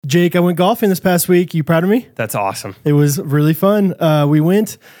Jake, I went golfing this past week. You proud of me? That's awesome. It was really fun. We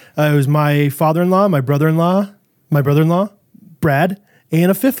went. It was my father-in-law, my brother-in-law, Brad,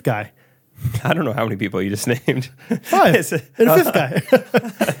 and a fifth guy. I don't know how many people you just named. 5 and a fifth guy.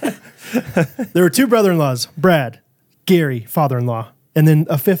 There were 2 brother-in-laws, Brad, Gary, father-in-law, and then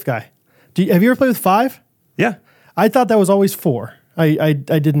a fifth guy. Have you ever played with 5? Yeah. I thought that was always 4. I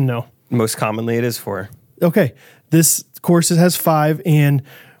didn't know. Most commonly it is 4. Okay. This course has 5, and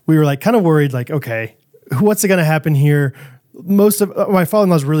we were like kind of worried, like, okay, what's going to happen here? Most of my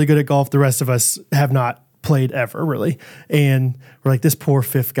father-in-law's really good at golf. The rest of us have not played ever, really. And we're like, this poor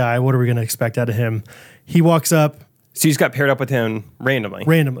fifth guy, what are we going to expect out of him? He walks up. So you just got paired up with him randomly?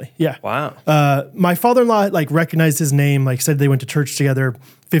 Randomly, yeah. Wow. My father-in-law recognized his name, said they went to church together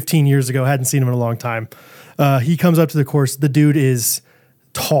 15 years ago, hadn't seen him in a long time. He comes up to the course. The dude is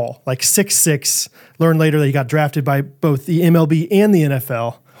tall, 6'6". Learned later that he got drafted by both the MLB and the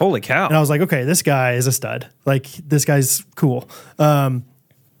NFL. Holy cow. And I was like, okay, this guy is a stud. This guy's cool.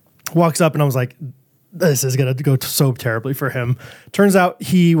 Walks up and I was like, this is going to go so terribly for him. Turns out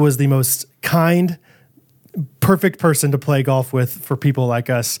he was the most kind, perfect person to play golf with for people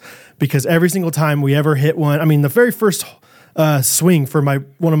like us, because every single time we ever hit one, the very first swing for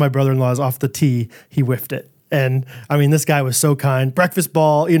one of my brother-in-laws off the tee, he whiffed it. And this guy was so kind. Breakfast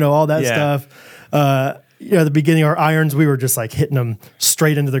ball, all that stuff. At the beginning, our irons, we were just hitting them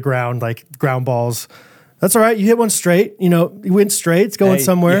straight into the ground, ground balls. That's all right. You hit one straight. He went straight. It's going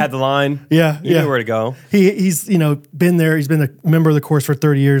somewhere. You had the line. Yeah, you knew where to go. He's been there. He's been a member of the course for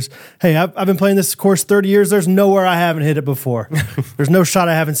 30 years. Hey, I've been playing this course 30 years. There's nowhere I haven't hit it before. There's no shot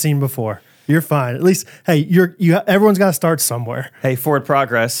I haven't seen before. You're fine. At least, hey, everyone's got to start somewhere. Hey, forward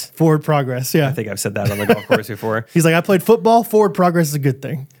progress. Forward progress, yeah. I think I've said that on the golf course before. He's like, I played football. Forward progress is a good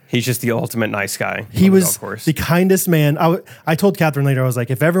thing. He's just the ultimate nice guy. He was the kindest man. I told Catherine later, I was like,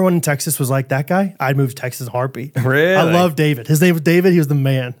 if everyone in Texas was like that guy, I'd move to Texas heartbeat. Really? I love David. His name was David. He was the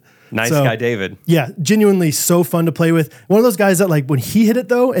man. Nice guy, David. Yeah, genuinely so fun to play with. One of those guys that when he hit it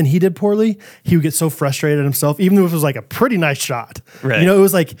though, and he did poorly, he would get so frustrated at himself, even though it was a pretty nice shot. Right. It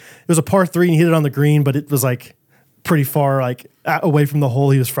was it was a par 3 and he hit it on the green, but it was pretty far away from the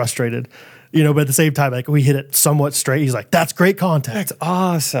hole. He was frustrated. But at the same time, we hit it somewhat straight. He's like, that's great contact. That's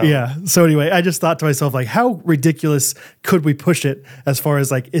awesome. Yeah. So anyway, I just thought to myself, how ridiculous could we push it as far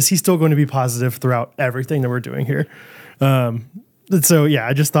as is he still going to be positive throughout everything that we're doing here? So yeah,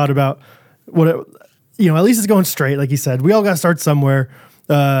 I just thought about at least it's going straight. Like you said, we all got to start somewhere.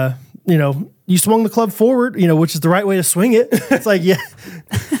 You swung the club forward, which is the right way to swing it. It's yeah.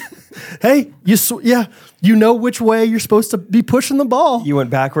 Hey, you know which way you're supposed to be pushing the ball. You went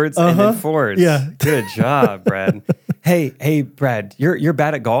backwards and then forwards. Yeah. Good job, Brad. Hey, Brad, you're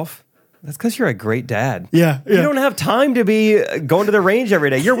bad at golf? That's because you're a great dad. Yeah. You don't have time to be going to the range every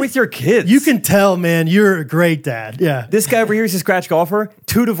day. You're with your kids. You can tell, man, you're a great dad. Yeah. This guy over here is a scratch golfer,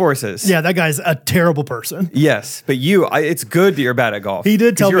 2 divorces. Yeah, that guy's a terrible person. Yes, but it's good that you're bad at golf. He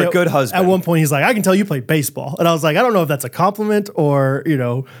did tell me you're a good husband. At one point, he's like, I can tell you play baseball. And I was like, I don't know if that's a compliment or,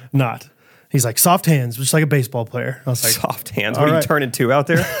 not. He's like, soft hands, just like a baseball player. I was like, soft hands? What are you turning 2 out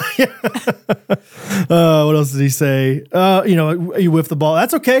there? What else did he say? You whiff the ball.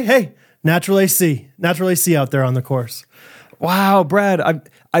 That's okay. Hey, natural AC out there on the course. Wow, Brad,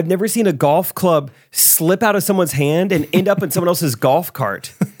 I've never seen a golf club slip out of someone's hand and end up in someone else's golf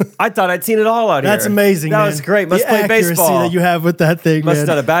cart. I thought I'd seen it all out here. That's amazing, That man. was great. Must the play accuracy baseball. that you have with that thing, Must man. have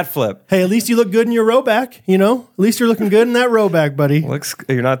done a bat flip. Hey, at least you look good in your row back, At least you're looking good in that row back, buddy.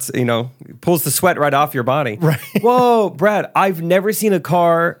 You're not, pulls the sweat right off your body. Right. Whoa, Brad, I've never seen a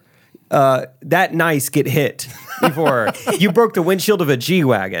car that nice get hit before. You broke the windshield of a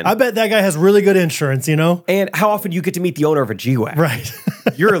G-Wagon. I bet that guy has really good insurance, And how often you get to meet the owner of a G-Wagon? Right.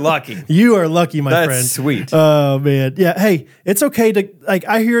 You're lucky. You are lucky, my friend. That's sweet. Oh, man. Yeah. Hey, it's okay to,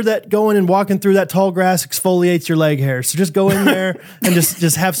 I hear that going and walking through that tall grass exfoliates your leg hair. So just go in there and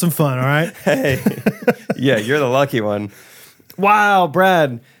just have some fun, all right? Hey. Yeah, you're the lucky one. Wow,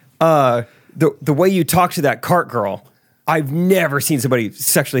 Brad. The way you talk to that cart girl, I've never seen somebody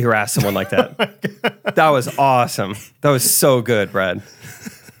sexually harass someone like that. That was awesome. That was so good, Brad.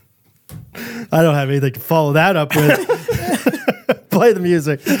 I don't have anything to follow that up with. Play the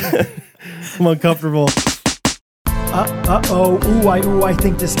music. I'm uncomfortable. Ooh, I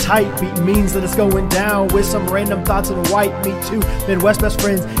think this tight beat means that it's going down with some random thoughts and white meat too. Midwest best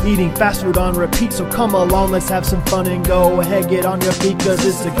friends eating fast food on repeat. So come along, let's have some fun and go ahead, get on your feet, cause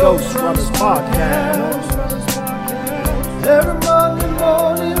it's the Ghost Runners Podcast. Every Monday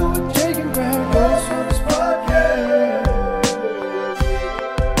morning we're taking ground. Ghost Runners Podcast.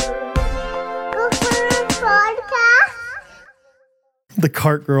 The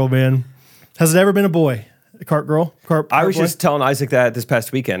cart girl, man. Has it ever been a boy? A cart girl? I was boy? just telling Isaac that this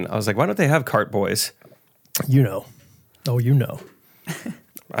past weekend. I was like, why don't they have cart boys? You know. Oh, you know.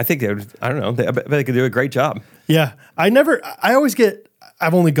 I think they would, I don't know. I bet they could do a great job. Yeah.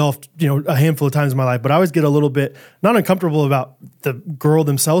 I've only golfed, a handful of times in my life, but I always get a little bit not uncomfortable about the girl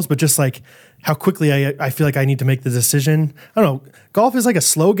themselves, but just like how quickly I feel like I need to make the decision. I don't know. Golf is like a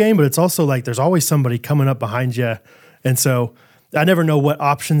slow game, but it's also like there's always somebody coming up behind you. And so I never know what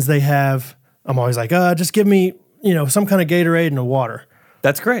options they have. I'm always like, just give me, some kind of Gatorade and a water.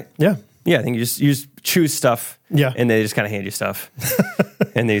 That's great. Yeah. Yeah, I think you just choose stuff. Yeah. And they just kind of hand you stuff.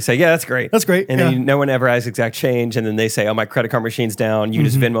 And then you say, yeah, that's great. That's great. And then no one ever has exact change. And then they say, oh, my credit card machine's down. You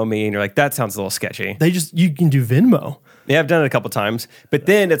just Venmo me. And you're like, that sounds a little sketchy. You can do Venmo. Yeah, I've done it a couple times. But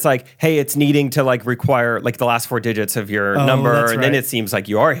then it's like, hey, it's needing to like require like the last 4 digits of your number. And then it seems like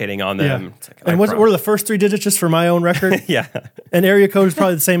you are hitting on them. Yeah. It's like, and what are the first 3 digits just for my own record? Yeah. And area code is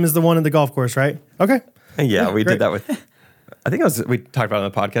probably the same as the one in the golf course, right? Okay. Yeah, we did that with... I think we talked about it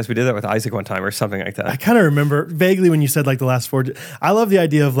on the podcast. We did that with Isaac one time or something like that. I kind of remember vaguely when you said like the last 4. I love the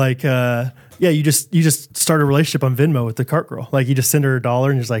idea of like, you just start a relationship on Venmo with the cart girl. Like you just send her $1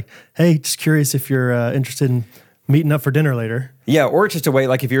 and you're just like, hey, just curious if you're interested in meeting up for dinner later. Yeah, or just a way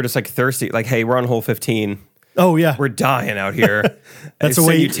like if you're just like thirsty, like, hey, we're on hole 15. Oh yeah, we're dying out here. That's I a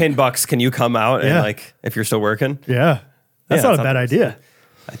way. Send you $10. Can you come out and like if you're still working? Yeah, that's not a bad idea.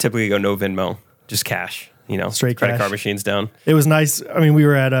 I typically go no Venmo, just cash. Straight credit cash. card machines down. It was nice. I mean, we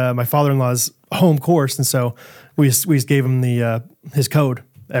were at my father-in-law's home course, and so we just gave him his code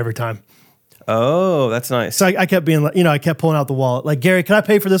every time. Oh, that's nice. So I kept being like, I kept pulling out the wallet. Like, Gary, can I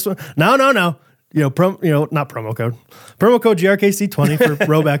pay for this one? No. Not promo code. Promo code GRKC20 for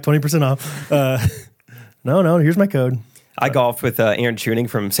Roback, 20% off. No, here's my code. I golfed with Aaron Tuning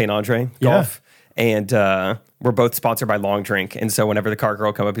from St. Andre Golf. And we're both sponsored by Long Drink. And so whenever the car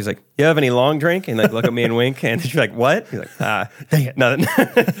girl come up, he's like, you have any Long Drink? And like look at me and wink. And she's like, what? He's like, dang it. Nothing.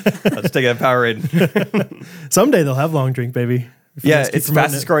 I'll just take a Powerade. Someday they'll have Long Drink, baby. Yeah, it's the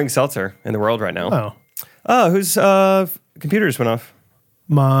fastest growing seltzer in the world right now. Oh, whose computers went off?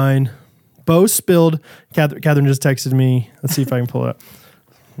 Mine. Bo spilled. Catherine just texted me. Let's see if I can pull it up.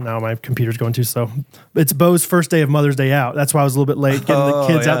 Now my computer's going too slow. It's Bo's first day of Mother's Day out. That's why I was a little bit late getting the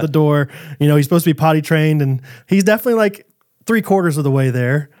kids out the door. He's supposed to be potty trained, and he's definitely like 3/4 of the way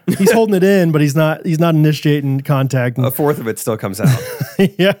there. He's holding it in, but he's not initiating contact. A fourth of it still comes out.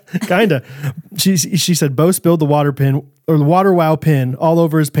 Yeah, kind of. She said Bo spilled the water wow pin all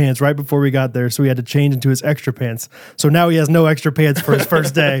over his pants right before we got there, so he had to change into his extra pants. So now he has no extra pants for his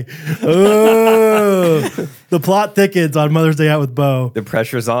first day. Oh, the plot thickens on Mother's Day out with Bo. The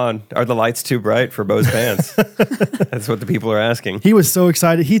pressure's on. Are the lights too bright for Bo's pants? That's what the people are asking. He was so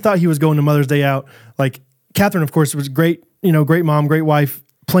excited. He thought he was going to Mother's Day out. Like Catherine, of course, was great. Great mom, great wife.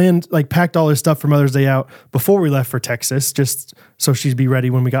 Packed all his stuff for Mother's Day out before we left for Texas, just so she'd be ready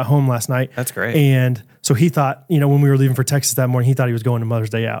when we got home last night. That's great. And so he thought, when we were leaving for Texas that morning, he thought he was going to Mother's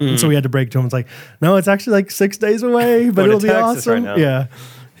Day out. And so we had to break to him. It's like, no, it's actually like 6 days away, but it'll be Texas awesome. Right now. Yeah.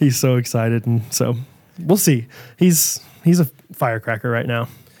 He's so excited. And so we'll see. He's a firecracker right now.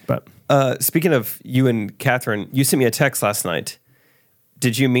 But speaking of you and Catherine, you sent me a text last night.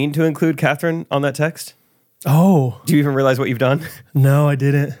 Did you mean to include Catherine on that text? Oh. Do you even realize what you've done? No, I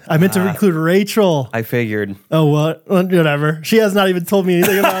didn't. I meant to include Rachel. I figured. Oh, what? Whatever. She has not even told me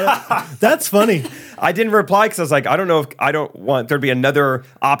anything about it. That's funny. I didn't reply because I was like, I don't know if I don't want there to be another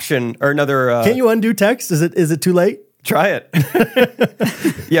option or another. Can't you undo text? Is it too late? Try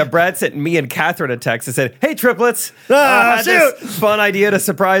it. Yeah, Brad sent me and Catherine a text that said, hey, triplets. Shoot. This fun idea to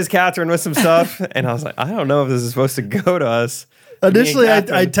surprise Catherine with some stuff. And I was like, I don't know if this is supposed to go to us. Initially, I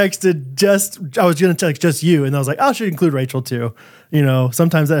texted I was going to text just you, and I was like, I should include Rachel too.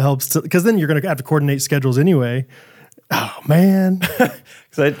 Sometimes that helps because then you're going to have to coordinate schedules anyway. Oh, man. Because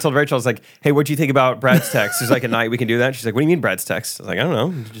I told Rachel, I was like, hey, what'd you think about Brad's text? There's like a night we can do that. She's like, what do you mean Brad's text? I was like, I don't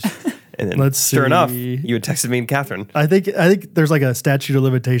know. And then sure enough, you had texted me and Catherine. I think there's like a statute of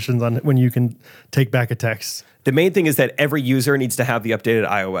limitations on when you can take back a text. The main thing is that every user needs to have the updated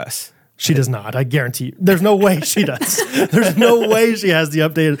iOS. She does not. I guarantee you. There's no way she does. There's no way she has the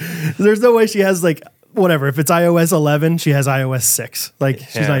updated. There's no way she has like whatever. If it's iOS 11, she has iOS 6. Like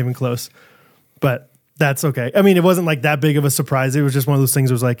she's not even close. But that's okay. I mean, it wasn't like that big of a surprise. It was just one of those things.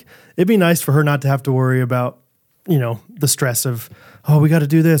 It was like it'd be nice for her not to have to worry about the stress of we got to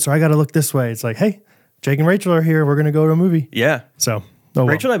do this or I got to look this way. It's like, hey, Jake and Rachel are here. We're gonna go to a movie. Yeah. So.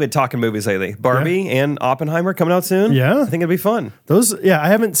 Rachel and I have been talking movies lately. Barbie and Oppenheimer coming out soon. Yeah. I think it'd be fun. I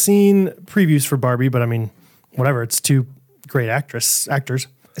haven't seen previews for Barbie, but I mean, whatever. It's two great actors.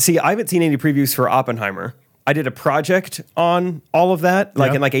 See, I haven't seen any previews for Oppenheimer, I did a project on all of that,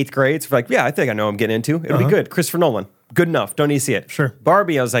 like Yeah. in like 8th grade. So like, yeah, I think I know what I'm getting into. It'll be good. Christopher Nolan, good enough. Don't need to see it. Sure.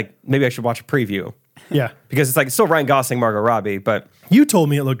 Barbie, I was like, maybe I should watch a preview Yeah. because it's like it's still Ryan Gosling, Margot Robbie, but You told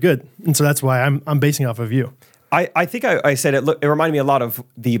me it looked good, and so that's why I'm basing off of you. I think I said it reminded me a lot of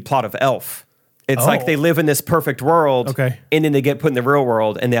the plot of Elf. It's like Oh. they live in this perfect world, Okay. and then they get put in the real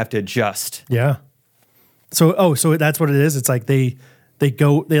world and they have to adjust. Yeah. So that's what it is. It's like they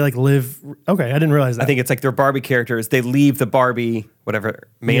like live. Okay, I didn't realize that. I think it's like they're Barbie characters. They leave the Barbie whatever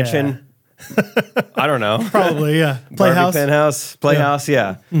mansion. I don't know. probably yeah. Barbie Playhouse. penthouse, playhouse,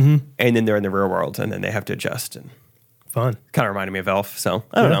 yeah. And then they're in the real world, and then they have to adjust. And Fun. kind of reminded me of Elf. So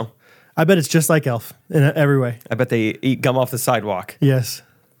I don't know. I bet it's just like Elf in every way. I bet they eat gum off the sidewalk. Yes.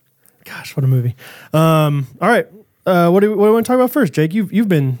 Gosh, what a movie. All right. What do we want to talk about first, Jake? You've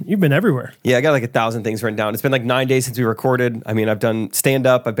been everywhere. Yeah, I got like 1,000 things written down. It's been like 9 days since we recorded. I mean, I've done stand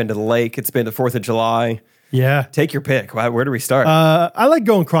up. I've been to the lake. It's been the 4th of July. Yeah. Take your pick. Where do we start? I like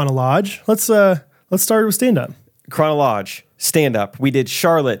going chronologe. Let's start with stand up. Chronologe, stand up. We did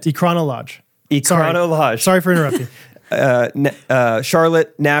Charlotte. Chronologe. Chronologe. Sorry for interrupting.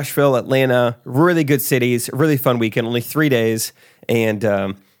 Charlotte, Nashville, Atlanta, really good cities, really fun weekend, only 3 days. And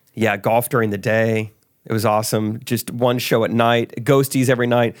golf during the day. It was awesome. Just one show at night, ghosties every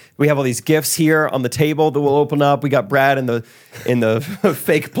night. We have all these gifts here on the table that we'll open up. We got Brad in the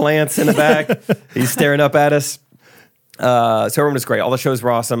fake plants in the back. He's staring up at us. So everyone was great. All the shows were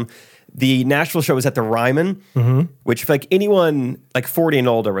awesome. The Nashville show was at the Ryman, which like anyone like 40 and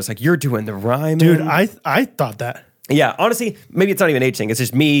older was like, you're doing the Ryman? Dude, I thought that. Yeah, honestly, maybe it's not even an age thing. It's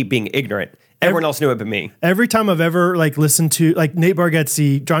just me being ignorant. Everyone else knew it but me. Every time I've ever like listened to like Nate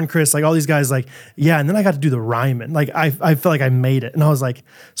Bargatze, John Chris, like all these guys, like, yeah, and then I got to do the Ryman. Like I felt like I made it. And I was like,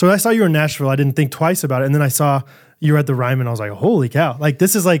 so when I saw you were in Nashville, I didn't think twice about it. And then I saw you were at the Ryman, I was like, holy cow. Like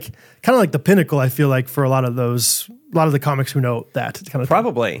this is like kind of like the pinnacle, I feel like, for a lot of the comics who know that kind of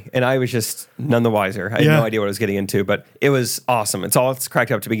Probably. And I was just none the wiser. I had no idea what I was getting into, but it was awesome. It's all it's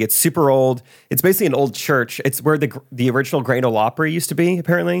cracked up to be. It's super old. It's basically an old church. It's where the original Grand Ole Opry used to be,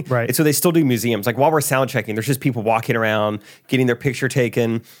 apparently. Right. And so they still do museums. Like while we're sound checking, there's just people walking around, getting their picture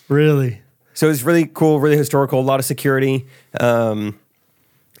taken. Really? So it was really cool, really historical, a lot of security. And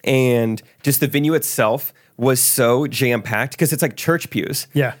just the venue itself was so jam-packed because it's like church pews.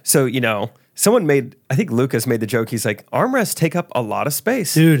 Yeah. So, I think Lucas made the joke. He's like, armrests take up a lot of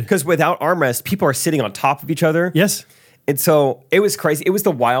space. Dude. Because without armrests, people are sitting on top of each other. Yes. And so it was crazy. It was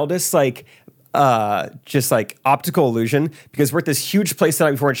the wildest, just like optical illusion because we're at this huge place the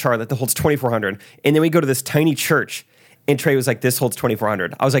night before in Charlotte that holds 2,400. And then we go to this tiny church and Trey was like, this holds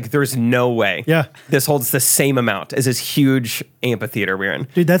 2,400. I was like, there's no way. Yeah. This holds the same amount as this huge amphitheater we're in.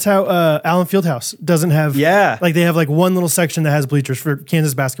 Dude, that's how Allen Fieldhouse doesn't have. Yeah. Like they have like one little section that has bleachers for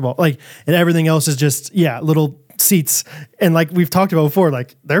Kansas basketball. Like, and everything else is just, little seats. And like we've talked about before,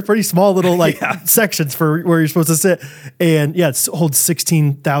 like they're pretty small little like sections for where you're supposed to sit. And it holds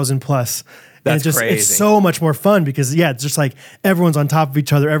 16,000 plus. That's and crazy. It's so much more fun because it's just like everyone's on top of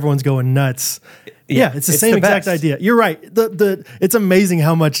each other. Everyone's going nuts. Yeah, it's the same exact idea. You're right. It's amazing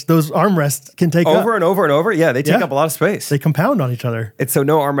how much those armrests can take over and over and over. Yeah, they take up a lot of space. They compound on each other. It's so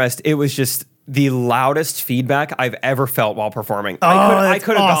no armrest. It was just the loudest feedback I've ever felt while performing. Oh, I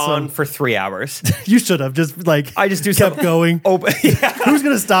could have awesome. gone for 3 hours. You should have just like I just do kept something going. Open. Yeah. Who's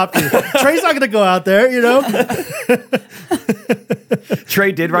gonna stop you? Trey's not gonna go out there,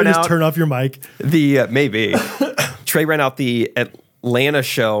 Trey did run just out. Turn off your mic. Maybe Trey ran out the Atlanta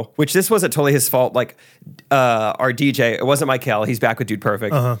show, which this wasn't totally his fault. Like our DJ, it wasn't Michael. He's back with Dude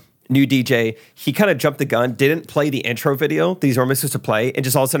Perfect. New DJ. He kind of jumped the gun, didn't play the intro video that he's normally supposed to play, and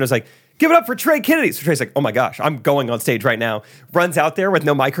just all of a sudden was like, give it up for Trey Kennedy. So Trey's like, oh my gosh, I'm going on stage right now. Runs out there with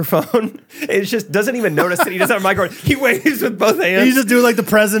no microphone. It just doesn't even notice that he doesn't have a microphone. He waves with both hands. He's just doing like the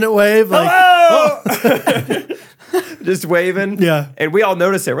president wave. Like, hello! Just waving. Yeah. And we all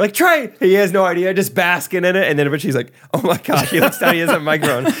notice it. We're like, Trey! He has no idea, just basking in it. And then eventually he's like, oh my gosh, he looks down, he has a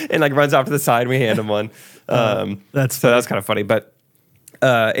microphone, and like runs off to the side, and we hand him one. That's so that's kind of funny. But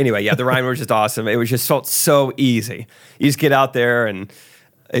anyway, the Ryan was just awesome. It was just felt so easy. You just get out there and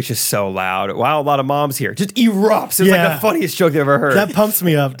it's just so loud. Wow, a lot of moms here. Just erupts. It was like the funniest joke I've ever heard. That pumps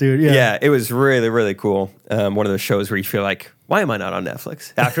me up, dude. Yeah, it was really, really cool. One of those shows where you feel like, why am I not on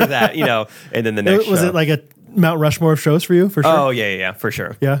Netflix? After that, and then the next Was show. it like a Mount Rushmore of shows for you, for sure? Oh, yeah, for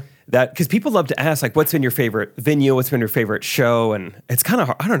sure. Yeah. That because people love to ask, like, what's been your favorite venue? What's been your favorite show? And it's kind of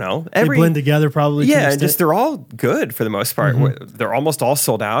hard. I don't know. They blend together probably. Yeah, and just they're all good for the most part. They're almost all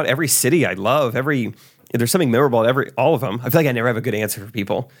sold out. Every city I love. Every there's something memorable at all of them. I feel like I never have a good answer for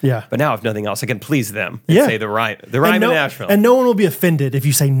people. Yeah. But now, if nothing else, I can please them and Yeah. say the rhyme in Nashville. And no one will be offended if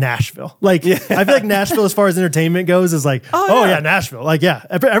you say Nashville. Like, I feel like Nashville, as far as entertainment goes, is like, oh yeah, Nashville. Like, yeah,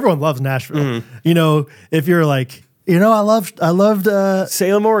 everyone loves Nashville. You know, if you're like, you know, I loved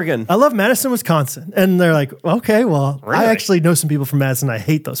Salem, Oregon. I love Madison, Wisconsin. And they're like, okay, well, Really? I actually know some people from Madison. I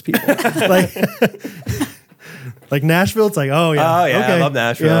hate those people. like Nashville, it's like, oh yeah. Oh, yeah, I love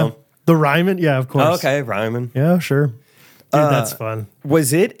Nashville. Yeah. The Ryman, yeah, of course. Okay, Ryman. Yeah, sure. Dude, that's fun.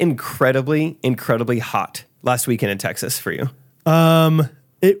 Was it incredibly, incredibly hot last weekend in Texas for you?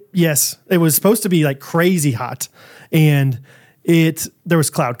 Yes, it was supposed to be like crazy hot, and there was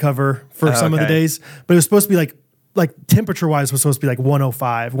cloud cover for some of the days, but it was supposed to be like temperature wise was supposed to be like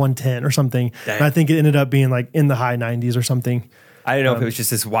 105, 110 or something. Dang. And I think it ended up being like in the high 90s or something. I don't know if it was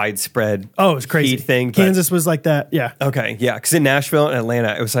just this widespread Oh, it was crazy. heat thing. But, Kansas was like that. Yeah. okay, yeah, because in Nashville and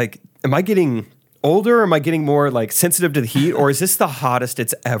Atlanta, it was like, am I getting older? Or am I getting more like sensitive to the heat, or is this the hottest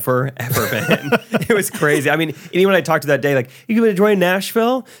it's ever been? It was crazy. I mean, anyone I talked to that day, like, you enjoy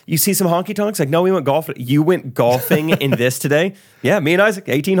Nashville? You see some honky tonks? Like, no, we went golfing. You went golfing in this today? Yeah, me and Isaac,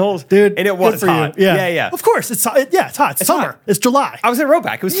 18 holes, Dude, and it was hot. You. Yeah. Of course, it's hot. Yeah, it's hot. It's summer. hot. It's July. I was at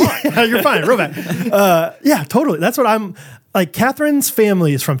Roback. It was fun. Yeah, you're fine. Roback. Yeah, totally. That's what I'm like. Catherine's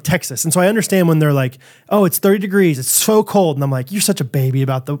family is from Texas, and so I understand when they're like, "Oh, it's 30 degrees. It's so cold," and I'm like, "You're such a baby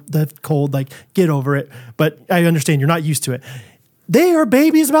about the cold. Like, get over it." But I understand you're not used to it. They are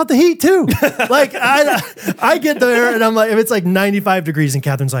babies about the heat too. Like I get there and I'm like, if it's like 95 degrees, and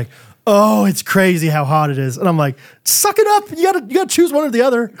Catherine's like, "Oh, it's crazy how hot it is," and I'm like, "Suck it up. You gotta choose one or the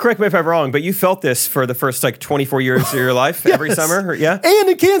other." Correct me if I'm wrong, but you felt this for the first like 24 years of your life every summer, yeah? And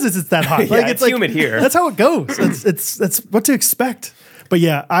in Kansas, it's that hot. Like, it's humid here. That's how it goes. It's what to expect. But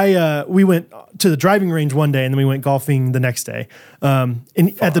yeah, we went to the driving range one day, and then we went golfing the next day. And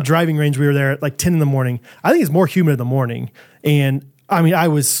at the driving range, we were there at like 10 in the morning. I think it's more humid in the morning, and I mean, I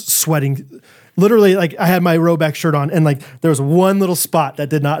was sweating. Literally, like I had my Roback shirt on, and like there was one little spot that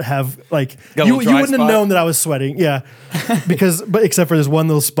did not have like you wouldn't have known that I was sweating, yeah, but except for this one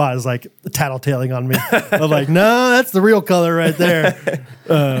little spot is like tattletaling on me. I'm like, no, that's the real color right there.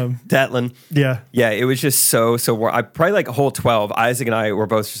 Tatlin. Yeah. It was just so warm. I probably like hole 12. Isaac and I were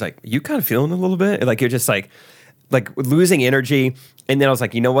both just like, you kind of feeling a little bit, like you're just like losing energy. And then I was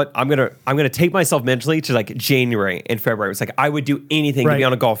like, you know what? I'm gonna take myself mentally to like January and February. It was like I would do anything to be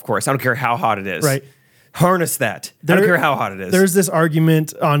on a golf course. I don't care how hot it is. Right. Harness that. I don't care how hot it is. There's this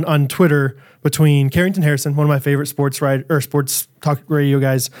argument on Twitter between Carrington Harrison, one of my favorite sports talk radio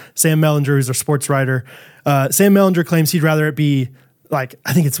guys, Sam Mellinger, who's a sports writer. Sam Mellinger claims he'd rather it be like,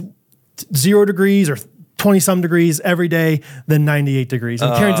 I think it's 0 degrees or 20 some degrees every day than 98 degrees.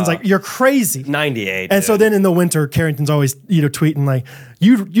 And Carrington's like, you're crazy. 98. And so then in the winter, Carrington's always, tweeting like,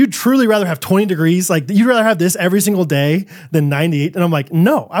 you'd truly rather have 20 degrees. Like you'd rather have this every single day than 98. And I'm like,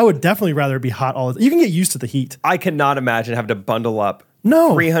 no, I would definitely rather be hot all the time. You can get used to the heat. I cannot imagine having to bundle up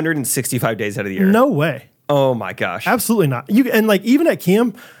 365 days out of the year. No way. Oh my gosh. Absolutely not. And like, even at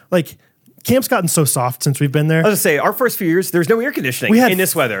camp, like camp's gotten so soft since we've been there. I was gonna say, our first few years, there's no air conditioning in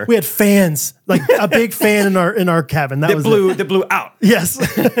this weather. We had fans, like a big fan in our cabin. That blew out. Yes.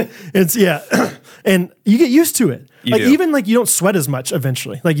 And you get used to it. You do. Even like you don't sweat as much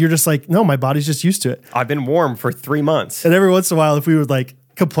eventually. Like you're just like, no, my body's just used to it. I've been warm for 3 months. And every once in a while, if we would like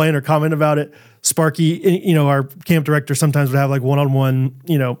complain or comment about it, Sparky, our camp director sometimes would have like one-on-one,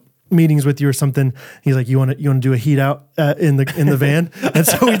 meetings with you or something. He's like, you want to do a heat out in the van? And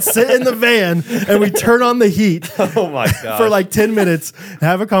so we'd sit in the van and we turn on the heat. Oh my god! For like 10 minutes,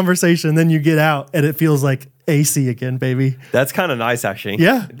 have a conversation, then you get out and it feels like AC again, baby. That's kind of nice, actually.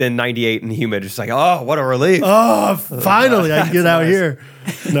 Yeah. Then 98 and humid, just like, oh, what a relief. Oh, finally I can get out here.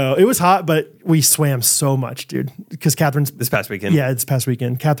 No, it was hot, but we swam so much, dude. Because Catherine's this past weekend. Yeah, this past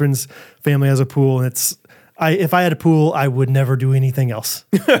weekend. Catherine's family has a pool, and if I had a pool, I would never do anything else.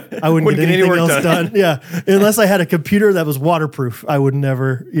 I wouldn't get anything else done. Yeah. Unless I had a computer that was waterproof, I would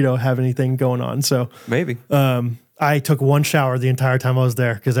never, have anything going on. So maybe. I took one shower the entire time I was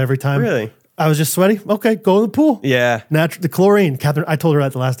there because every time really? I was just sweaty. Okay, go in the pool. Yeah. The chlorine. Catherine, I told her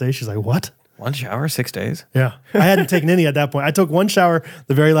that the last day. She's like, what? 1 shower, 6 days? Yeah. I hadn't taken any at that point. I took one shower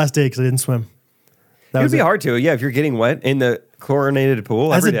the very last day because I didn't swim. It would be hard to, if you're getting wet in the chlorinated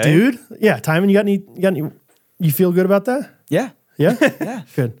pool every day. As a dude? Yeah. Timon, you got any, you feel good about that? Yeah. Yeah? Yeah.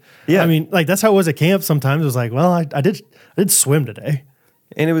 Good. Yeah. I mean, like that's how it was at camp sometimes. It was like, well, I did swim today.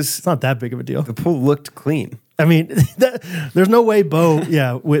 And it's not that big of a deal. The pool looked clean. I mean, there's no way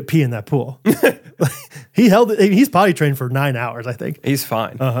Bo, would pee in that pool. He held it. He's potty trained for 9 hours, I think. He's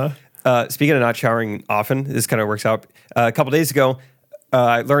fine. Speaking of not showering often, this kind of works out. A couple days ago,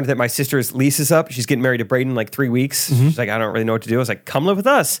 I learned that my sister's lease is up. She's getting married to Braden in like 3 weeks. She's like, I don't really know what to do. I was like, come live with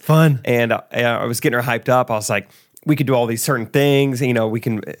us. Fun. And I was getting her hyped up. I was like, we could do all these certain things. You know, we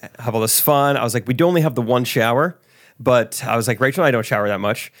can have all this fun. I was like, we do only have the one shower. But I was like, Rachel and I don't shower that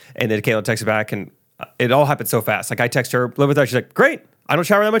much. And then Kayla texted back, and it all happened so fast. Like, I text her, live with her. She's like, great. I don't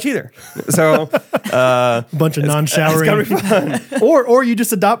shower that much either. So a bunch of non-showering. It's gonna be fun. or you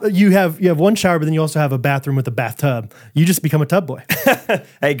just you have one shower, but then you also have a bathroom with a bathtub. You just become a tub boy.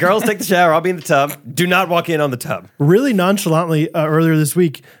 Hey, girls, take the shower. I'll be in the tub. Do not walk in on the tub. Really nonchalantly, earlier this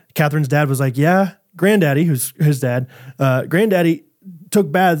week, Catherine's dad was like, yeah, granddaddy, who's his dad, granddaddy took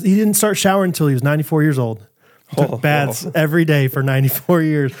baths. He didn't start showering until he was 94 years old. Took baths every day for 94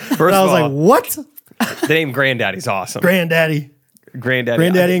 years. First I was of all, like, what? The name Granddaddy's awesome. Granddaddy and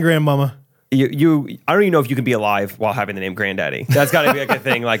grandmama. You I don't even know if you can be alive while having the name Granddaddy. That's got to be like a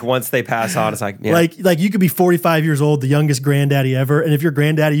thing. Like once they pass on, it's like, yeah. Like you could be 45 years old, the youngest granddaddy ever, and if you're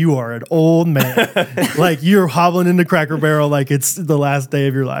granddaddy, you are an old man. Like you're hobbling into Cracker Barrel like it's the last day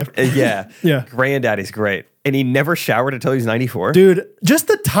of your life. Yeah. Yeah. Granddaddy's great. And he never showered until he was 94. Dude, just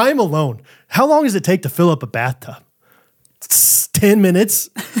the time alone. How long does it take to fill up a bathtub? 10 minutes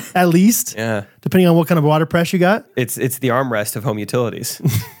at least. Yeah. Depending on what kind of water press you got. It's the armrest of home utilities.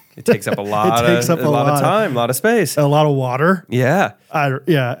 It takes up a lot takes of up a lot lot of time, a lot of space. A lot of water. Yeah. I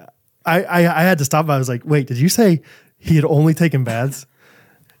had to stop. I was like, wait, did you say he had only taken baths?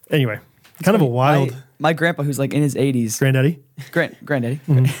 Anyway, kind of a wild. My grandpa, who's like in his 80s. Granddaddy? Granddaddy.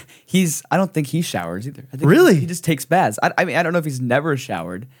 I don't think he showers either. I think Really? He just takes baths. I mean, I don't know if he's never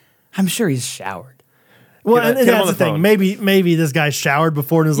showered. I'm sure he's showered. Well, Get and him on that's the the thing. phone. Maybe this guy showered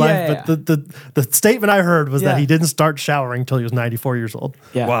before in his life, but the statement I heard was that he didn't start showering until he was 94 years old.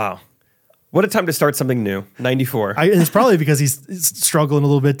 Yeah. Wow. What a time to start something new. 94. And it's probably because he's struggling a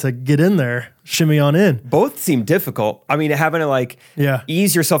little bit to get in there, shimmy on in. Both seem difficult. I mean, having to like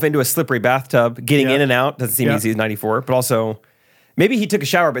ease yourself into a slippery bathtub, getting in and out doesn't seem easy as 94, but also maybe he took a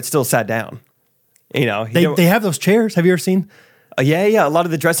shower but still sat down. You know, they have those chairs. Have you ever seen? Yeah. A lot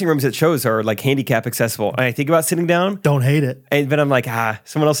of the dressing rooms at shows are like handicap accessible. And I think about sitting down. Don't hate it. But I'm like,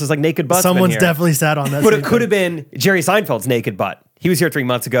 someone else's like naked butt. Someone's definitely sat on that. But it could have been Jerry Seinfeld's naked butt. He was here 3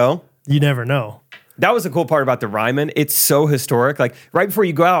 months ago. You never know. That was the cool part about the Ryman. It's so historic. Like right before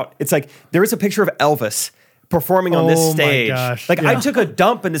you go out, it's like there is a picture of Elvis performing on this stage. My gosh. Like I took a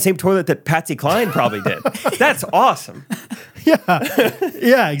dump in the same toilet that Patsy Cline probably did. That's awesome.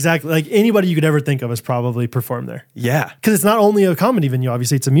 Yeah, exactly. Like anybody you could ever think of has probably performed there. Yeah. Because it's not only a comedy venue,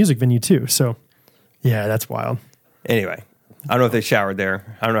 obviously, it's a music venue too. So, yeah, that's wild. Anyway, I don't know if they showered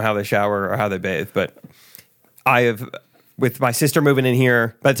there. I don't know how they shower or how they bathe, but I have, with my sister moving in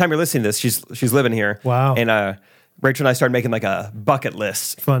here, by the time you're listening to this, she's living here. Wow. And Rachel and I started making like a bucket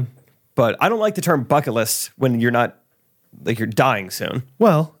list. Fun. But I don't like the term bucket list when you're not, like you're dying soon.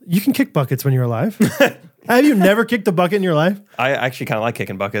 Well, you can kick buckets when you're alive. Have you never kicked a bucket in your life? I actually kind of like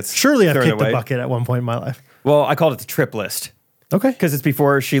kicking buckets. Surely I've kicked a bucket at one point in my life. Well, I called it the trip list. Okay. Because it's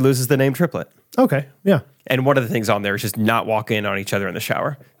before she loses the name triplet. Okay, yeah. And one of the things on there is just not walk in on each other in the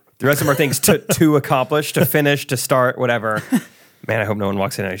shower. The rest of them are things to accomplish, to finish, to start, whatever. Man, I hope no one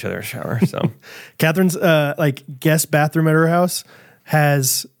walks in on each other in the shower. So, Catherine's guest bathroom at her house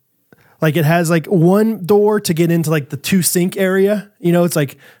has one door to get into like the 2 sink area. You know, it's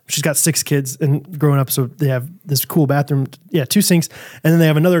like she's got 6 kids and growing up, so they have this cool bathroom. Yeah, 2 sinks, and then they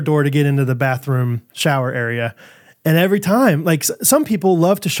have another door to get into the bathroom shower area. And every time, like some people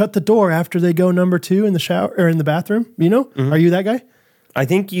love to shut the door after they go number 2 in the shower or in the bathroom. You know, Are you that guy? I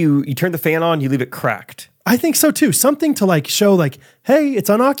think you turn the fan on, you leave it cracked. I think so too. Something to like show like, hey, it's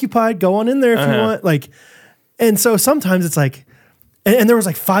unoccupied. Go on in there if you want. Like, and so sometimes it's like, and there was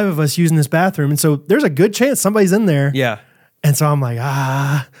like 5 of us using this bathroom, and so there's a good chance somebody's in there. Yeah. And so I'm like,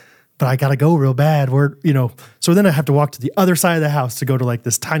 but I gotta go real bad. So then I have to walk to the other side of the house to go to like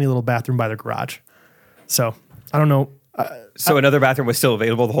this tiny little bathroom by the garage. So I don't know. So another bathroom was still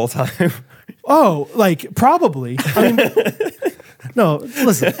available the whole time? Oh, like probably. I mean, no,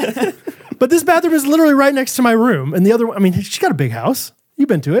 listen. But this bathroom is literally right next to my room. And the other one, I mean, she's got a big house. You've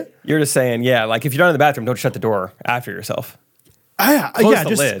been to it. You're just saying, yeah, like if you're not in the bathroom, don't shut the door after yourself. Close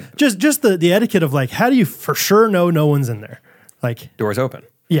the lid. Just the etiquette of like, how do you for sure know no one's in there? Like Doors open.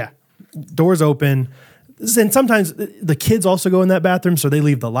 Yeah, doors open. And sometimes the kids also go in that bathroom, so they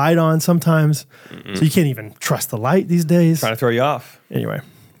leave the light on sometimes. So you can't even trust the light these days. Trying to throw you off. Anyway.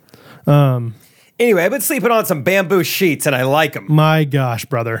 Anyway, I've been sleeping on some bamboo sheets, and I like them. My gosh,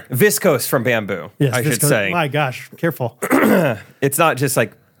 brother. Viscose from bamboo, Yes, I should say. My gosh, careful. It's not just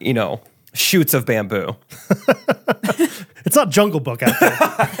like, shoots of bamboo. It's not Jungle Book out there.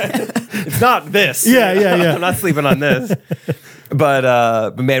 It's not this. Yeah. I'm not sleeping on this.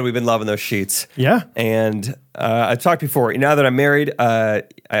 But man, we've been loving those sheets. Yeah. And I talked before. Now that I'm married,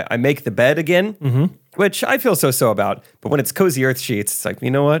 I make the bed again, which I feel so about. But when it's Cozy Earth sheets, it's like,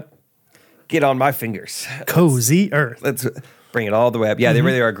 you know what? Get on my fingers. Cozy Earth. Let's bring it all the way up. Yeah, they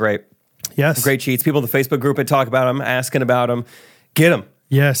really are great. Yes. Great sheets. People in the Facebook group would talk about them, asking about them. Get them.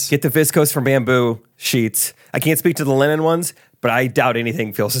 Yes. Get the viscose from Bamboo sheets. I can't speak to the linen ones, but I doubt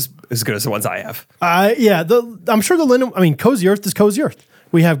anything feels as good as the ones I have. I'm sure the linen, Cozy Earth is Cozy Earth.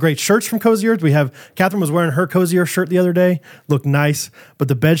 We have great shirts from Cozy Earth. Catherine was wearing her Cozy Earth shirt the other day. Looked nice, but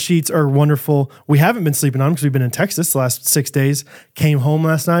the bed sheets are wonderful. We haven't been sleeping on them because we've been in Texas the last 6 days. Came home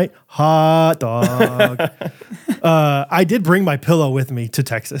last night. Hot dog. I did bring my pillow with me to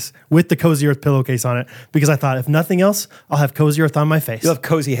Texas with the Cozy Earth pillowcase on it because I thought if nothing else, I'll have Cozy Earth on my face. You'll have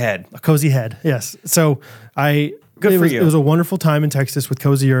cozy head. A cozy head, yes. So Good for you. It was a wonderful time in Texas with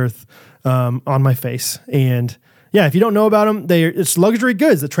Cozy Earth on my face. And yeah, if you don't know about them, it's luxury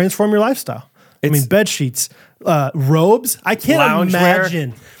goods that transform your lifestyle. Bed sheets, robes. I can't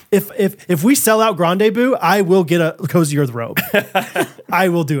imagine if we sell out Grande Boo, I will get a Cozy Earth robe. I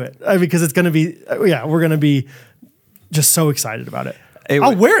will do it because it's going to be. We're going to be just so excited about it.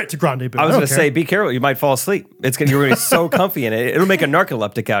 I'll wear it to Grande Boo. I was going to say, be careful. You might fall asleep. You're going to be so comfy in it. It'll make a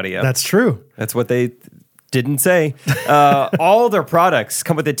narcoleptic out of you. That's true. That's what they didn't say. All their products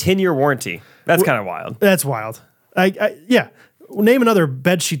come with a 10-year warranty. That's kind of wild. That's wild. Yeah. Name another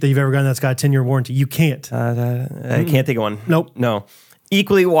bed sheet that you've ever gotten that's got a 10-year warranty. You can't. I can't think of one. Nope. No.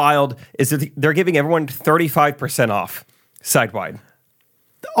 Equally wild is that they're giving everyone 35% off site-wide.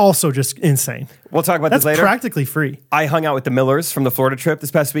 Also just insane. We'll talk about this later. That's practically free. I hung out with the Millers from the Florida trip this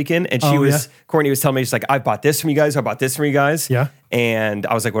past weekend, and Courtney was telling me, she's like, I bought this from you guys, I bought this from you guys. Yeah. And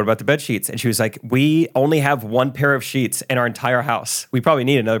I was like, what about the bed sheets? And she was like, we only have one pair of sheets in our entire house. We probably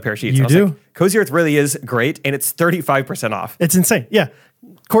need another pair of sheets. You and I was do? Like, Cozy Earth really is great, and it's 35% off. It's insane. Yeah.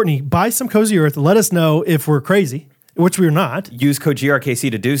 Courtney, buy some Cozy Earth. Let us know if we're crazy, which we're not. Use code GRKC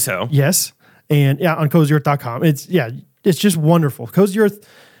to do so. Yes. And on cozyearth.com. It's just wonderful. Cozy Earth,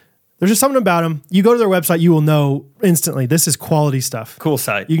 there's just something about them. You go to their website, you will know instantly this is quality stuff. Cool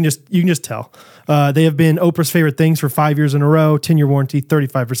site. You can just tell. They have been Oprah's favorite things for 5 years in a row. 10-year warranty,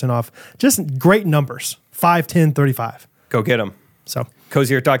 35% off. Just great numbers. 5, 10, 35. Go get them. So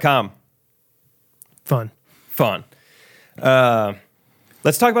CozyEarth.com. Fun.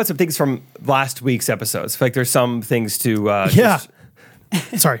 Let's talk about some things from last week's episodes. I feel like there's some things to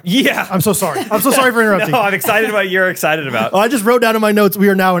Sorry. Yeah. I'm so sorry. I'm so sorry for interrupting. No, I'm excited about what you're excited about. Oh, I just wrote down in my notes, we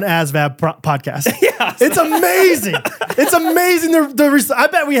are now an ASVAB podcast. Yeah. It's amazing. It's amazing. I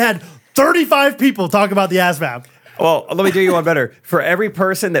bet we had 35 people talk about the ASVAB. Well, let me do you one better. For every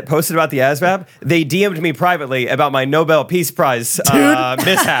person that posted about the ASVAB, they DM'd me privately about my Nobel Peace Prize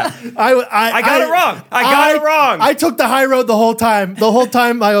mishap. I got it wrong. I got it wrong. I took the high road the whole time. The whole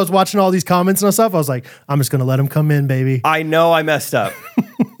time I was watching all these comments and stuff, I was like, I'm just going to let them come in, baby. I know I messed up.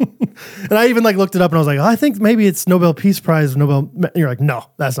 And I even looked it up and I was like, I think maybe it's Nobel Peace Prize. And you're like, no,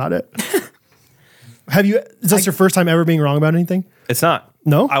 that's not it. Is this your first time ever being wrong about anything? It's not.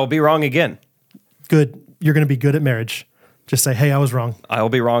 No? I will be wrong again. Good. You're going to be good at marriage. Just say, hey, I was wrong. I will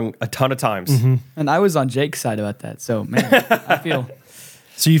be wrong a ton of times. Mm-hmm. And I was on Jake's side about that. So, man, I feel.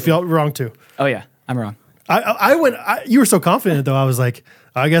 So you feel wrong too? Oh, yeah. I'm wrong. You were so confident though. I was like,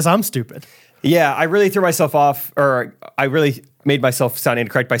 I guess I'm stupid. Yeah, I really threw myself off, or I really made myself sound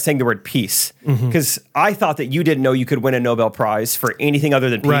incorrect by saying the word peace. Because I thought that you didn't know you could win a Nobel Prize for anything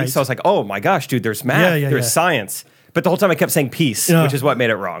other than peace. Right. So I was like, oh my gosh, dude, there's math, there's science. But the whole time I kept saying peace, which is what made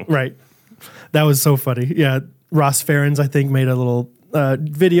it wrong. Right. That was so funny. Yeah. Ross Farrens, I think, made a little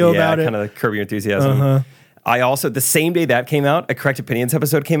video about it. Yeah, kind of Curb Your Enthusiasm. I also, the same day that came out, a Correct Opinions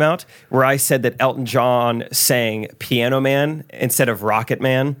episode came out where I said that Elton John sang Piano Man instead of Rocket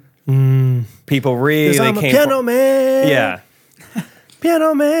Man. People really I'm came a piano man. Yeah.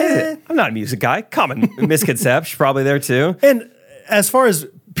 Piano man. I'm not a music guy. Common misconception, probably there too. And as far as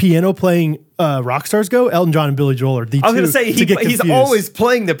piano playing rock stars go, Elton John and Billy Joel are the two. I was going to say, he's always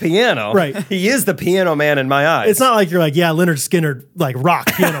playing the piano. Right. He is the piano man in my eyes. It's not like you're like, yeah, Leonard Skinner, rock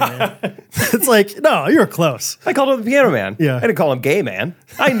piano man. It's like, no, you're close. I called him the piano man. Yeah. I didn't call him gay man.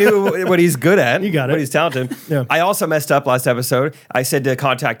 I knew what he's good at. You got it. What he's talented. Yeah. I also messed up last episode. I said to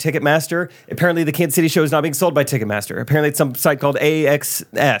contact Ticketmaster. Apparently the Kansas City show is not being sold by Ticketmaster. Apparently it's some site called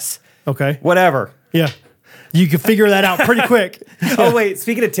AXS. Okay. Whatever. Yeah. You can figure that out pretty quick. Oh, wait.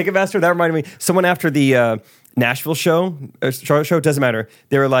 Speaking of Ticketmaster, that reminded me. Someone after the Nashville show, Charlotte show, doesn't matter.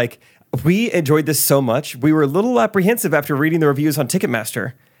 They were like, we enjoyed this so much. We were a little apprehensive after reading the reviews on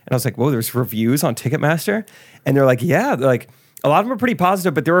Ticketmaster. And I was like, whoa, there's reviews on Ticketmaster? And they're like, yeah, they're like, a lot of them are pretty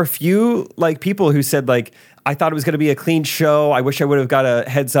positive, but there were a few like people who said like, I thought it was going to be a clean show. I wish I would have got a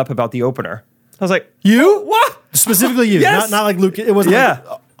heads up about the opener. I was like, You? what? Specifically you, Yes. not like Luke. It wasn't Yeah.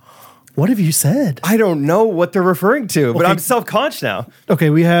 like, what have you said? I don't know what they're referring to, but Okay. I'm self-conscious now. Okay,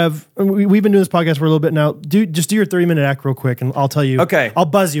 we've been doing this podcast for a little bit now. Just do your 3-minute act real quick, and I'll tell you. Okay. I'll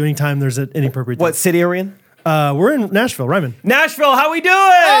buzz you anytime there's an inappropriate. What city are we in? We're in Nashville, Ryman. Nashville, how we doing?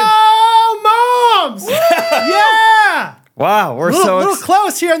 Oh, moms! Yeah. Wow, we're A little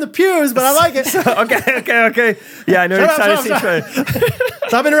close here in the pews, but I like it. Okay. Yeah, I know you're excited to see.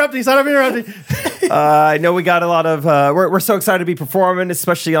 Stop interrupting. I know we got a lot of. We're so excited to be performing,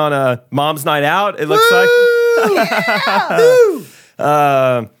 especially on a Mom's Night Out. It looks like.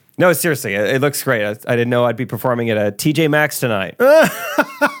 No, seriously, it looks great. I didn't know I'd be performing at a TJ Maxx tonight.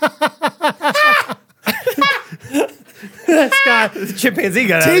 This guy. The chimpanzee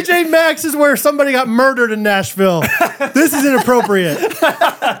guy. TJ Maxx is where somebody got murdered in Nashville. This is inappropriate.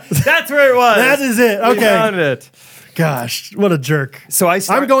 That's where it was. That is it. We found Okay. it. Gosh, what a jerk. So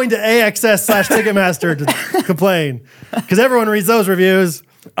I'm going to AXS/Ticketmaster to complain because everyone reads those reviews.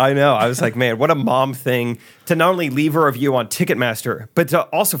 I know. I was like, man, what a mom thing to not only leave a review on Ticketmaster, but to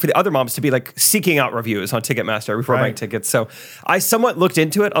also for the other moms to be like seeking out reviews on Ticketmaster before buying tickets. So I somewhat looked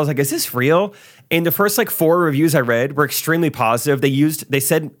into it. I was like, is this real? And the first like 4 reviews I read were extremely positive. They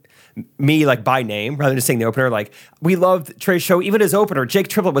said me like by name rather than just saying the opener. Like, we loved Trey's show, even his opener. Jake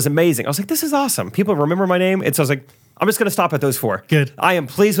Triplett was amazing. I was like, this is awesome. People remember my name. And so I was like, I'm just going to stop at those 4. Good. I am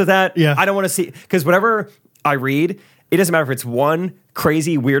pleased with that. Yeah. I don't want to see, because whatever I read, it doesn't matter if it's one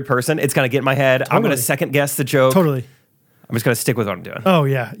crazy, weird person. It's going to get in my head. I'm going to second guess the joke. Totally. I'm just going to stick with what I'm doing. Oh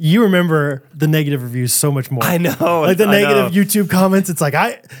yeah, you remember the negative reviews so much more. I know. Like the I negative know. YouTube comments. It's like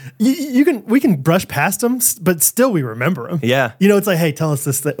we can brush past them, but still we remember them. Yeah. You know, it's like, hey, tell us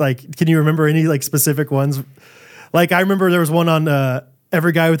this. Like, can you remember any like specific ones? Like I remember there was one on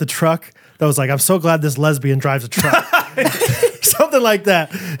Every Guy with a Truck that was like, I'm so glad this lesbian drives a truck. Something like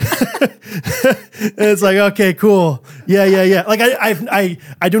that. And it's like, okay, cool. Yeah. Like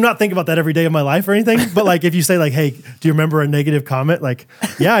I do not think about that every day of my life or anything. But like if you say like, hey, do you remember a negative comment? Like,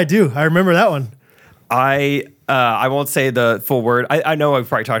 yeah, I do. I remember that one. I won't say the full word. I know I've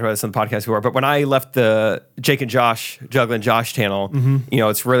probably talked about this on the podcast before, but when I left the Jake and Josh, Juggling Josh channel, you know,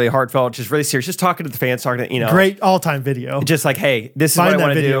 it's really heartfelt, just really serious, just talking to the fans, talking to, you know. Great all-time video. Just like, hey, this is Find what I that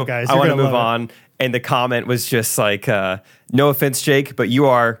want to video, do. guys. I You're want to gonna move love on. And the comment was just like, no offense, Jake, but you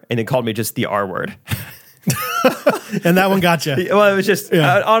are, and it called me just the R word. And that one got you. Well, it was just,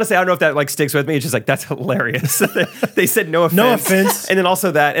 honestly, I don't know if that like sticks with me. It's just like, that's hilarious. They said no offense. No offense. And then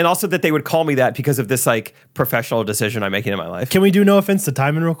also that they would call me that because of this like professional decision I'm making in my life. Can we do no offense to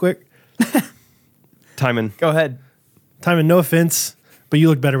Timon real quick? Timon. Go ahead. Timon, no offense, but you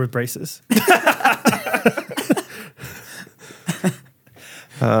look better with braces.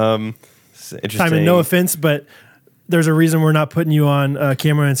 It's interesting. Timon, no offense, but there's a reason we're not putting you on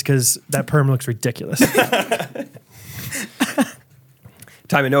camera. It's because that perm looks ridiculous.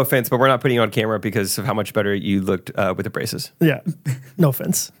 Timon, no offense, but we're not putting you on camera because of how much better you looked with the braces. Yeah, no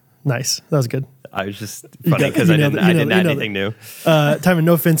offense. Nice, that was good. I was just funny because I didn't add anything new. Timon,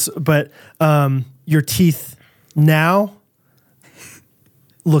 no offense, but your teeth now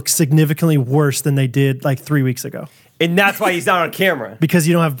look significantly worse than they did like 3 weeks ago And that's why he's not on camera. because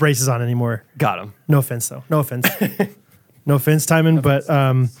you don't have braces on anymore. Got him. No offense, though. No offense. No offense, Timon, but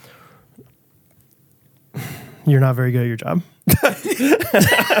you're not very good at your job.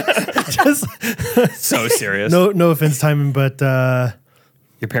 Just, So serious. no offense, Timon, but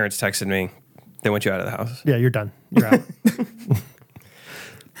Your parents texted me. They want you out of the house. yeah, you're done. You're out.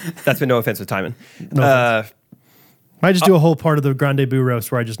 That's been no offense with Timon. No offense. Might just do a whole part of the Grande Boo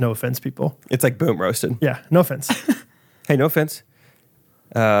roast where I just no offense people. It's like boom roasted. Yeah, no offense. Hey, no offense.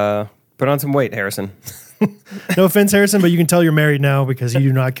 Put on some weight, Harrison. No offense, Harrison, but you can tell you're married now because you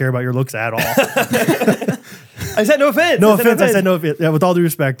do not care about your looks at all. I said no offense. No offense. I said no offense. Yeah, with all due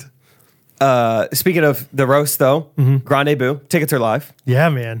respect. Speaking of the roast, though, Grande Boo, tickets are live. Yeah,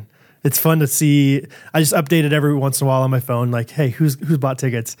 man. It's fun to see. I just update it every once in a while on my phone. Like, hey, who's bought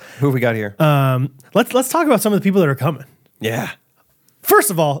tickets? Who have we got here? Let's talk about some of the people that are coming. Yeah. First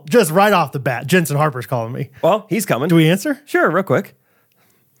of all, just right off the bat, Jensen Harper's calling me. Well, he's coming. Do we answer? Sure, real quick.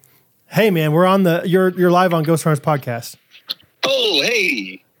 Hey, man, we're on you're live on Ghost Runners podcast. Oh,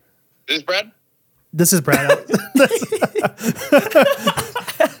 hey. This is Brad? This is Brad.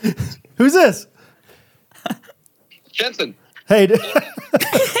 Who's this? Jensen. Hey.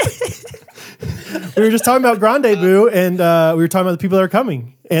 We were just talking about Grande Boo, and we were talking about the people that are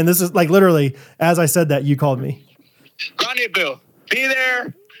coming. And this is like literally, as I said that, you called me. Grande Bill. Be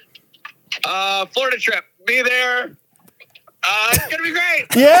there. Florida trip. Be there. It's gonna be great.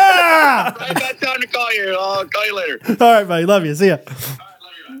 Yeah. I got time to call you. I'll call you later. All right, buddy. Love you. See ya. All right,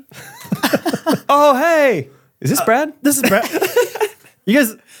 love you, man. Oh, hey. Is this Brad? This is Brad. You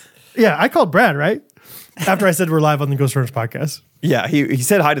guys, yeah, I called Brad, right? After I said we're live on the Ghost Runners podcast. Yeah, he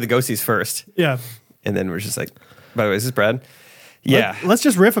said hi to the ghosties first. Yeah. And then we're just like, by the way, is this Brad? Yeah. Let's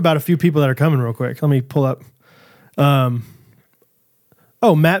just riff about a few people that are coming real quick. Let me pull up. Matt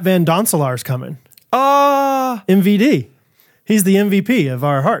Van Donselar's coming. MVD. He's the MVP of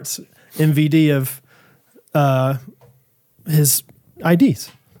our hearts. MVD of his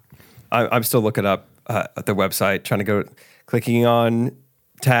IDs. I'm still looking up at the website, trying to go, clicking on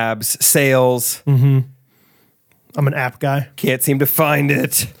tabs, sales. Mm-hmm. I'm an app guy. Can't seem to find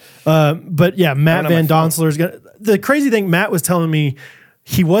it. But yeah, Matt Van Donselar's gonna. The crazy thing, Matt was telling me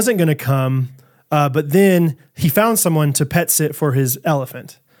he wasn't going to come, but then he found someone to pet sit for his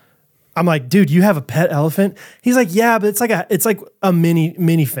elephant. I'm like, dude, you have a pet elephant? He's like, yeah, but it's like a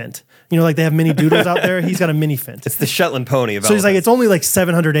mini Fint. You know, like they have mini doodles out there. He's got a mini Fint. It's the Shetland pony of So he's like, elephants. it's only like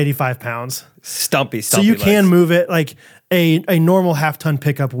 785 pounds. Stumpy. So you can move it. Like a normal half-ton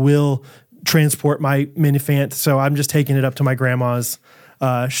pickup will transport my mini Fint. So I'm just taking it up to my grandma's.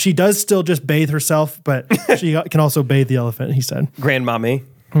 She does still just bathe herself, but she can also bathe the elephant, he said. Grandmommy.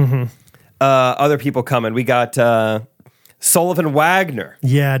 Mm-hmm. Other people coming. We got Sullivan Wagner.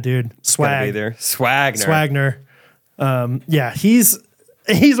 Yeah, dude. Gotta be there. Swagner. Yeah, he's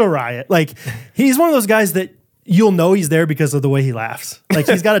a riot. Like, he's one of those guys that you'll know he's there because of the way he laughs. Like,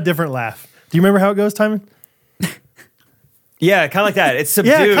 he's got a different laugh. Do you remember how it goes, Timon? Yeah, kind of like that. It's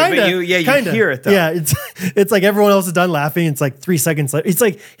subdued, kinda, but you hear it though. Yeah, it's like everyone else is done laughing. It's like 3 seconds later. It's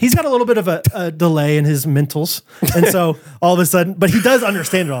like he's got a little bit of a delay in his mentals, and so all of a sudden, but he does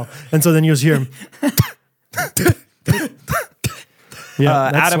understand it all, and so then you just hear him.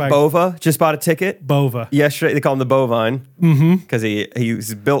 Adam swag. Bova just bought a ticket. Bova. Yesterday, they call him the Bovine because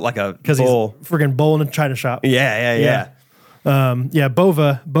he's built like a Because bull. he's friggin' bull in a china shop. Yeah.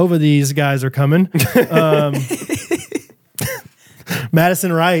 Bova. These guys are coming.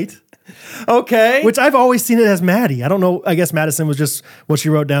 Madison Wright. Okay. Which I've always seen it as Maddie. I don't know. I guess Madison was just what she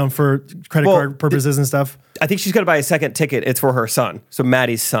wrote down for credit card purposes and stuff. I think she's going to buy a second ticket. It's for her son. So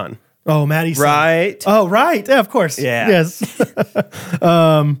Maddie's son. Oh, Maddie's son. Right. Oh, right. Yeah, of course. Yeah. Yes.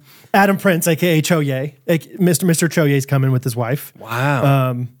 Adam Prince, a.k.a. Choye. Mr. Choye's coming with his wife.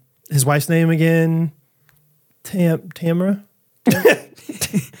 Wow. His wife's name again? Tamara?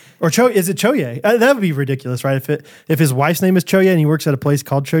 Or is it Choye? That would be ridiculous, right? If his wife's name is Choye and he works at a place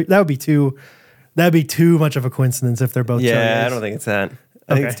called Choye, that'd be too much of a coincidence if they're both yeah, Choyes. I don't think it's that.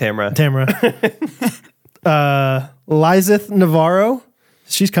 I think it's Tamara. Lizeth Navarro.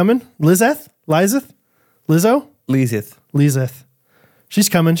 She's coming. Lizeth? Lizzo? Lizeth. She's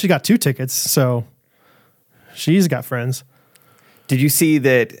coming. She got 2 tickets, so she's got friends. Did you see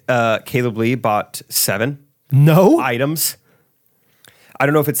that Caleb Lee bought 7 items? I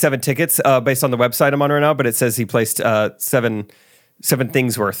don't know if it's 7 tickets based on the website I'm on right now, but it says he placed 7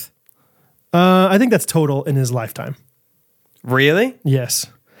 things worth. I think that's total in his lifetime. Really? Yes.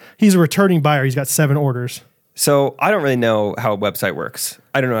 He's a returning buyer. He's got 7 orders. So I don't really know how a website works.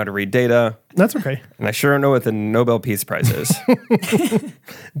 I don't know how to read data. That's okay. And I sure don't know what the Nobel Peace Prize is.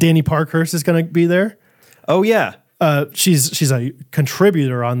 Danny Parkhurst is going to be there. Oh, yeah. She's a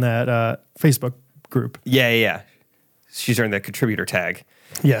contributor on that Facebook group. Yeah. She's earned the contributor tag.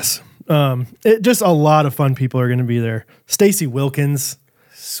 Yes. Just a lot of fun people are going to be there. Stacy Wilkins.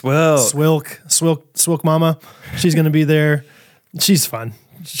 Swilk Mama. She's going to be there. She's fun.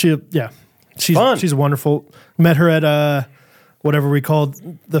 She's fun. She's wonderful. Met her at whatever we called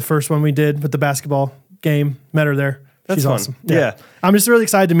the first one we did with the basketball game. Met her there. She's fun. awesome. Yeah. I'm just really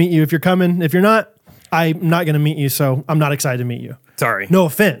excited to meet you. If you're coming, if you're not, I'm not going to meet you. So I'm not excited to meet you. Sorry. No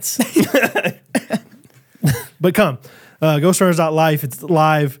offense. But come. GhostRunners.life. It's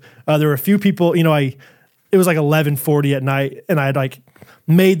live. There were a few people, it was like 11:40 at night, and I had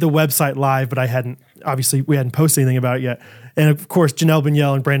made the website live, but we hadn't posted anything about it yet. And of course, Janelle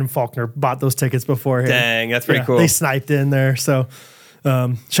Bignell and Brandon Faulkner bought those tickets beforehand. Dang, that's pretty cool. They sniped in there. So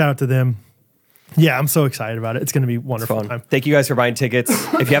shout out to them. Yeah, I'm so excited about it. It's going to be wonderful time. Thank you guys for buying tickets.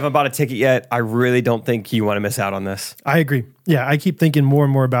 If you haven't bought a ticket yet, I really don't think you want to miss out on this. I agree. Yeah, I keep thinking more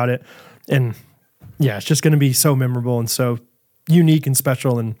and more about it. And yeah, it's just going to be so memorable and so unique and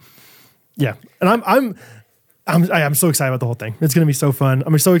special. And yeah, and I'm so excited about the whole thing. It's going to be so fun.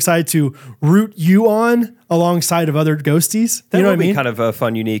 I'm so excited to root you on alongside of other ghosties. That you know will what I mean? Kind of a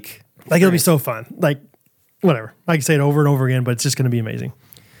fun, unique. Like, it'll be so fun. Like, whatever. I can say it over and over again, but it's just going to be amazing.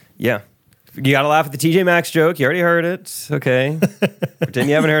 Yeah. You got to laugh at the TJ Maxx joke. You already heard it. Okay. Pretend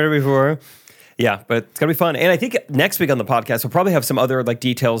you haven't heard it before. Yeah, but it's going to be fun. And I think next week on the podcast, we'll probably have some other like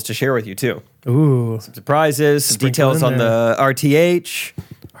details to share with you too. Ooh. Some surprises, some details on the RTH.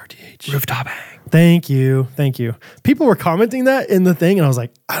 Rooftop hang. Thank you. People were commenting that in the thing, and I was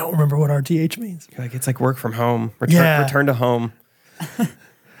like, I don't remember what RTH means. Like it's like work from home. Yeah. Return to home.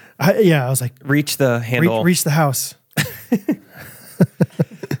 I was like, Reach the handle. reach the house.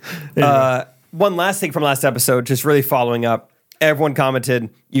 One last thing from last episode, just really following up. Everyone commented,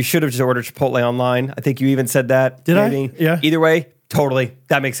 you should have just ordered Chipotle online. I think you even said that. Did maybe. I? Yeah. Either way, totally.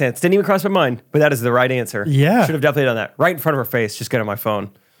 That makes sense. Didn't even cross my mind, but that is the right answer. Yeah. Should have definitely done that. Right in front of her face. Just get on my phone.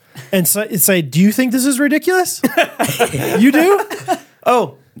 And say, do you think this is ridiculous? You do?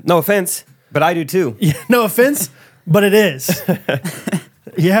 Oh, no offense, but I do too. Yeah, no offense, but it is.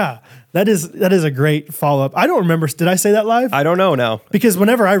 Yeah. That is a great follow-up. I don't remember. Did I say that live? I don't know now. Because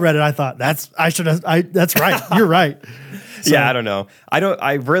whenever I read it, I thought that's right. You're right. So, Yeah, I don't know.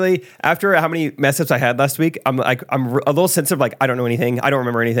 I really, after how many mess ups I had last week, I'm a little sensitive. Like, I don't know anything. I don't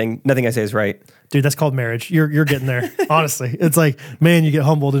remember anything. Nothing I say is right. dude, that's called marriage. You're getting there. Honestly, it's like, man, you get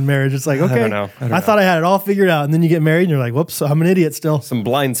humbled in marriage. It's like, okay, don't know. I don't know. thought I had it all figured out, and then you get married, and you're like, whoops, I'm an idiot still. Some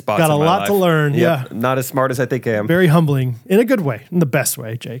blind spots. Got a in my lot life. to learn. Yep. Yeah, Not as smart as I think I am. very humbling in a good way, in the best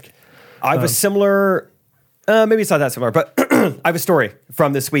way, Jake. I have a similar, maybe it's not that similar, but I have a story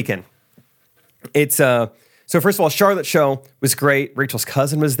from this weekend. It's, so first of all, Charlotte's show was great. Rachel's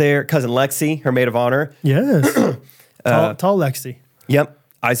cousin was there, cousin Lexi, her maid of honor. Yes, tall Lexi. Yep.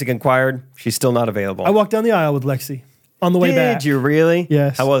 Isaac inquired. She's still not available. I walked down the aisle with Lexi on the way back. Did you really?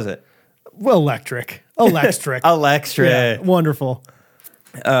 Yes. How was it? Well, electric. Electric. Yeah, wonderful.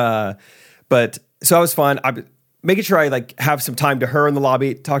 But so that was fun. I'm making sure I like have some time to her in the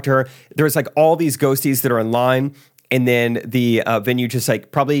lobby, talk to her. There's like all these ghosties that are in line. And then the venue just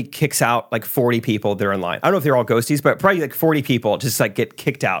like probably kicks out like 40 people that are in line. I don't know if they're all ghosties, but probably like 40 people just like get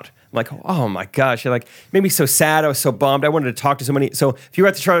kicked out. I'm like, oh my gosh. You're like, made me so sad. I was so bummed. I wanted to talk to so many. So if you were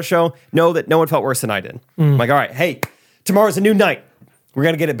at the Charlotte show, know that no one felt worse than I did. I'm like, all right, hey, tomorrow's a new night. We're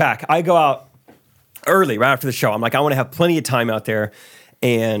going to get it back. I go out early right after the show. I'm like, I want to have plenty of time out there.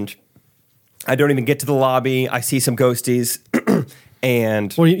 And I don't even get to the lobby. I see some ghosties.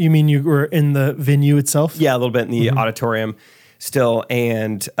 And What do you mean you were in the venue itself? yeah, a little bit in the auditorium still.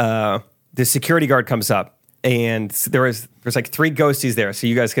 And the security guard comes up, and there's like 3 ghosties there. So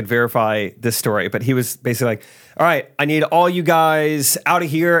you guys could verify this story. But he was basically like, all right, I need all you guys out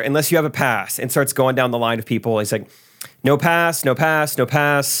of here unless you have a pass, and starts going down the line of people. He's like, no pass, no pass, no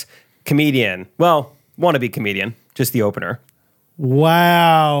pass. Comedian. Well, wannabe comedian, just the opener.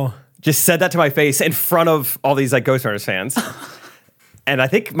 Wow. Just said that to my face in front of all these like Ghost Runners fans. And I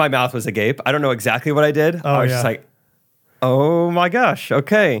think my mouth was agape. I don't know exactly what I did. Oh, I was just like, oh my gosh,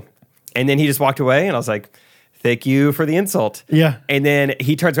 okay. And then he just walked away, and I was like, thank you for the insult. Yeah. And then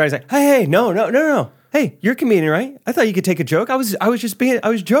he turns around and he's like, hey, no. Hey, you're a comedian, right? I thought you could take a joke. I was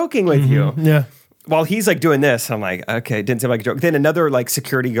joking with you. Yeah. While he's like doing this, I'm like, okay, didn't seem like a joke. Then another like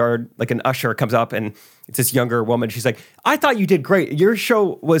security guard, like an usher, comes up, and it's this younger woman. She's like, I thought you did great. Your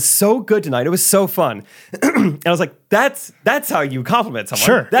show was so good tonight. It was so fun. And I was like, that's how you compliment someone.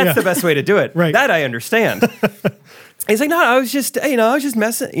 Sure, That's yeah. the best way to do it. Right. That I understand. He's like, no, I was just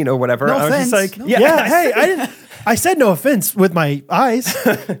messing, whatever. No I was just offense. like, Yeah. Hey, I said no offense with my eyes.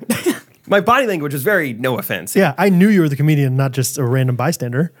 my body language was very no offense. Yeah. I knew you were the comedian, not just a random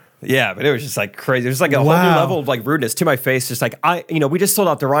bystander. Yeah, but it was just like crazy. It was like a whole new Wow. level of like rudeness to my face. Just like we just sold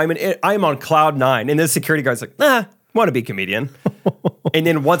out the Ryman. I'm on cloud 9, and this security guard's like, want to be comedian. And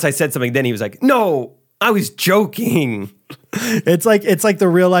then once I said something, then he was like, no, I was joking. It's like the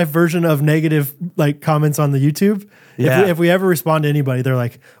real life version of negative like comments on the YouTube. Yeah. If we ever respond to anybody, they're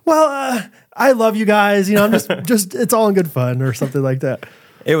like, well, I love you guys. I'm just it's all in good fun or something like that.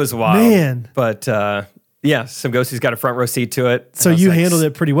 It was wild, Man. But yeah, some ghosties got a front row seat to it. So you handled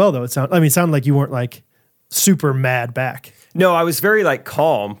it pretty well though. It sounded like you weren't like super mad back. No, I was very like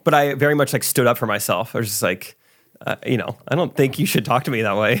calm, but I very much like stood up for myself. I was just like, I don't think you should talk to me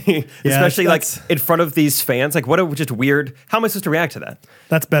that way, especially like in front of these fans. Like, what a just weird. How am I supposed to react to that?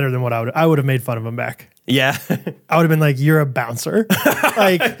 That's better than what I would have made fun of him back. Yeah, I would have been like, you're a bouncer.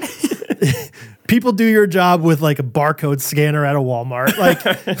 Like people do your job with like a barcode scanner at a Walmart.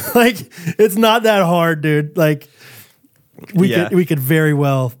 Like it's not that hard, dude. Like we could very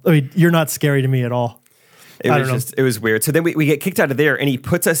well, you're not scary to me at all. It was weird. So then we get kicked out of there, and he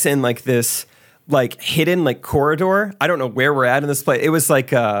puts us in like this like hidden like corridor. I don't know where we're at in this place. It was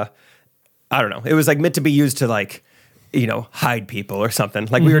like I don't know. It was like meant to be used to like hide people or something.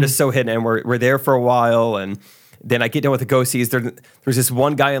 Like we were just so hidden, and we're there for a while, and Then I get done with the ghosties. There's this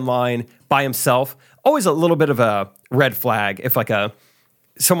one guy in line by himself. Always a little bit of a red flag if like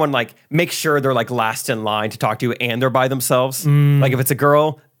someone like makes sure they're like last in line to talk to and they're by themselves. Like if it's a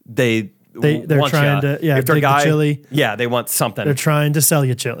girl, they're want trying to if they're a dig the guy, chili. yeah, they want something. They're trying to sell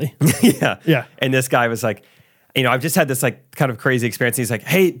you chili. Yeah. And this guy was like, I've just had this like kind of crazy experience. He's like,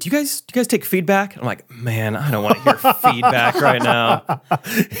 hey, do you guys take feedback? I'm like, man, I don't want to hear feedback right now. I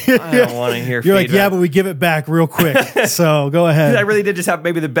don't want to hear You're feedback. like, yeah, but we give it back real quick. So go ahead. I really did just have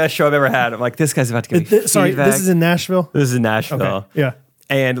maybe the best show I've ever had. I'm like, this guy's about to give me feedback. Sorry, this is in Nashville? This is in Nashville. Okay. Yeah.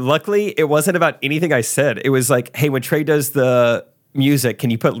 And luckily, it wasn't about anything I said. It was like, hey, when Trey does the music, can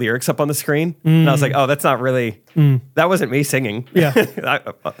you put lyrics up on the screen? And I was like, oh, that's not really, that wasn't me singing. Yeah.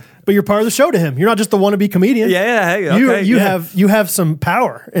 But you're part of the show to him. You're not just the wannabe comedian. Hey, okay. You have some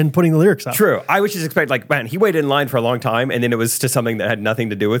power in putting the lyrics up. True. I was just expecting, like, man, he waited in line for a long time, and then it was to something that had nothing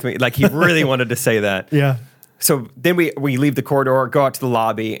to do with me. Like, he really wanted to say that. Yeah. So then we leave the corridor, go out to the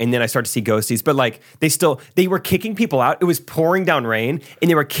lobby, and then I start to see ghosties. But like they were kicking people out. It was pouring down rain, and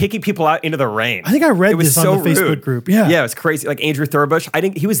they were kicking people out into the rain. I think I read it was this so on the Facebook rude. group. Yeah. It was crazy. Like Andrew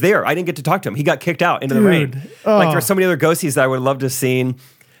Thurbush, he was there. I didn't get to talk to him. He got kicked out into the rain. Like there were so many other ghosties that I would have loved to have seen.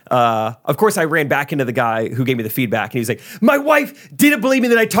 Of course, I ran back into the guy who gave me the feedback, and he was like, "My wife didn't believe me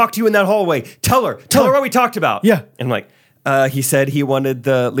that I talked to you in that hallway. Tell her what we talked about." Yeah. And I'm like, he said he wanted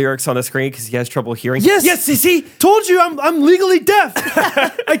the lyrics on the screen because he has trouble hearing. Yes, see, told you I'm legally deaf.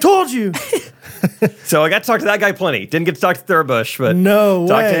 I told you. So I got to talk to that guy plenty. Didn't get to talk to Thurbush, but no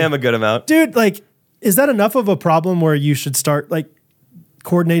talked way. to him a good amount. Dude, like, is that enough of a problem where you should start like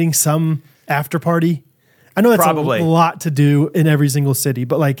coordinating some after party? I know that's Probably a lot to do in every single city,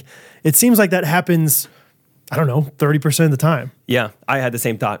 but like it seems like that happens, I don't know, 30% of the time. Yeah, I had the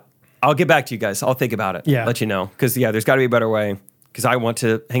same thought. I'll get back to you guys. I'll think about it. Yeah. Let you know. Because, there's got to be a better way. Because I want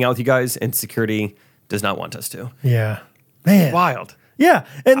to hang out with you guys, and security does not want us to. Yeah. Man. Wild. Yeah.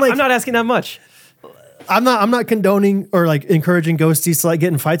 And like I'm not asking that much. I'm not condoning or like encouraging ghosties to like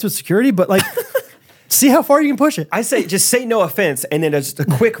get in fights with security, but like see how far you can push it. I say just say no offense, and then just a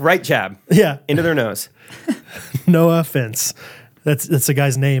quick right jab into their nose. No offense. That's a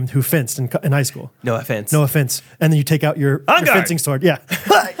guy's name who fenced in high school. No offense. No offense. And then you take out your fencing sword. Yeah.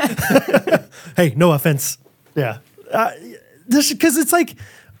 Hey, no offense. Yeah. Because it's like,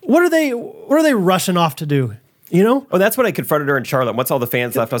 what are they rushing off to do? You know? Oh, that's when I confronted her in Charlotte. Once all the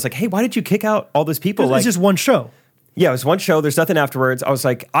fans left, I was like, hey, why did you kick out all those people? It's just one show. Yeah, it was one show. There's nothing afterwards. I was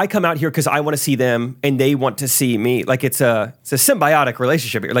like, I come out here because I want to see them and they want to see me. Like it's a symbiotic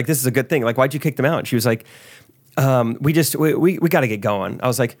relationship here. Like this is a good thing. Like why'd you kick them out? And she was like, we got to get going. I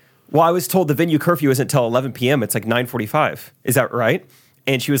was like, well, I was told the venue curfew isn't until 11 p.m. It's like 9:45. Is that right?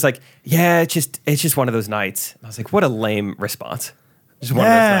 And she was like, yeah, it's just one of those nights. I was like, what a lame response. Just one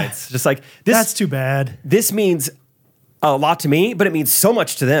of those nights. Just like this. That's too bad. This means a lot to me, but it means so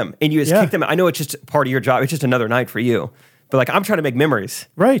much to them. And you just kick them out. I know it's just part of your job. It's just another night for you. But like, I'm trying to make memories.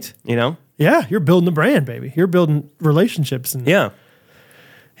 Right. You know? Yeah. You're building a brand, baby. You're building relationships. And yeah.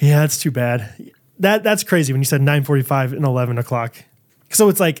 Yeah, that's too bad. That's crazy when you said 9:45 and 11 o'clock. So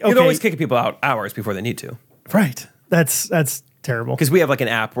it's like, okay. You're always kicking people out hours before they need to. Right. That's terrible. Because we have like an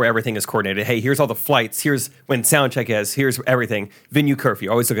app where everything is coordinated. Hey, here's all the flights. Here's when sound check is. Here's everything. Venue curfew.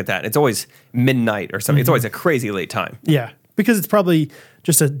 Always look at that. It's always midnight or something. It's always a crazy late time. Yeah. Because it's probably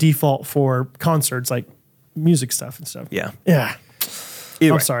just a default for concerts like music stuff and stuff. Yeah. Yeah.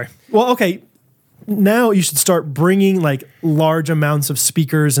 Either I'm way. sorry. Well, okay. Now you should start bringing like large amounts of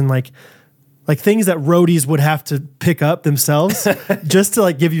speakers and like things that roadies would have to pick up themselves just to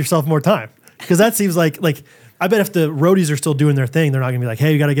like give yourself more time. Because that seems like I bet if the roadies are still doing their thing, they're not gonna be like,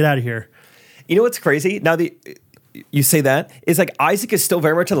 hey, you got to get out of here. You know what's crazy? Now that you say that, is like Isaac is still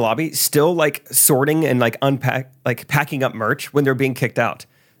very much in the lobby, still like sorting and like packing up merch when they're being kicked out.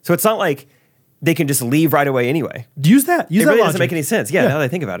 So it's not like they can just leave right away anyway. Use that. Use it that really logic. doesn't make any sense. Yeah, now that I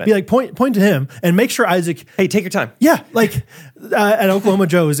think about it. Be like, point to him and make sure Isaac. Hey, take your time. Yeah, like at Oklahoma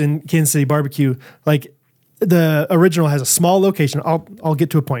Joe's in Kansas City Barbecue, like the original has a small location. I'll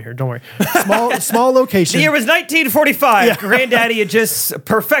get to a point here. Don't worry. Small location. The year was 1945. Yeah. Granddaddy had just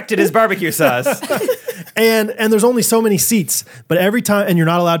perfected his barbecue sauce. and there's only so many seats, but every time, and you're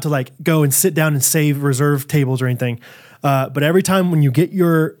not allowed to like go and sit down and save reserved tables or anything. But every time when you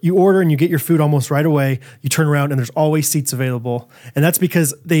order and you get your food almost right away, you turn around and there's always seats available. And that's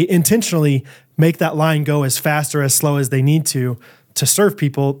because they intentionally make that line go as fast or as slow as they need to serve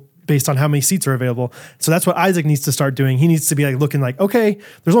people based on how many seats are available. So that's what Isaac needs to start doing. He needs to be like looking like, okay,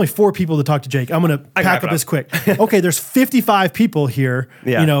 there's only 4 people to talk to Jake. I'm going to pack up this quick. Okay, there's 55 people here.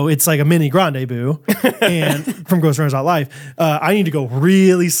 Yeah. You know, it's like a mini grande boo and from Ghost Runners Out Live. I need to go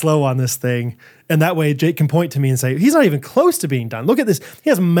really slow on this thing And that way Jake can point to me and say, he's not even close to being done. Look at this. He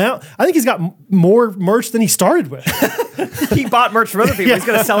has I think he's got more merch than he started with. He bought merch from other people. Yeah. He's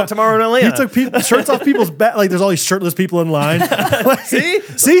going to sell it tomorrow in Atlanta. He took shirts off people's back. Like there's all these shirtless people in line. Like, See?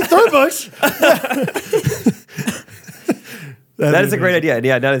 Thurbush. That is a great idea.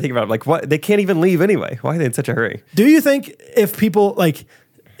 Yeah, now that I think about it, like what? They can't even leave anyway. Why are they in such a hurry? Do you think if people like,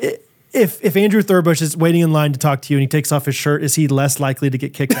 if Andrew Thurbush is waiting in line to talk to you and he takes off his shirt, is he less likely to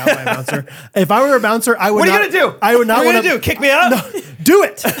get kicked out by a bouncer? If I were a bouncer, I would. What are not, you gonna do? I would not want want to do. Kick me out? No, do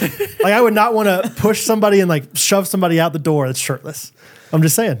it. Like I would not want to push somebody and like shove somebody out the door that's shirtless. I'm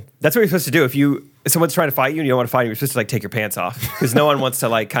just saying. That's what you're supposed to do. If someone's trying to fight you and you don't want to fight, you're supposed to like take your pants off because no one wants to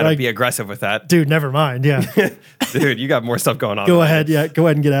like kind of be aggressive with that. Dude, never mind. Yeah. Dude, you got more stuff going on. Go ahead. Yeah. Go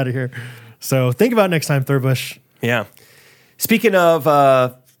ahead and get out of here. So think about next time, Thurbush. Yeah. Speaking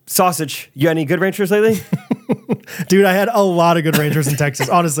of sausage, you got any Good Ranchers lately? Dude, I had a lot of Good Ranchers in Texas.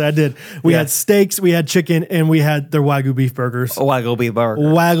 Honestly, I did. We had steaks, we had chicken, and we had their Wagyu beef burgers. Wagyu beef burger.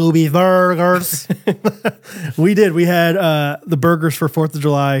 Wagyu beef burgers. We did. We had the burgers for 4th of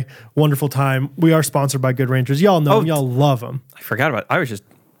July. Wonderful time. We are sponsored by Good Ranchers. Y'all know them. Y'all love them. I forgot about it. I was just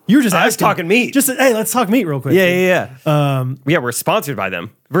asking. talking meat. Just hey, let's talk meat real quick. Yeah. Yeah, we're sponsored by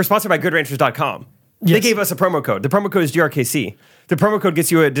them. We're sponsored by GoodRanchers.com. They Yes. gave us a promo code. The promo code is GRKC. The promo code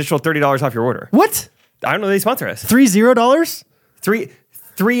gets you an additional $30 off your order. What? I don't know. They sponsor us. $30?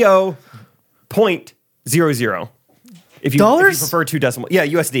 30.00. If you prefer 2 decimal. Yeah,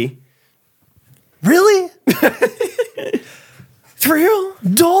 USD. Really? For real?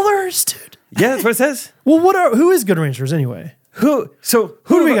 $? Dude. Yeah, that's what it says. Well, who is Good Ranchers anyway? Who do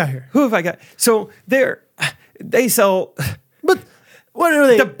we got here? Who have I got? So they sell But what are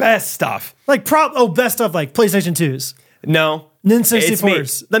they? the best stuff. Like best stuff like PlayStation 2s. No. Nintendo It's me.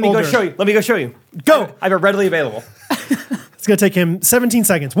 64s. Let me older. go show you. Let me go show you. Go. I have it readily available. It's going to take him 17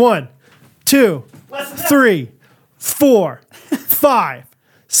 seconds. 1, 2, 3, 4, 5,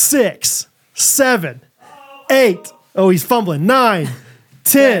 6, 7, 8. Oh, he's fumbling. 9,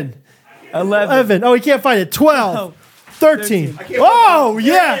 10, 11. Oh, he can't find it. 12, 13. Oh,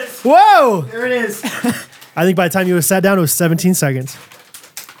 yeah. Whoa. There it is. I think by the time you sat down, it was 17 seconds.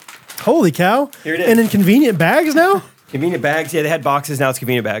 Holy cow. Here it is. And in convenient bags now? Convenient bags. Yeah, they had boxes. Now it's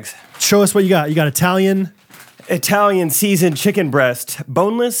convenient bags. Show us what you got. You got Italian. Seasoned chicken breast.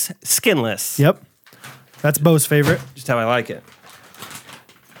 Boneless, skinless. Yep. That's Bo's favorite. Just how I like it.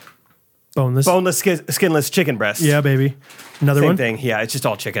 Boneless. Skinless chicken breast. Yeah, baby. Another Same one. thing. Yeah, it's just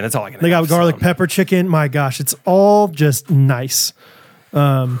all chicken. That's all I can They got have, garlic so. pepper chicken. My gosh, it's all just nice.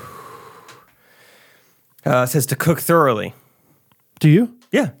 It says to cook thoroughly. Do you?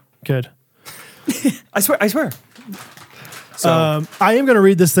 Yeah. Good. I swear. So I am going to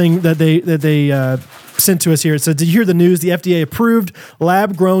read this thing that they sent to us here. It said, "Did you hear the news? The FDA approved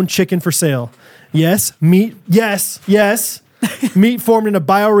lab-grown chicken for sale. Yes, meat. Yes. Meat formed in a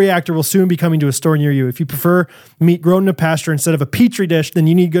bioreactor will soon be coming to a store near you. If you prefer meat grown in a pasture instead of a petri dish, then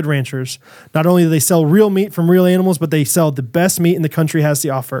you need Good Ranchers. Not only do they sell real meat from real animals, but they sell the best meat in the country has to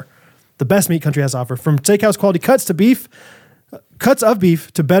offer. The best meat country has to offer. From steakhouse quality cuts of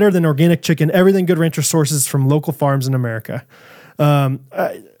beef to better than organic chicken, everything Good Rancher sources from local farms in America."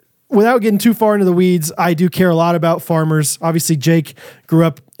 Without getting too far into the weeds, I do care a lot about farmers. Obviously, Jake grew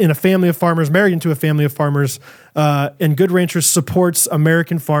up in a family of farmers, married into a family of farmers, and Good Ranchers supports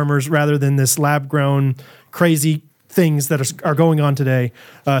American farmers rather than this lab-grown crazy things that are going on today.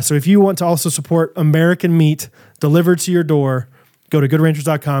 So if you want to also support American meat delivered to your door, go to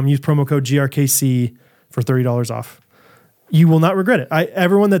goodranchers.com, use promo code GRKC for $30 off. You will not regret it.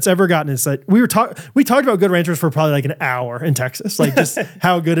 Everyone that's ever gotten it said we talked about Good Ranchers for probably like an hour in Texas, like just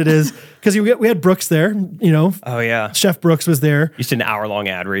how good it is. Because we had Brooks there, oh yeah, Chef Brooks was there. Just an hour-long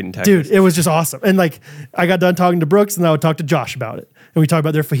ad read in Texas. Dude, it was just awesome. And like I got done talking to Brooks, and I would talk to Josh about it, and we talked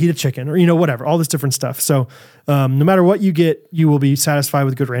about their fajita chicken or whatever, all this different stuff. So no matter what you get, you will be satisfied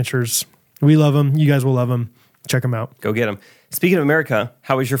with Good Ranchers. We love them. You guys will love them. Check them out. Go get them. Speaking of America,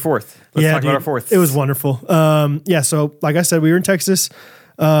 how was your 4th? Let's talk about our 4th. It was wonderful. So like I said, we were in Texas.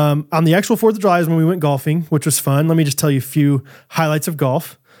 On the actual 4th of July is when we went golfing, which was fun. Let me just tell you a few highlights of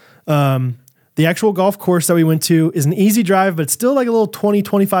golf. The actual golf course that we went to is an easy drive, but it's still like a little 20,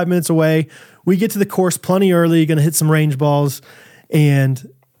 25 minutes away. We get to the course plenty early, going to hit some range balls. And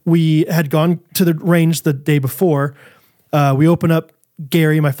we had gone to the range the day before. We open up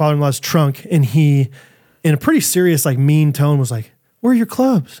Gary, my father-in-law's trunk, and he, in a pretty serious, like mean tone, was like, "Where are your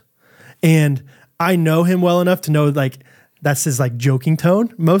clubs?" And I know him well enough to know like that's his like joking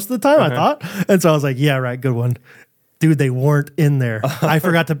tone most of the time, I thought. And so I was like, "Yeah, right, good one." Dude, they weren't in there. I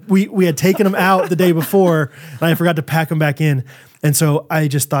forgot to, we had taken them out the day before, and I forgot to pack them back in. And so I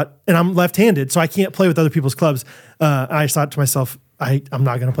just thought, and I'm left-handed, so I can't play with other people's clubs. I just thought to myself, I'm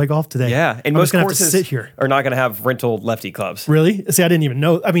not going to play golf today. Yeah, and I'm most just gonna courses have to sit here. are not going to have rental lefty clubs. Really? See, I didn't even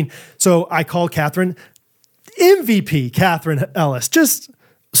know. I mean, so I called Catherine, MVP Catherine Ellis, just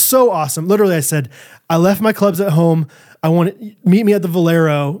so awesome. Literally, I said, I left my clubs at home. I want to meet me at the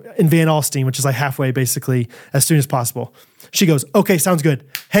Valero in Van Alstyne, which is like halfway basically, as soon as possible. She goes, okay, sounds good.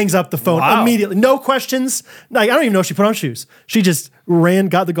 Hangs up the phone immediately. No questions. Like, I don't even know if she put on shoes. She just ran,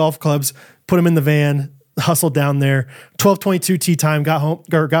 got the golf clubs, put them in the van, hustled down there. 12:22 tee time, got home,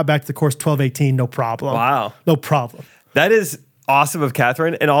 or got back to the course 12:18, no problem. Wow. No problem. That is awesome of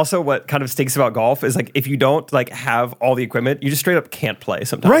Catherine. And also what kind of stinks about golf is like if you don't like have all the equipment, you just straight up can't play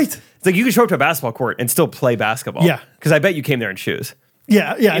sometimes. Right. It's like you can show up to a basketball court and still play basketball. Yeah. Because I bet you came there in shoes.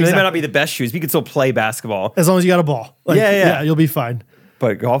 Yeah, They exactly. might not be the best shoes, but you can still play basketball. As long as you got a ball. Like, Yeah. you'll be fine.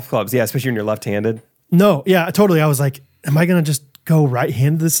 But golf clubs, yeah, especially when you're left-handed. No, yeah, totally. I was like, am I going to just go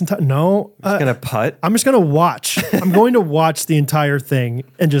right-handed this entire? No. Just gonna putt. I'm just going to watch. I'm going to watch the entire thing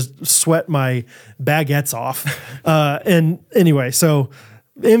and just sweat my baguettes off. And anyway, so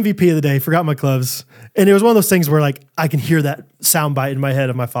MVP of the day, forgot my clubs. And it was one of those things where like I can hear that sound bite in my head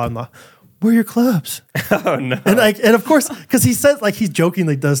of my father-in-law. Where are your clubs? Oh no. And of course, because he says like he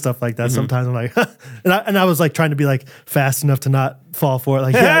jokingly does stuff like that sometimes. I'm like, and I was like trying to be like fast enough to not fall for it.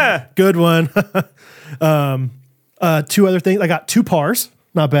 Like, yeah, good one. Two other things. I got 2 pars.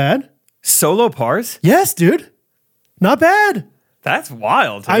 Not bad. Solo pars? Yes, dude. Not bad. That's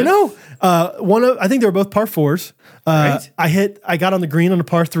wild. Dude. I know. I think they were both par 4s. Right. I got on the green on a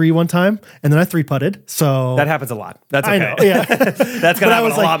par 3 one time, and then I 3-putted. So That happens a lot. That's okay. I know. Yeah. That's gonna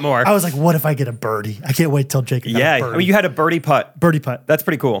happen a lot more. I was like, what if I get a birdie? I can't wait till Jacob got a Yeah. birdie. I mean, you had a birdie putt. birdie putt. That's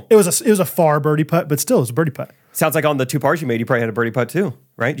pretty cool. It was a far birdie putt, but still, it was a birdie putt. Sounds like on the 2 pars you made, you probably had a birdie putt too,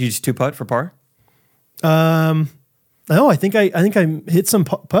 right? You just 2 putt for par? No, I think I hit some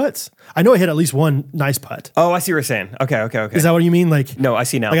putts. I know I hit at least one nice putt. Oh, I see what you're saying. Okay. Is that what you mean? Like, No, I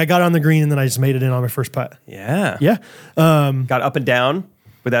see now. like I got on the green and then I just made it in on my first putt. Yeah. Yeah. Got up and down.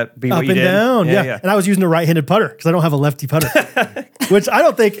 Would that be Up what you and did? down. Yeah. And I was using a right-handed putter because I don't have a lefty putter, which I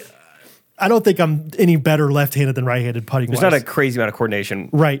don't think I'm any better left-handed than right-handed putting. There's not a crazy amount of coordination.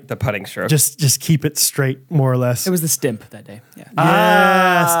 Right. The putting stroke. just keep it straight, more or less. It was the stimp that day. Yeah.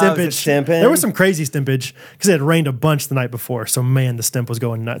 Yeah, was it stimpage. stimping? There was some crazy stimpage because it had rained a bunch the night before. So man, the stimp was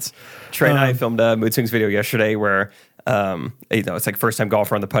going nuts. Trey and I filmed a Mood Swings video yesterday where, it's like first time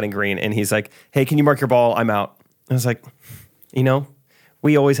golfer on the putting green, and he's like, "Hey, can you mark your ball? I'm out." And I was like,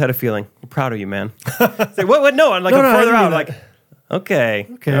 we always had a feeling. I'm proud of you, man. It's like, what? No, I'm like, I'm I further didn't out. mean I'm like, okay,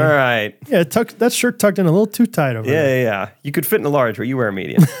 all right. Yeah, that shirt tucked in a little too tight over there. Yeah. You could fit in a large, but you wear a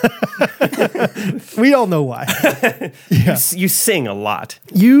medium. We all know why. Yeah. You sing a lot.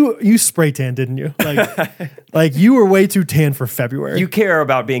 You spray tan, didn't you? Like you were way too tan for February. You care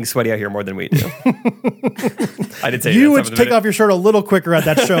about being sweaty out here more than we do. I did say You that would some of the take video. off your shirt a little quicker at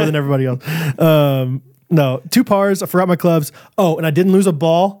that show than everybody else. No, 2 pars. I forgot my clubs. Oh, and I didn't lose a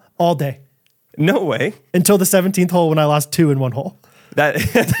ball all day No way. until the 17th hole when I lost 2 in one hole. That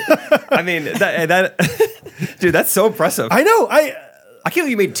I mean that dude, that's so impressive. I know. I can't believe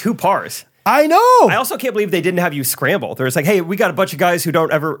you made 2 pars. I know. I also can't believe they didn't have you scramble. They're just like, hey, we got a bunch of guys who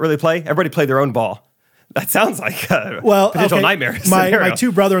don't ever really play. Everybody play their own ball. That sounds like a potential nightmare scenario. My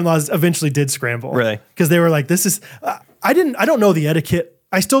 2 brother-in-laws eventually did scramble. Really? Because they were like, this is, I don't know the etiquette.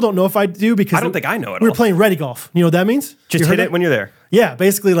 I still don't know if I do because I don't think I know it We were all. playing ready golf. You know what that means? Just You heard hit it that? when you're there. Yeah,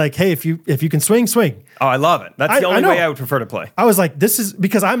 basically like, hey, if you can swing, swing. Oh, I love it. That's the I only know. way I would prefer to play. I was like, this is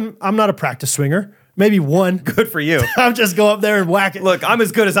because I'm not a practice swinger. Maybe one. Good for you. I'll just go up there and whack it. Look, I'm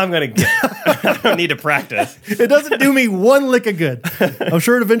as good as I'm going to get. I don't need to practice. It doesn't do me one lick of good. I'm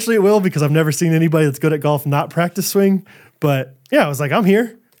sure eventually it will because I've never seen anybody that's good at golf not practice swing. But yeah, I was like, I'm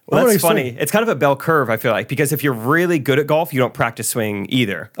here. Well, I'm that's gonna funny. swing. It's kind of a bell curve, I feel like, because if you're really good at golf, you don't practice swing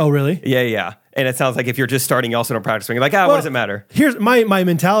either. Oh, really? Yeah. And it sounds like if you're just starting, you also don't practice swing. You're like, what does it matter? Here's my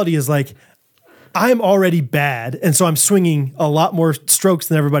mentality is like, I'm already bad. And so I'm swinging a lot more strokes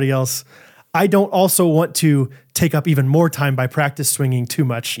than everybody else. I don't also want to take up even more time by practice swinging too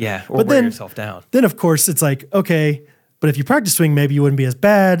much. Yeah, or but wear then, yourself down. Then, of course, it's like, okay, but if you practice swing, maybe you wouldn't be as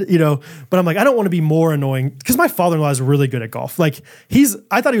bad, But I'm like, I don't want to be more annoying because my father-in-law is really good at golf. Like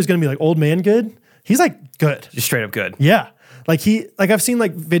I thought he was going to be like old man good. He's like good. Just straight up good. Yeah. Like I've seen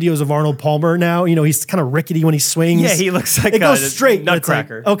like videos of Arnold Palmer now. You know, he's kind of rickety when he swings. Yeah, he looks like it goes straight. But it's like,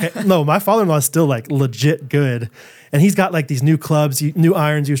 nutcracker. okay, no, my father-in-law is still like legit good. And he's got like these new clubs, new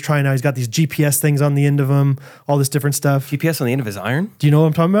irons he was trying out. He's got these GPS things on the end of them, all this different stuff. GPS on the end of his iron? Do you know what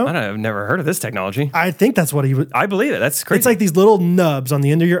I'm talking about? I've never heard of this technology. I think that's what he would. I believe it. That's crazy. It's like these little nubs on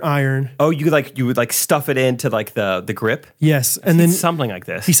the end of your iron. Oh, you would like stuff it into like the grip? Yes. And then something like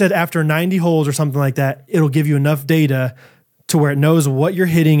this. he said after 90 holes or something like that, it'll give you enough data to where it knows what you're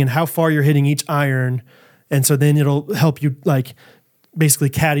hitting and how far you're hitting each iron. And so then it'll help you like basically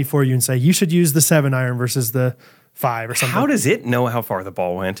caddy for you and say, you should use the 7 iron versus the 5 or something. How does it know how far the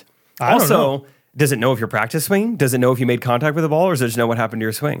ball went? I don't know. Does it know if you're practice swinging? Does it know if you made contact with the ball, or does it just know what happened to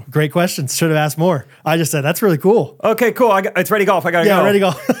your swing? Great question. Should have asked more. I just said, that's really cool. Okay, cool. It's ready golf. I gotta go. Yeah, ready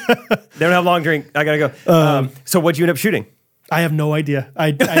go. They don't have long drink. I gotta go. So what'd you end up shooting? I have no idea.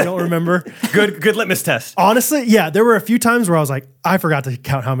 I don't remember. Good litmus test. Honestly, yeah, there were a few times where I was like, I forgot to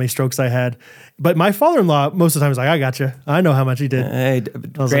count how many strokes I had. But my father-in-law, most of the time, was like, I got you. I know how much he did. Hey,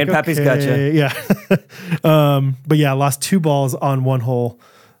 Grandpappy's like, got you. Yeah. But yeah, I lost 2 balls on one hole.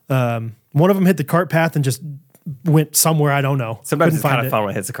 One of them hit the cart path and just went somewhere I don't know. Sometimes Couldn't it's kind find of fun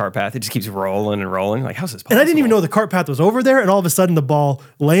when it hits the cart path. It just keeps rolling and rolling. Like, how's this possible? And I didn't even know the cart path was over there. And all of a sudden the ball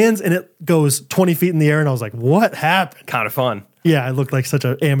lands and it goes 20 feet in the air. And I was like, what happened? Kind of fun. Yeah, I looked like such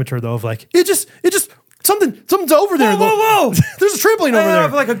an amateur though, of like, something's over there. Whoa. There's a trampoline over there.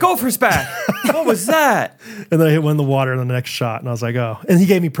 Like a gopher's back. What was that? And then I hit one in the water in the next shot. And I was like, oh. And he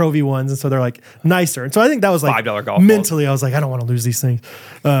gave me Pro V ones. And so they're like nicer. And so I think that was like $5 golf mentally, I was like, I don't want to lose these things.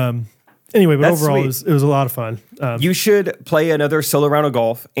 Anyway, but That's overall, sweet. it was a lot of fun. You should play another solo round of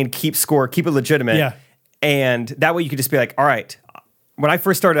golf and keep score, keep it legitimate. Yeah. And that way you could just be like, all right. When I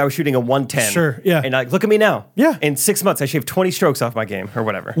first started, I was shooting a 110. Sure, yeah. And like, look at me now. Yeah. In 6 months, I shaved 20 strokes off my game or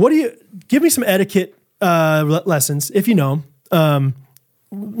whatever. Give me some etiquette lessons, if you know them.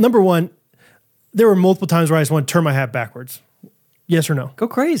 Number one, there were multiple times where I just want to turn my hat backwards. Yes or no? Go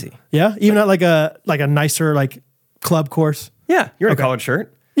crazy. Yeah? Even at like a nicer like club course? Yeah. You're in a collared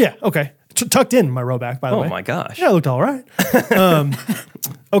shirt. Yeah, okay. Tucked in my row back, by the way. Oh my gosh. Yeah, it looked all right.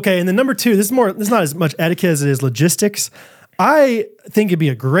 Okay, and then number 2, this is not as much etiquette as it is logistics. I think it'd be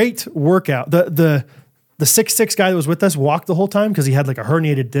a great workout. The 6'6" guy that was with us walked the whole time because he had like a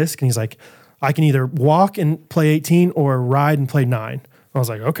herniated disc, and he's like, I can either walk and play 18 or ride and play 9. I was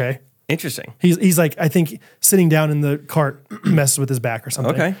like, okay. Interesting. He's like, I think sitting down in the cart messes with his back or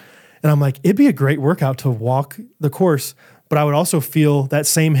something. Okay. And I'm like, it'd be a great workout to walk the course, but I would also feel that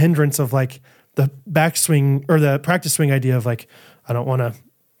same hindrance of like the backswing or the practice swing idea of like, I don't want to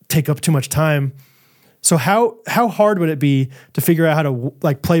take up too much time. So how hard would it be to figure out how to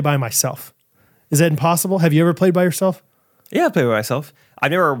like play by myself? Is that impossible? Have you ever played by yourself? Yeah, I play by myself.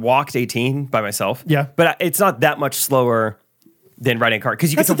 I've never walked 18 by myself. Yeah. But it's not that much slower than riding a cart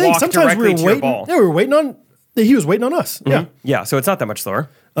because you That's get the to thing. walk Sometimes directly we were to waiting. your ball. Yeah, we were waiting on. He was waiting on us. Yeah. Yeah, so it's not that much slower.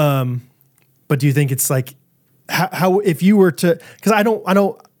 But do you think it's like how if you were to? Because I'm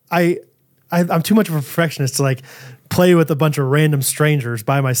too much of a perfectionist to like play with a bunch of random strangers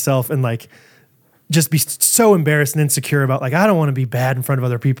by myself and like just be so embarrassed and insecure about like I don't want to be bad in front of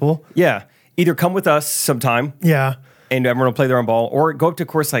other people. Yeah. Either come with us sometime Yeah. and everyone will play their own ball, or go up to a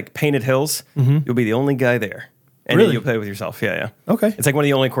course like Painted Hills. You'll be the only guy there. And Really? then you'll play with yourself. Yeah. Okay. It's like one of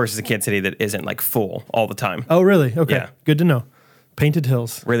the only courses in Kansas City that isn't like full all the time. Oh, really? Okay. Yeah. Good to know. Painted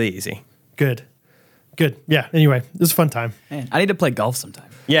Hills. Really easy. Good. Yeah. Anyway, this was a fun time. Man, I need to play golf sometime.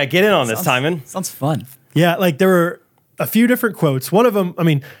 Yeah, get in on this, Timon. Sounds fun. Yeah. Like there were a few different quotes. One of them, I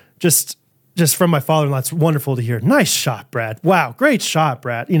mean, just from my father-in-law, it's wonderful to hear. Nice shot, Brad. Wow, great shot,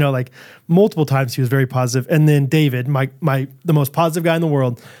 Brad. You know, like multiple times he was very positive. And then David, the most positive guy in the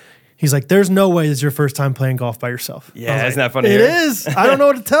world, he's like, there's no way this is your first time playing golf by yourself. Yeah, I was isn't like, that funny? It is. I don't know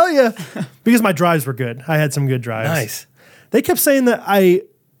what to tell you. Because my drives were good. I had some good drives. Nice. They kept saying that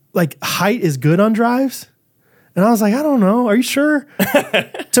height is good on drives. And I was like, I don't know. Are you sure?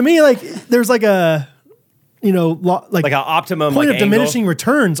 To me, like, there's like a, like an optimum point like, of diminishing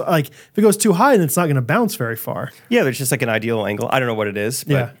returns. Like if it goes too high, then it's not going to bounce very far. Yeah, there's just like an ideal angle. I don't know what it is.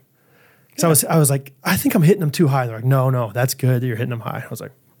 But Yeah. So I was like, I think I'm hitting them too high. They're like, no, that's good that you're hitting them high. I was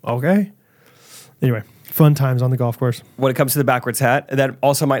like, okay. Anyway, fun times on the golf course. when it comes to the backwards hat, that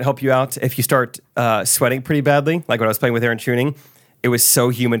also might help you out if you start sweating pretty badly. Like when I was playing with Aaron Tuning, it was so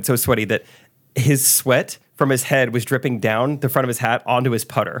humid, so sweaty that his sweat from his head was dripping down the front of his hat onto his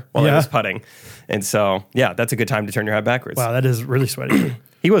putter while I was putting. And so, yeah, that's a good time to turn your hat backwards. Wow, that is really sweaty.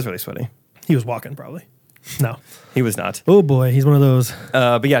 He was really sweaty. He was walking probably. No. He was not. Oh boy, he's one of those.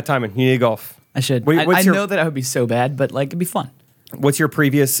 But yeah, Timon, you need to golf. I should. Wait, I know that I would be so bad, but like it'd be fun. What's your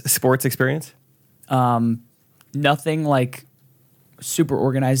previous sports experience? Nothing like super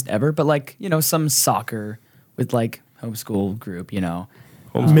organized ever, but like, some soccer with like homeschool group,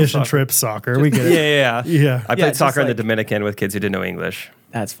 Mission trip soccer. We get it. Yeah. I played just soccer in the like- Dominican with kids who didn't know English.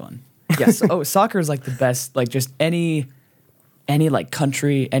 That's fun. Yes. Soccer is like the best, like just any like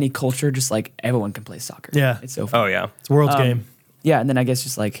country, any culture, just like everyone can play soccer. Yeah. It's so fun. Oh yeah. It's a world's game. Yeah, and then I guess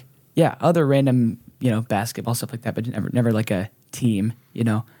just like other random basketball stuff like that, but never like a team.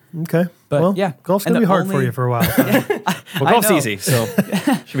 Okay. But, well, yeah. golf's And going to be the hard for only- you for a while. Well, I golf's know. easy, so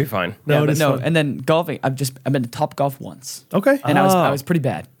should be fine. No, Yeah, it but is no, fun. and then golfing. I've been to Top Golf once, Okay. and I was pretty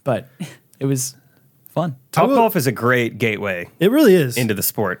bad, but it was fun. Top will- golf is a great gateway It really is. into the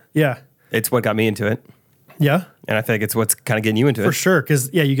sport. Yeah. It's what got me into it, Yeah. and I think it's what's kind of getting you into For it. sure. Because,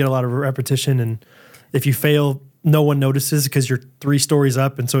 you get a lot of repetition. And if you fail, no one notices because you're 3 stories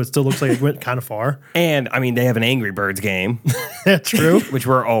up. And so it still looks like it went kind of far. And I mean, they have an Angry Birds game, That's true. which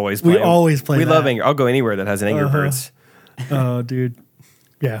we're always We playing. always play We that. love Angry. I'll go anywhere that has an Angry Birds. Oh, dude.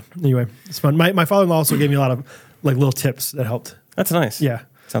 Yeah. Anyway, it's fun. My father-in-law also gave me a lot of like little tips that helped. That's nice. Yeah.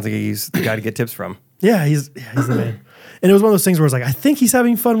 Sounds like he's the guy to get tips from. Yeah, he's the man. And it was one of those things where it's like, I think he's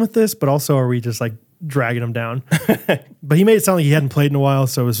having fun with this, but also are we just like dragging him down? But he made it sound like he hadn't played in a while,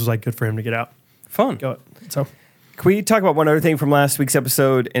 so this was like good for him to get out. Fun. Go. So Can we talk about one other thing from last week's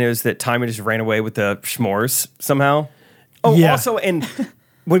episode? And it was that Timon just ran away with the s'mores somehow. Oh, Yeah. also, and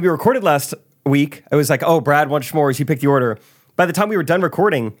when we recorded last week, I was like, oh, Brad wants s'mores. He picked the order. By the time we were done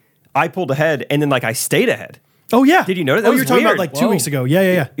recording, I pulled ahead, and then like I stayed ahead. Oh yeah. Did you notice? That Oh, was you're talking weird. about like 2 Whoa. weeks ago.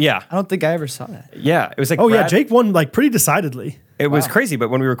 Yeah. Yeah. I don't think I ever saw that. Yeah. It was like, Oh yeah, Brad- Jake won like pretty decidedly. It was crazy, but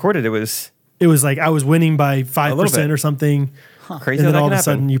when we recorded, it was It was like I was winning by little 5% bit. or something. crazy. And then how that all of can a happen.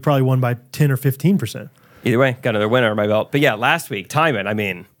 sudden you probably won by 10 or 15%. Either way, got another winner on my belt. But yeah, last week, Timon, I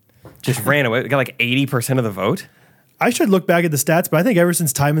mean, just ran away. Got like 80% of the vote. I should look back at the stats, but I think ever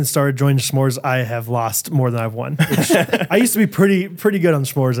since Timon started joining S'mores, I have lost more than I've won. Which I used to be pretty good on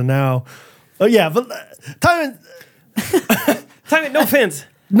S'mores, and now, oh yeah, but Timon. Timon, no offense.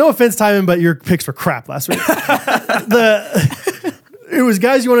 No offense, Timon, but your picks were crap last week. It was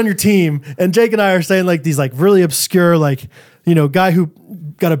guys you want on your team, and Jake and I are saying like these like really obscure like guy who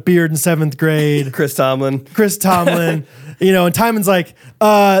got a beard in 7th grade, Chris Tomlin. Chris Tomlin, and Timon's like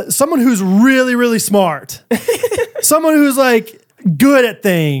someone who's really really smart, someone who's like good at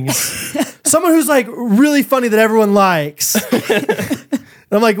things, someone who's like really funny that everyone likes.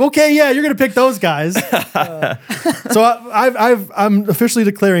 And I'm like, okay, yeah, you're gonna pick those guys. So I'm officially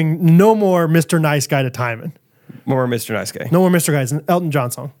declaring no more Mr. Nice Guy to Timon. More Mr. Nice Guy. No more Mr. Guys. An Elton John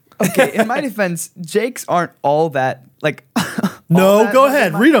song. Okay, in my defense, Jake's aren't all that like. No, all that- go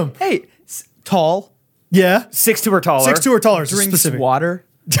ahead, read them. Hey, tall, Yeah, 6'2" or taller. 6'2" or taller. is drinks specific. water,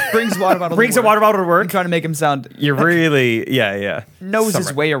 brings water bottle. Brings to a work. water bottle to I'm work. trying to make him sound You're really, yeah. knows his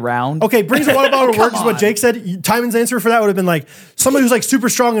Summer. way around. Okay, brings a water bottle to work is Come what on. Jake said. Timon's answer for that would have been like someone who's like super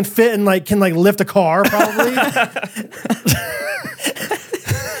strong and fit and like can like lift a car probably.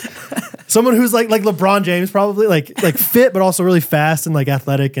 Someone who's like LeBron James probably like fit but also really fast and like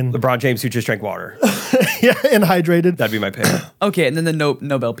athletic and LeBron James who just drank water. yeah and hydrated. That'd be my pick. Okay, and then the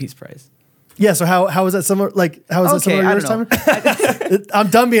Nobel Peace Prize. Yeah, so how is that similar? Like how is that Okay, similar I to yours, don't Timon? I'm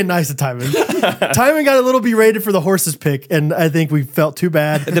done being nice to Timon. Timon got a little berated for the horses pick, and I think we felt too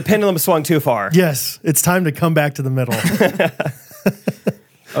bad. The pendulum swung too far. Yes, it's time to come back to the middle.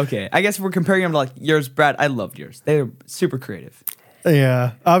 Okay, I guess if we're comparing them to like yours, Brad. I loved yours. They're super creative.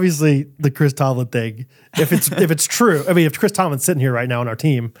 Yeah, obviously the Chris Tomlin thing. If it's true, I mean, if Chris Tomlin's sitting here right now on our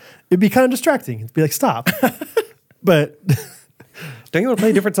team, it'd be kind of distracting. It'd be like, stop. But Don't you want to play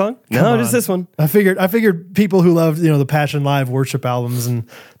a different song? No, just on. this one. I figured people who loved the Passion Live worship albums in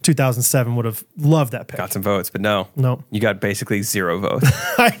 2007 would have loved that pick. Got some votes, but no. No. You got basically 0 votes.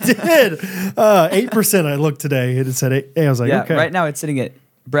 I did 8%. I looked today and it said 8. I was like, Yeah, okay, right now it's sitting at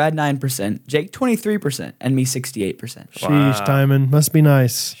Brad 9%, Jake 23%, and me 68%. Sheesh, Timon, must be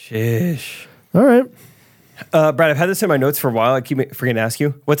nice. Shish. All right, Brad, I've had this in my notes for a while. I keep forgetting to ask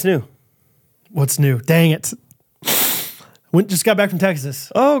you. What's new? what's new? Dang it! Just got back from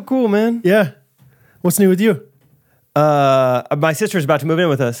Texas. Oh, cool, man. Yeah, what's new with you? My sister's about to move in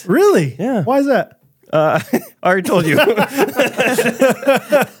with us. Really? Yeah. Why is that? I already told you.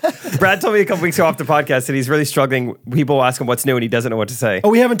 Brad told me a couple weeks ago off the podcast that he's really struggling. People ask him what's new and he doesn't know what to say. Oh,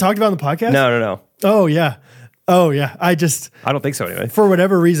 we haven't talked about it on the podcast. No. Oh yeah. I just I don't think so anyway. for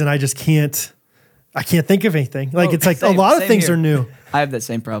whatever reason I just can't. I can't think of anything. Like Oh, it's like same- a lot of same things here. are new. I have that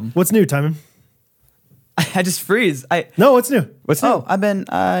same problem. What's new, Timon? I just freeze. No, what's new? What's new?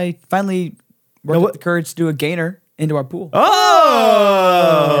 I finally worked what- up the courage to do a gainer into our pool.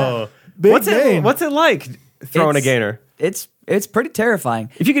 Oh! Big What's game. it like throwing a It's- gainer? It's pretty terrifying.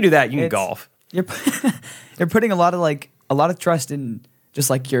 If you could do that, you can It's- golf. You're you're putting a lot of like a lot of trust in just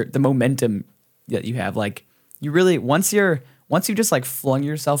like the momentum that you have. Like you really, once you just like flung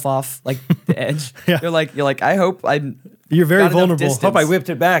yourself off like the edge, you're like, I hope you're very vulnerable. Hope I whipped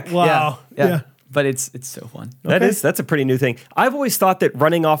it back. Wow. Yeah. But it's so fun. That's a pretty new thing. I've always thought that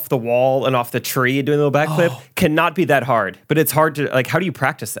running off the wall and off the tree and doing a little backflip cannot be that hard. But it's hard to like. How do you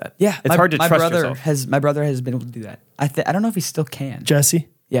practice that? Yeah, it's hard to trust yourself. My brother has been able to do that. I don't know if he still can. Jesse?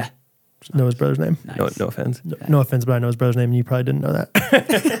 Yeah. Know his brother's name? Nice. No offense. No offense, but I know his brother's name, and you probably didn't know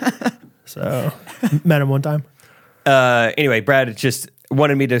that. So, met him one time. Anyway, Brad just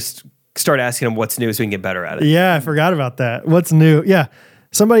wanted me to start asking him what's new so we can get better at it. Yeah, I forgot about that. What's new? Yeah,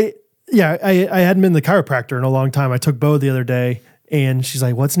 I hadn't been the chiropractor in a long time. I took Bo the other day, and she's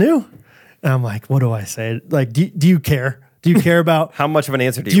like, "What's new?" And I'm like, "What do I say? Like, do you care? Do you care about how much of an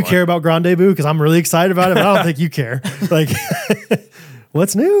answer do you want? care about Grande Boo? Because I'm really excited about it, but I don't think you care. Like,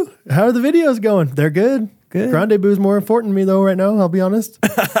 what's new? How are the videos going? They're good. Good. Grande Boo's more important to me though right now. I'll be honest.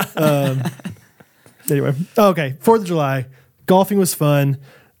 Anyway, okay. 4th of July, golfing was fun.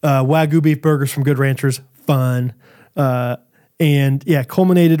 Wagyu beef burgers from Good Ranchers, fun. And yeah,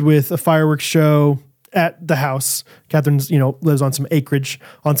 culminated with a fireworks show at the house. Catherine's, lives on some acreage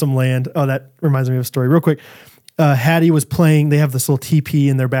on some land. Oh, that reminds me of a story real quick. Hattie was playing. They have this little teepee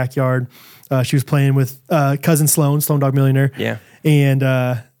in their backyard. She was playing with cousin Sloan Dog Millionaire. Yeah. And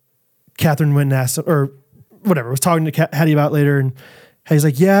Catherine went and asked, or whatever, was talking to Hattie about it later. And Hattie's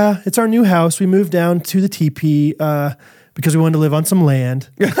like, yeah, it's our new house. We moved down to the teepee because we wanted to live on some land.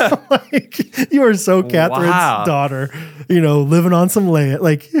 Like, you are so Catherine's daughter, living on some land.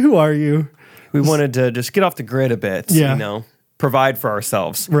 Like, who are you? We wanted to just get off the grid a bit, provide for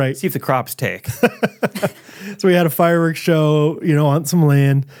ourselves. Right. See if the crops take. So we had a fireworks show, on some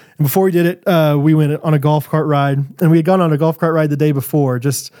land. And before we did it, we went on a golf cart ride. And we had gone on a golf cart ride the day before,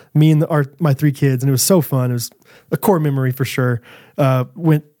 just me and my 3 kids. And it was so fun. It was a core memory for sure.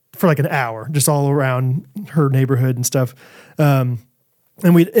 Went for like an hour, just all around her neighborhood and stuff. And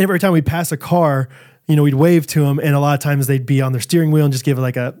every time we'd pass a car, we'd wave to them. And a lot of times they'd be on their steering wheel and just give it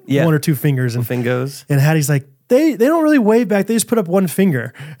like a 1 or 2 fingers. And fingers. And Hattie's like, they don't really wave back. They just put up 1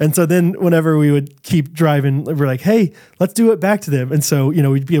 finger. And so then whenever we would keep driving, we're like, hey, let's do it back to them. And so,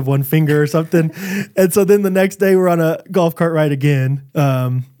 we'd give 1 finger or something. And so then the next day we're on a golf cart ride again,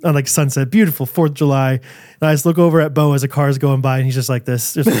 on like sunset, beautiful 4th of July. And I just look over at Bo as a car's going by and he's just like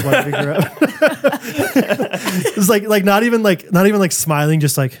this, just with 1 finger up. It's like not even smiling,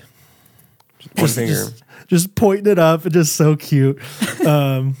 just like 1 finger. Just pointing it up and just so cute.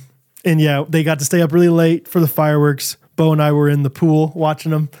 And yeah, they got to stay up really late for the fireworks. Bo and I were in the pool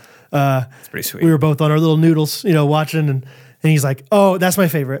watching them. It's pretty sweet. We were both on our little noodles, watching. And he's like, oh, that's my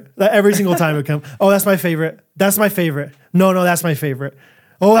favorite. Every single time it would come, oh, that's my favorite. That's my favorite. No, that's my favorite.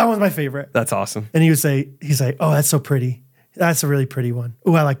 Oh, that one's my favorite. That's awesome. And he's like, oh, that's so pretty. That's a really pretty one.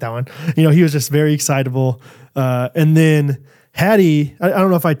 Oh, I like that one. He was just very excitable. And then Hattie, I don't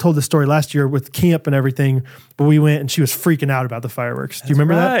know if I told the story last year with camp and everything, but we went and she was freaking out about the fireworks. Do you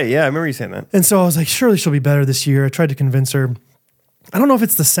remember that? Yeah, I remember you saying that. And so I was like, surely she'll be better this year. I tried to convince her. I don't know if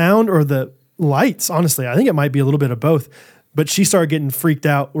it's the sound or the lights, honestly. I think it might be a little bit of both. But she started getting freaked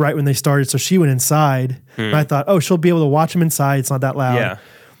out right when they started, so she went inside. And I thought, oh, she'll be able to watch them inside. It's not that loud.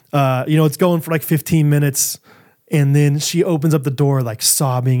 Yeah. It's going for like 15 minutes. And then she opens up the door like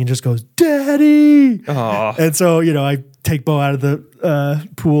sobbing and just goes, Daddy. Aww. And so, I take Bo out of the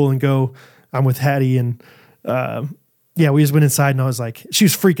pool and go, I'm with Hattie. And we just went inside and I was like, she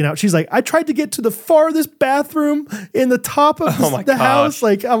was freaking out. She's like, I tried to get to the farthest bathroom in the top of the house.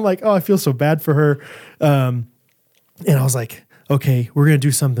 Like, I'm like, oh, I feel so bad for her. And I was like, okay, we're going to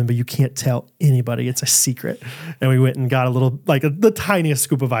do something, but you can't tell anybody. It's a secret. And we went and got a little, the tiniest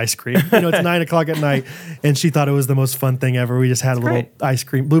scoop of ice cream. It's 9:00 at night. And she thought it was the most fun thing ever. We just had a little ice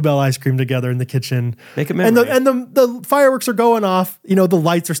cream, Bluebell ice cream together in the kitchen. Make a memory. And the fireworks are going off. The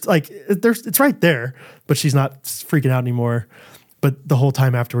lights are it's right there, but she's not freaking out anymore. But the whole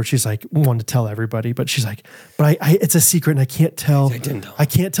time afterwards, she's like, wanted to tell everybody, but she's like, but I it's a secret and I can't tell. I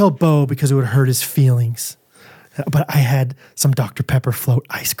can't tell Bo because it would hurt his feelings. But I had some Dr. Pepper float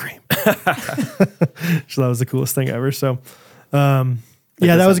ice cream. So that was the coolest thing ever. So, that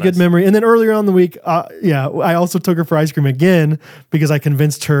was a good memory. And then earlier on the week, I also took her for ice cream again because I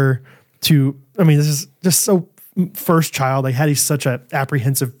convinced her to, this is just so first child. Like Hattie's such an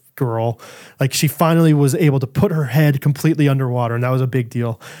apprehensive girl. Like she finally was able to put her head completely underwater. And that was a big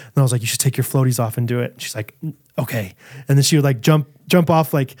deal. And I was like, you should take your floaties off and do it. And she's like, okay. And then she would like jump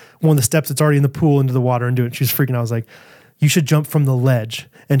off like one of the steps that's already in the pool into the water and do it. She was freaking out. I was like, you should jump from the ledge.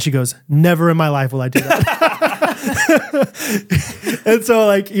 And she goes, never in my life will I do that. And so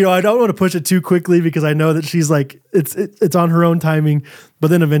like, you know, I don't want to push it too quickly because I know that she's like, it's on her own timing. But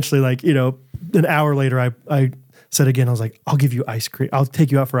then eventually, like, you know, an hour later, I said again, I was like, I'll give you ice cream. I'll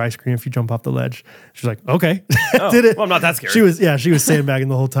take you out for ice cream if you jump off the ledge. She's like, okay. Did it. Well, I'm not that scared. She was sandbagging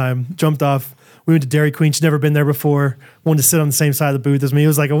the whole time. Jumped off. We went to Dairy Queen. She'd never been there before. Wanted to sit on the same side of the booth as me. It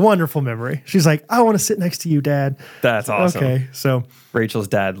was like a wonderful memory. She's like, I want to sit next to you, Dad. That's awesome. Okay. So Rachel's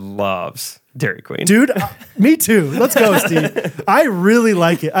dad loves Dairy Queen. dude, me too. Let's go, Steve. I really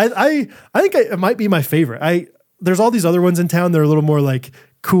like it. I think it might be my favorite. There's all these other ones in town that are a little more like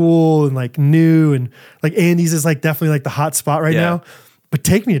cool and like new, and like Andy's is like definitely like the hot spot right now. But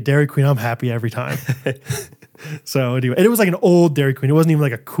take me to Dairy Queen. I'm happy every time. So anyway, and it was like an old Dairy Queen. It wasn't even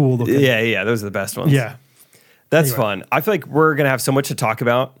like a cool looking. Yeah. Those are the best ones. Yeah. That's fun. I feel like we're going to have so much to talk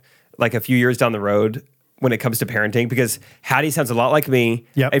about like a few years down the road when it comes to parenting, because Hattie sounds a lot like me.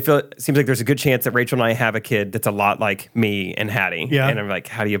 Yeah. I feel it seems like there's a good chance that Rachel and I have a kid that's a lot like me and Hattie. Yeah. And I'm like,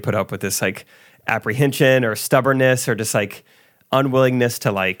 how do you put up with this like apprehension or stubbornness or just like unwillingness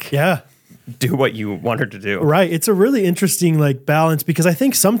to like do what you want her to do? Right. It's a really interesting like balance, because I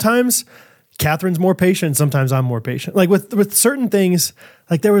think sometimes Catherine's more patient, sometimes I'm more patient. Like with certain things,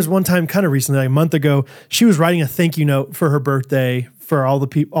 like there was one time kind of recently, like a month ago, she was writing a thank you note for her birthday for all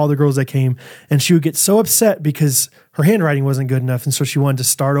the girls that came, and she would get so upset because her handwriting wasn't good enough, and so she wanted to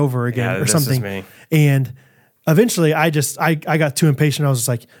start over again or something. Is me. And eventually I got too impatient. I was just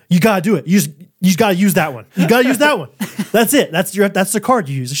like, you gotta do it. You gotta use that one. You gotta use that one. That's it. That's the card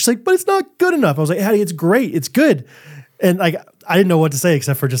you use. She's like, but it's not good enough. I was like, Hattie, it's great. It's good. And like, I didn't know what to say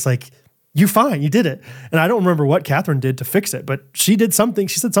except for just like, you're fine. You did it. And I don't remember what Catherine did to fix it, but she did something.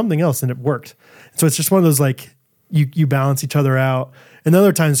 She said something else and it worked. So it's just one of those, like, you balance each other out. And the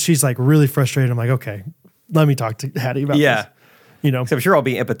other times she's like really frustrated. I'm like, okay, let me talk to Hattie about this. You know, so I'm sure I'll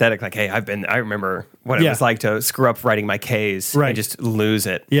be empathetic. Like, hey, I remember what it was like to screw up writing my K's and just lose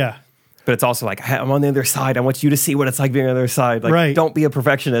it. Yeah. But it's also like, hey, I'm on the other side. I want you to see what it's like being on the other side. Like, don't be a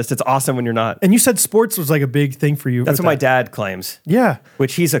perfectionist. It's awesome when you're not. And you said sports was like a big thing for you. That's what my dad claims. Yeah.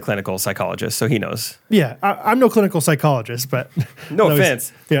 Which he's a clinical psychologist, so he knows. Yeah. I'm no clinical psychologist, but. No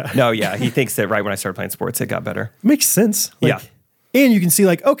offense. Yeah. No, yeah. He thinks that right when I started playing sports, it got better. Makes sense. Like, and you can see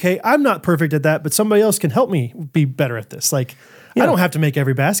like, okay, I'm not perfect at that, but somebody else can help me be better at this. Like, I don't have to make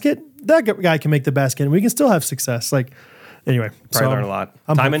every basket. That guy can make the basket and we can still have success. Like, anyway. Probably learn a lot.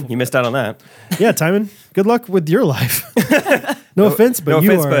 Timon, you missed out on that. Yeah, Timon, good luck with your life. No offense, but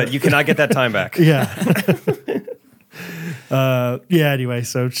but you cannot get that time back. Yeah. Anyway,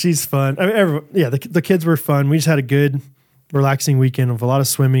 so she's fun. I mean, the kids were fun. We just had a good, relaxing weekend of a lot of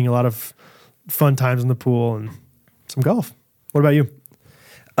swimming, a lot of fun times in the pool, and some golf. What about you?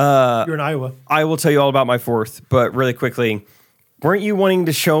 You're in Iowa. I will tell you all about my fourth, but really quickly, weren't you wanting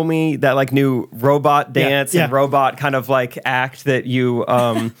to show me that like new robot dance and robot kind of like act that you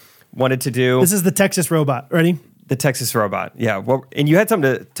wanted to do? This is the Texas robot. Ready? The Texas robot. Yeah. Well, and you had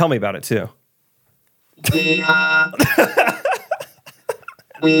something to tell me about it too. We love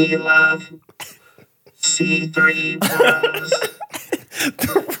C3 Bros.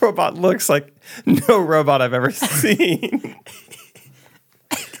 The robot looks like no robot I've ever seen.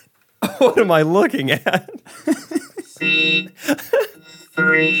 What am I looking at?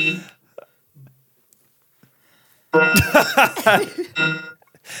 C3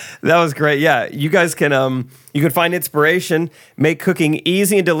 That was great. Yeah, you guys can you can find inspiration, make cooking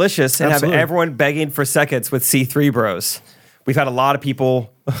easy and delicious, and have everyone begging for seconds with C3 Bros. We've had a lot of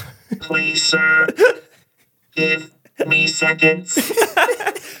people. Please, sir, give me seconds.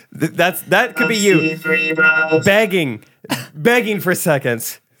 That could be you C3 Bros. begging for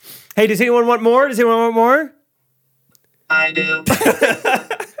seconds. Hey, does anyone want more? Does anyone want more? I do.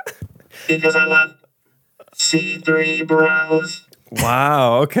 Because I love C3 Bros.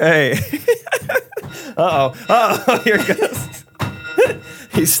 Wow, okay. Uh-oh, here it goes.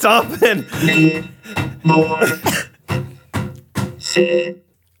 He's stomping. Need more C3.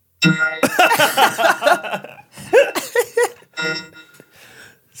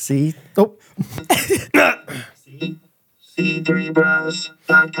 See? Oh.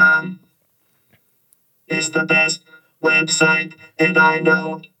 C3bros.com is the best website, and I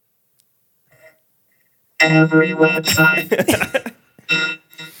know every website.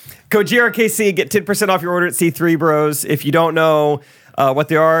 Code GRKC, get 10% off your order at C3 Bros. If you don't know what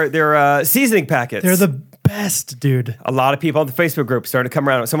they are, they're seasoning packets. They're the best, dude. A lot of people on the Facebook group started to come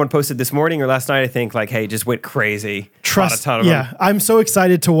around. Someone posted this morning or last night, I think, like, hey, just went crazy. Trust. A ton of them. I'm so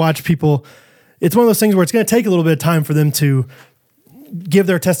excited to watch people. It's one of those things where it's going to take a little bit of time for them to give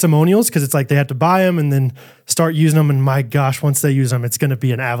their testimonials, because it's like they have to buy them and then start using them. And my gosh, once they use them, it's going to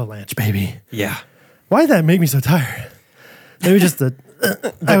be an avalanche, baby. Yeah. Why did that make me so tired? Maybe just the.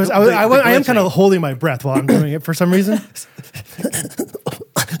 I am kind of holding my breath while I'm doing it for some reason.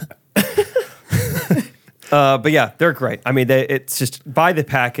 But yeah, they're great. I mean, it's just buy the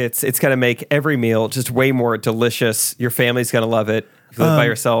packets. It's going to make every meal just way more delicious. Your family's going to love it. If you live by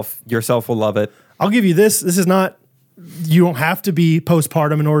yourself will love it. I'll give you this. This is not, you don't have to be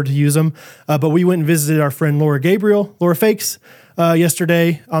postpartum in order to use them. But we went and visited our friend Laura Fakes,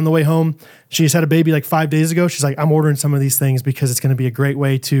 yesterday on the way home. She just had a baby like 5 days ago. She's like, I'm ordering some of these things because it's going to be a great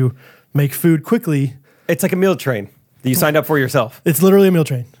way to make food quickly. It's like a meal train that you signed up for yourself. It's literally a meal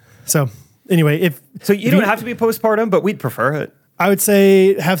train. So anyway, so you don't have to be postpartum, but we'd prefer it. I would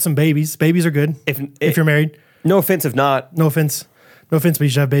say have some babies. Babies are good if you're married. No offense if not. No offense, but you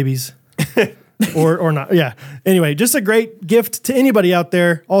should have babies. or not. Yeah. Anyway, just a great gift to anybody out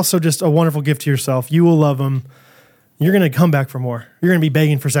there. Also just a wonderful gift to yourself. You will love them. You're going to come back for more. You're going to be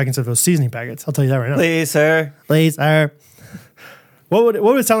begging for seconds of those seasoning packets. I'll tell you that right now. Please, sir. Please, sir. What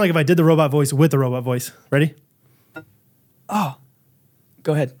would it sound like if I did the robot voice with the robot voice? Ready? Oh,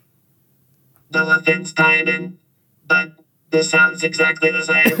 go ahead. No offense, Timon, but this sounds exactly the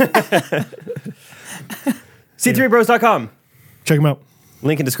same. C3bros.com. Check them out.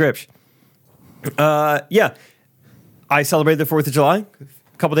 Link in description. Yeah. I celebrated the 4th of July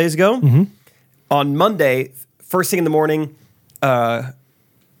a couple days ago. Mm-hmm. On Monday, first thing in the morning,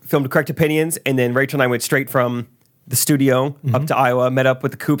 filmed Correct Opinions, and then Rachel and I went straight from the studio up to Iowa, met up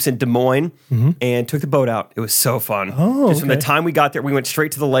with the Coops in Des Moines, and took the boat out. It was so fun. Oh, Just from the time we got there, we went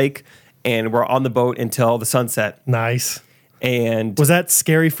straight to the lake, and we're on the boat until the sunset. Nice. And was that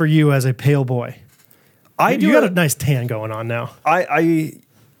scary for you as a pale boy? You got a nice tan going on now.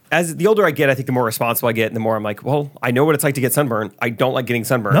 As the older I get, I think the more responsible I get, and the more I'm like, well, I know what it's like to get sunburned. I don't like getting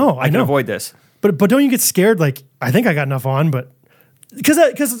sunburned. No, I can avoid this. But don't you get scared? Like, I think I got enough on, but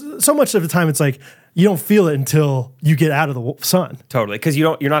because so much of the time it's like you don't feel it until you get out of the sun. Totally, because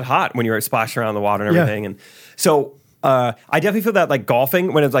you're not hot when you're splashing around the water and everything. And so I definitely feel that like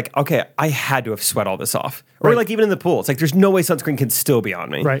golfing when it's like, okay, I had to have sweat all this off, or like even in the pool, it's like there's no way sunscreen can still be on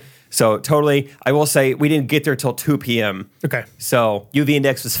me. Right. So totally, I will say we didn't get there till 2 p.m. Okay. So UV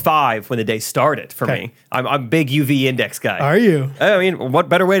index was 5 when the day started for me. I'm a big UV index guy. Are you? I mean, what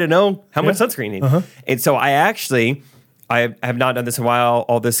better way to know how much sunscreen you need? And so I have not done this in a while.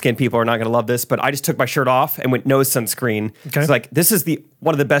 All the skin people are not going to love this, but I just took my shirt off and went no sunscreen. Okay. It's like, this is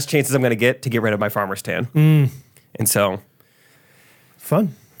one of the best chances I'm going to get rid of my farmer's tan. And so.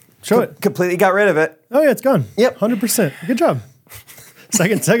 Fun. Show it. Completely got rid of it. Oh yeah, it's gone. Yep. 100%. Good job.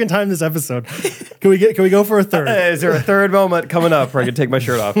 Second time this episode. Can we go for a third? Is there a third moment coming up where I can take my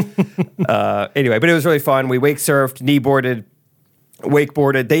shirt off? Anyway, but it was really fun. We wake surfed, knee boarded,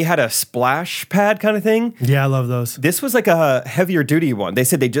 wakeboarded. They had a splash pad kind of thing. Yeah, I love those. This was like a heavier duty one. They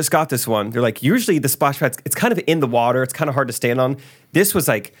said they just got this one. They're like, usually the splash pads, it's kind of in the water. It's kind of hard to stand on. This was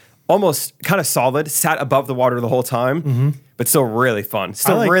like almost kind of solid, sat above the water the whole time, but still really fun.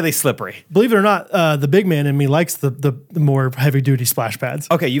 Still really slippery. Believe it or not, the big man in me likes the more heavy duty splash pads.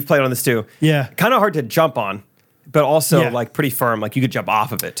 Okay, you've played on this too. Yeah. Kind of hard to jump on, but also like pretty firm. Like you could jump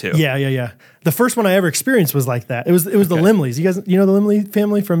off of it too. Yeah. The first one I ever experienced was like that. It was the Limleys. You guys, you know the Limley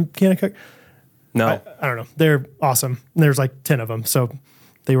family from Kanakuk? No. I don't know. They're awesome. There's like 10 of them, so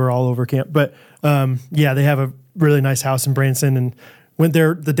they were all over camp. But yeah, they have a really nice house in Branson, and went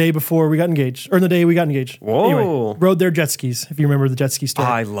there the day before we got engaged, or the day we got engaged. Whoa. Anyway, rode their jet skis, if you remember the jet ski story.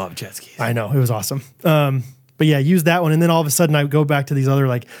 I love jet skis. I know, it was awesome. But yeah, use that one, and then all of a sudden I go back to these other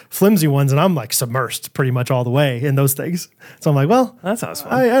like flimsy ones, and I'm like submersed pretty much all the way in those things. So I'm like, well, that sounds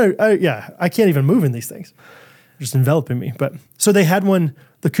fun. I can't even move in these things. They're just enveloping me. But so they had one,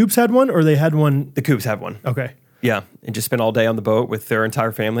 the Coops had one, or they had one? The Coops had one. Okay. Yeah, and just spent all day on the boat with their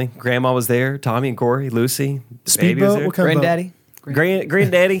entire family. Grandma was there, Tommy and Corey, Lucy. The baby was Speedboat? there. What kind of boat? Granddaddy.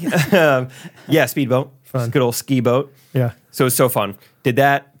 Granddaddy. Yeah, speedboat. Fun. Good old ski boat. Yeah. So it was so fun. Did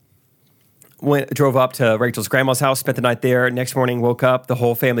that. Drove up to Rachel's grandma's house, spent the night there. Next morning, woke up. The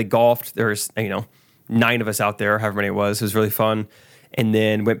whole family golfed. There's 9 of us out there, however many it was. It was really fun. And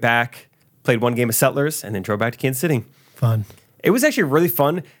then went back, played one game of Settlers, and then drove back to Kansas City. Fun. It was actually really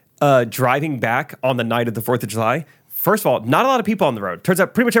fun driving back on the night of the 4th of July. First of all, not a lot of people on the road. Turns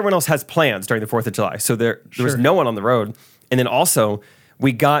out pretty much everyone else has plans during the 4th of July. So there was no one on the road. And then also,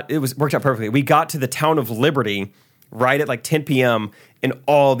 worked out perfectly. We got to the town of Liberty right at like 10 p.m. and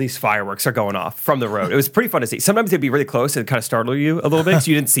all these fireworks are going off from the road. It was pretty fun to see. Sometimes they'd be really close and kind of startle you a little bit because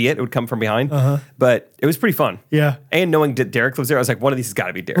you didn't see it. It would come from behind. But it was pretty fun. Yeah. And knowing that Derek lives there, I was like, one of these has got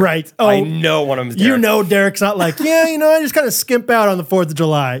to be Derek. Right. Oh, I know one of them is Derek. You know Derek's not like, I just kind of skimp out on the 4th of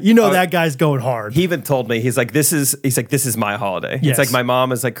July. You know that guy's going hard. He even told me, he's like, this is my holiday. Yes. It's like my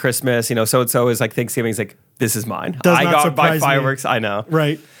mom is like Christmas, so-and-so is like Thanksgiving. He's like, this is mine. Does I not got to buy surprise me. fireworks. I know.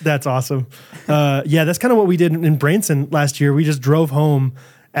 Right. That's awesome. Yeah, that's kind of what we did in Branson last year. We just drove home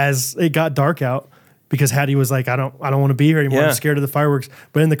as it got dark out because Hattie was like, I don't want to be here anymore. Yeah. I'm scared of the fireworks.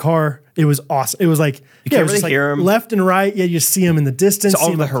 But in the car, it was awesome. It was like, can't it was really just like hear 'em. left and right. Yeah, you see them in the distance. It's all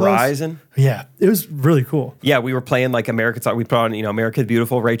see on 'em the up close. horizon. Yeah, it was really cool. Yeah, we were playing like American song. We put on, America the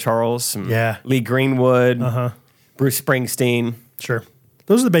Beautiful, Ray Charles, some Yeah. Lee Greenwood, Bruce Springsteen. Sure.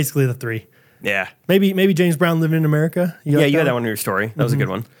 Those are basically the 3. Yeah. Maybe James Brown Living in America. You had that one in your story. That was a good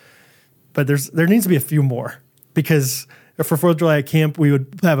one. But there needs to be a few more because for 4th of July at camp, we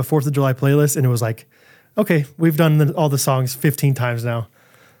would have a 4th of July playlist and it was like, okay, we've done all the songs 15 times now.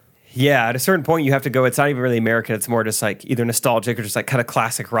 Yeah, at a certain point, you have to go. It's not even really American. It's more just like either nostalgic or just like kind of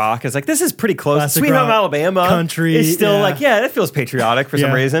classic rock. It's like, this is pretty close. Classic Sweet Home rock, Alabama. country, It's still yeah. like, that feels patriotic for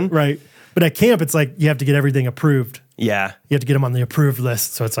some reason. Right. But at camp, it's like you have to get everything approved. Yeah. You have to get them on the approved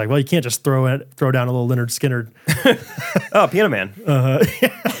list. So it's like, well, you can't just throw down a little Leonard Skinner. Oh, Piano Man. Oh,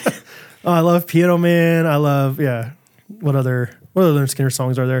 I love Piano Man. I love, what other Leonard Skinner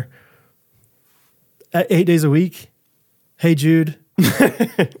songs are there? 8 Days a Week. Hey Jude.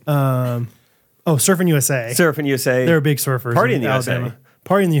 Surfing USA. Surfing USA. They're big surfers. Party in the Alabama. USA.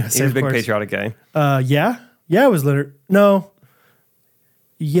 Party in the USA. He was a of big course. patriotic guy. Yeah, it was Leonard. No.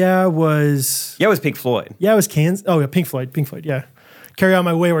 Yeah, it was. Yeah, it was Pink Floyd. Yeah, it was Kansas. Oh, yeah, Pink Floyd. Yeah. Carry On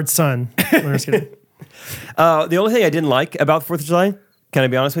My Wayward Son. Leonard Skinner. The only thing I didn't like about 4th of July, can I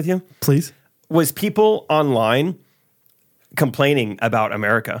be honest with you, Please. was people online complaining about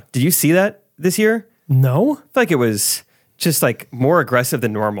America. Did you see that this year? No. I feel like it was just like more aggressive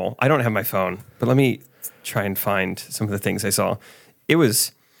than normal. I don't have my phone, but let me try and find some of the things I saw. It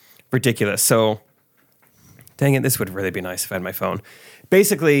was ridiculous. So, dang it, this would really be nice if I had my phone.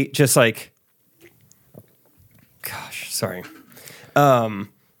 Basically, just like, gosh, sorry. I feel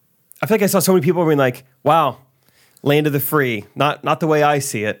like I saw so many people being like, wow, land of the free. Not the way I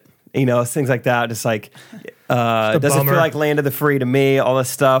see it. Things like that. Just like, doesn't bummer. feel like land of the free to me, all this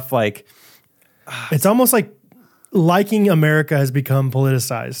stuff. Like, It's almost like liking America has become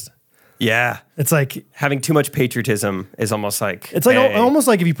politicized. yeah. It's like Having too much patriotism is almost like, hey. almost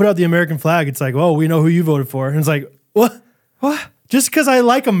like if you put out the American flag, it's like, well, we know who you voted for. And it's like, what? Just because I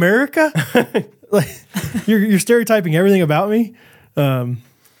like America? Like you're stereotyping everything about me? And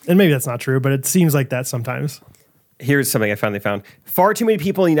maybe that's not true, but it seems like that sometimes. Here's something I finally found. Far too many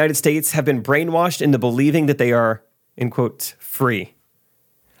people in the United States have been brainwashed into believing that they are, in quotes, free.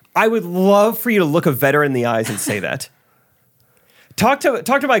 I would love for you to look a veteran in the eyes and say that. Talk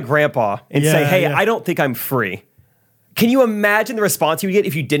to my grandpa and say, hey, I don't think I'm free. Can you imagine the response you would get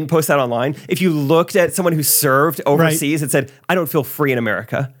if you didn't post that online? If you looked at someone who served overseas and said, I don't feel free in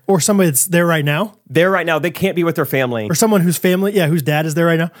America. Or somebody that's there right now. They're right now. They can't be with their family. Or someone whose family, whose dad is there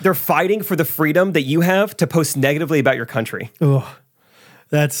right now. They're fighting for the freedom that you have to post negatively about your country. Oh,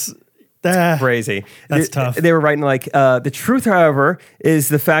 that's Crazy. That's tough. They were writing like, the truth, however, is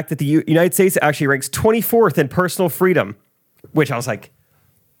the fact that the United States actually ranks 24th in personal freedom, which I was like,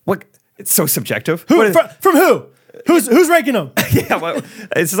 what? It's so subjective. From who? Who's ranking them? Yeah, well,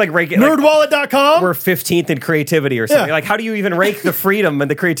 it's just like ranking. Nerdwallet.com? We're 15th in creativity or something. Yeah. Like, how do you even rank the freedom and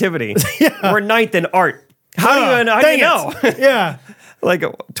the creativity? We're 9th in art. How do you know? Yeah. Like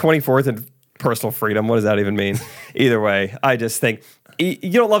 24th in personal freedom. What does that even mean? Either way, I just think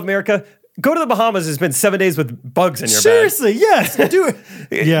you don't love America. Go to the Bahamas. It's been 7 days with bugs in your bed. Seriously, yes. Do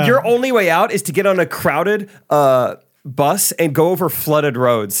it. Yeah. Your only way out is to get on a crowded bus and go over flooded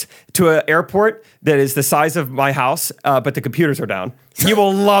roads to an airport that is the size of my house, but the computers are down. You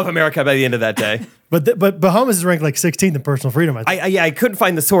will love America by the end of that day. But Bahamas is ranked like 16th in personal freedom, I think. I couldn't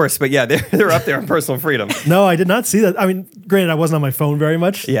find the source, but yeah, they're up there in personal freedom. No, I did not see that. I mean, granted, I wasn't on my phone very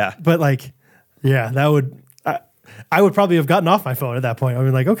much. Yeah. But like, that would, I would probably have gotten off my phone at that point. I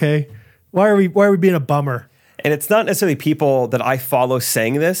mean, like, okay, why are we being a bummer? And it's not necessarily people that I follow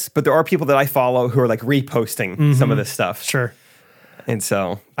saying this, but there are people that I follow who are like reposting some of this stuff. Sure. And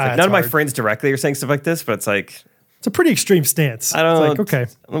so none it's of my hard. friends directly are saying stuff like this, but it's like, It's a pretty extreme stance. I don't, It's like, okay,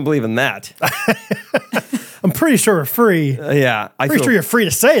 I don't believe in that. I'm pretty sure we're free. Yeah. Pretty sure you're free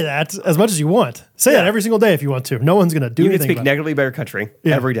to say that as much as you want. Say that every single day if you want to. No one's going to do you can anything speak about negatively about your country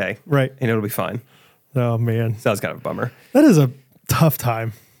every day. Right. And it'll be fine. Oh, man. So that was kind of a bummer. That is a tough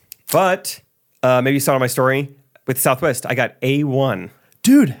time. But maybe you saw in my story, with Southwest, I got A1.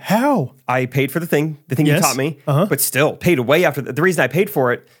 Dude, how? I paid for the thing you Yes. taught me, but still paid way after. The reason I paid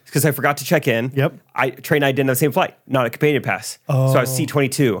for it is because I forgot to check in. Yep. Trey and I didn't have the same flight, not a companion pass. So I was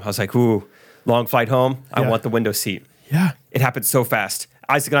C22. I was like, ooh, long flight home. I Yeah. want the window seat. Yeah. It happened so fast.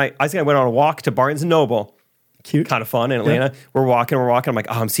 Isaac and I went on a walk to Barnes & Noble. Cute. Kind of fun in Atlanta. We're walking. I'm like,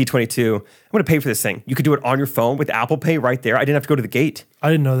 oh, I'm C22. I'm going to pay for this thing. You could do it on your phone with Apple Pay right there. I didn't have to go to the gate. I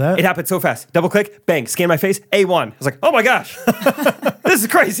didn't know that. It happened so fast. Double click, bang, scan my face, A1. I was like, oh my gosh, this is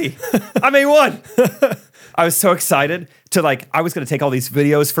crazy. I'm A1. I was so excited to I was going to take all these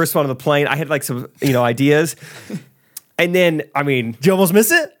videos. First one on the plane. I had some, ideas. And then, Did you almost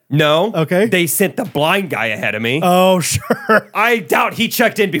miss it? no. Okay. They sent the blind guy ahead of me. Oh, sure. I doubt he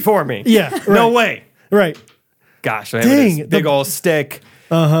checked in before me. Yeah. No right. way. Right. Gosh, man, Dang, with this big old stick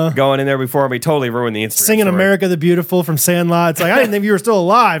going in there before me totally ruined the Instagram Singing story. America the Beautiful from Sandlot. It's like, I didn't think you were still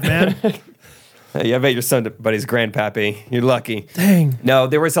alive, man. Hey, I bet your son, buddy's grandpappy. You're lucky. Dang. No,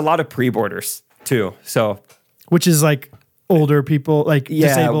 there was a lot of pre-boarders too. So Which is older people,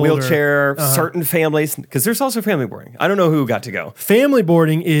 disabled. wheelchair, certain families, because there's also family boarding. I don't know who got to go. Family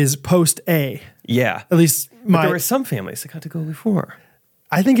boarding is post A. Yeah. At least But there were some families that got to go before.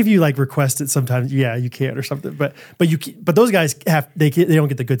 I think if you request it sometimes, yeah, you can or something. But those guys they don't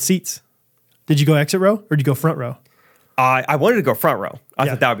get the good seats. Did you go exit row or did you go front row? I wanted to go front row. I Yeah.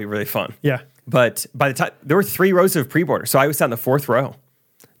 thought that would be really fun. Yeah. But by the time there were 3 rows of pre-boarders, so I was sat in the 4th row.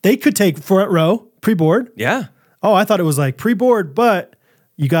 They could take front row pre-board. Yeah. Oh, I thought it was pre-board, but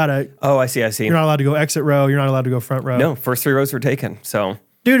you gotta. Oh, I see. You're not allowed to go exit row. You're not allowed to go front row. No, first 3 rows were taken. So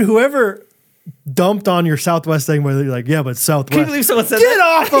Dude, whoever dumped on your Southwest thing where they're yeah, but Southwest. can you believe someone said Get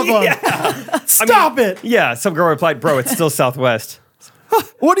that? off of them! Stop it! Yeah, some girl replied, "Bro, it's still Southwest."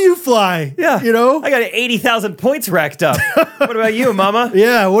 What do you fly? Yeah, I I got 80,000 points racked up. What about you, Mama?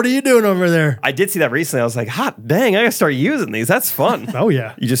 Yeah, what are you doing over there? I did see that recently. I was like, hot dang, I gotta start using these. That's fun. Oh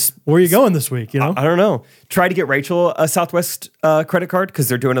yeah. You just Where are you going this week? I don't know. Try to get Rachel a Southwest credit card because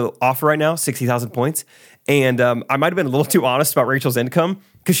they're doing an offer right now, 60,000 points. And I might have been a little too honest about Rachel's income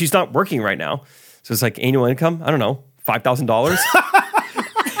because she's not working right now. So it's annual income, I don't know, $5,000.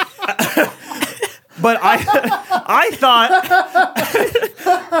 But I thought,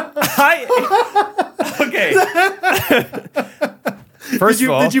 okay. First of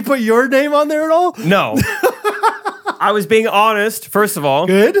all, did you put your name on there at all? no. I was being honest, first of all.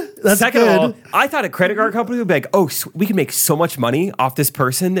 Good. That's Second good. of all, I thought a credit card company would be like, oh, we can make so much money off this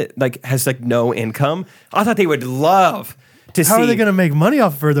person that has no income. I thought they would love to see. How are they going to make money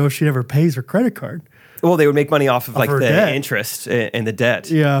off of her though if she never pays her credit card? Well, they would make money off of her the debt. interest and the debt.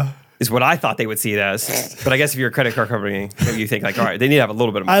 Yeah. Is what I thought they would see it as. But I guess if you're a credit card company, maybe you think all right, they need to have a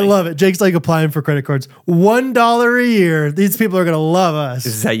little bit of money. I love it. Jake's applying for credit cards. $1 a year. These people are going to love us.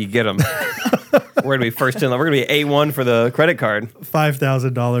 This is how you get them. We're going to be first in line. We're going to be A1 for the credit card.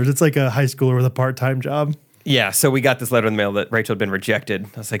 $5,000. It's like a high schooler with a part-time job. Yeah, so we got this letter in the mail that Rachel had been rejected.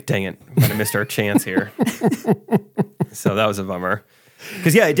 I was like, dang it, we might have missed our chance here. So that was a bummer.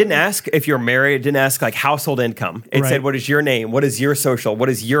 Because, yeah, it didn't ask if you're married. It didn't ask, household income. It said, what is your name? What is your social? What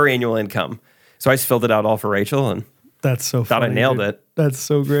is your annual income? So I just filled it out all for Rachel and That's so thought funny. I nailed dude. it. That's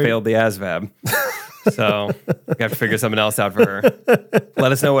so great. Failed the ASVAB. So I have to figure something else out for her.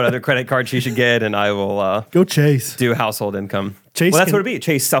 Let us know what other credit card she should get, and I will Go Chase. do household income. Chase well, that's can- what it'd be.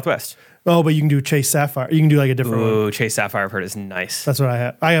 Chase Southwest. Oh, but you can do Chase Sapphire. You can do a different one. Ooh, Chase Sapphire I've heard is nice. That's what I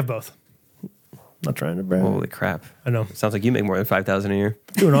have. I have both. Not trying to brag. Holy crap. I know. Sounds like you make more than $5,000 a year.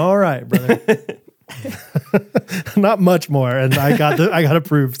 Doing all right, brother. Not much more, and I got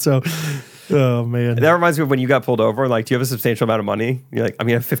approved. So, oh man, That reminds me of when you got pulled over. Do you have a substantial amount of money? You're like, I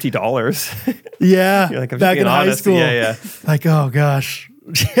mean, I have $50. yeah. You're like, I'm just back being in high honest. school, Yeah. oh gosh,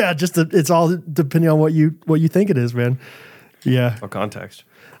 yeah. It's all depending on what you think it is, man. Yeah, What context?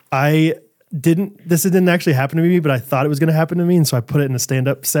 This didn't actually happen to me, but I thought it was going to happen to me, and so I put it in a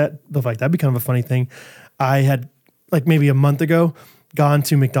stand-up set of that'd be kind of a funny thing. I had maybe a month ago gone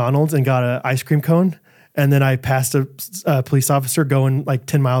to McDonald's and got an ice cream cone, and then I passed a police officer going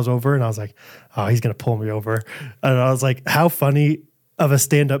 10 miles over, and I was like, oh, he's going to pull me over. And I was like, how funny of a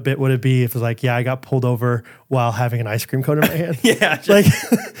stand-up bit would it be if it was yeah, I got pulled over while having an ice cream cone in my hand? Yeah. It's you can't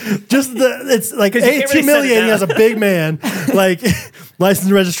it's really set it humiliating down. as a big man, license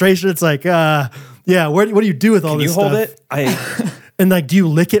and registration. It's yeah, what do you do with all Can this you hold stuff? it? And do you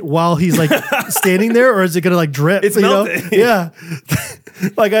lick it while he's standing there, or is it gonna drip? It's melting. Yeah.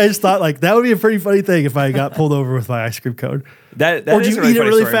 I just thought that would be a pretty funny thing if I got pulled over with my ice cream cone. That Or is do a you really eat it funny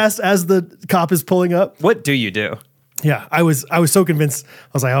really story. fast as the cop is pulling up? What do you do? Yeah, I was so convinced. I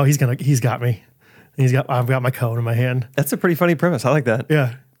was like, oh, he's got me. I've got my cone in my hand. That's a pretty funny premise. I like that.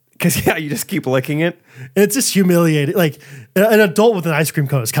 Yeah. Because, yeah, you just keep licking it. It's just humiliating. Like an adult with an ice cream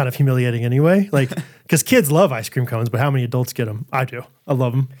cone is kind of humiliating anyway. Like, because kids love ice cream cones, but how many adults get them? I do. I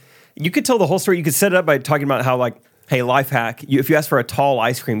love them. You could tell the whole story. You could set it up by talking about how, like, hey, life hack. If you ask for a tall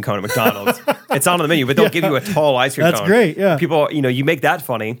ice cream cone at McDonald's, it's not on the menu, but they'll give you a tall ice cream cone. That's great, yeah. People, you make that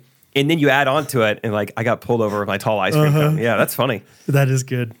funny, and then you add on to it, and like, I got pulled over with my tall ice cream cone. Yeah, that's funny. That is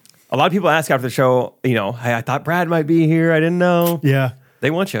good. A lot of people ask after the show, hey, I thought Brad might be here. I didn't know. Yeah. They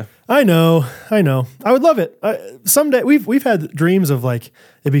want you. I know. I would love it. Someday we've had dreams of like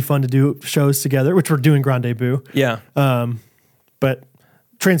it'd be fun to do shows together, which we're doing Grande Boo. Yeah. But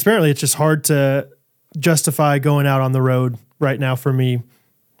transparently, it's just hard to justify going out on the road right now for me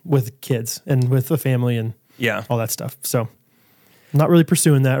with kids and with a family and all that stuff. So I'm not really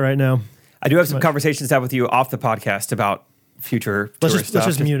pursuing that right now. I do have some conversations to have with you off the podcast about future let's tourist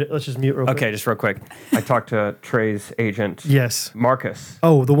just stuff. mute it. Let's just mute real quick. Okay, just real quick. I talked to Trey's agent. Yes. Marcus.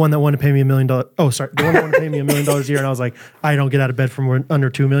 Oh, the one that wanted to pay me $1 million. Oh, sorry. The one that wanted to pay me $1 million a year. And I was like, I don't get out of bed from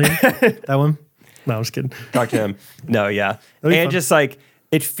under $2 million. That one? No, I was kidding. Talk to him. No, yeah. And fun. Just like,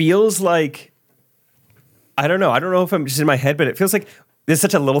 it feels like, I don't know if I'm just in my head, but it feels like there's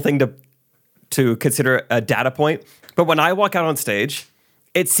such a little thing to consider a data point. But when I walk out on stage,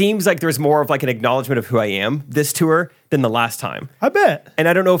 it seems like there's more of like an acknowledgement of who I am this tour than the last time. I bet. And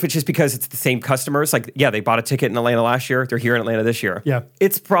I don't know if it's just because it's the same customers. Like, yeah, they bought a ticket in Atlanta last year. They're here in Atlanta this year. Yeah.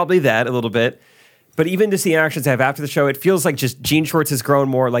 It's probably that a little bit. But even just the interactions I have after the show, it feels like just Gene Shorts has grown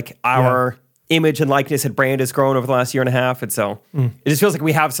more. Like our image and likeness and brand has grown over the last year and a half. And so it just feels like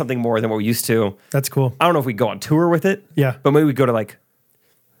we have something more than what we used to. That's cool. I don't know if we go on tour with it. Yeah. But maybe we go to like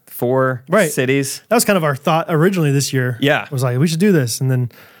 4 cities. That was kind of our thought originally this year. Yeah. It was like, we should do this. And then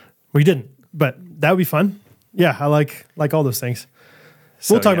we didn't. But that would be fun. Yeah, I like all those things.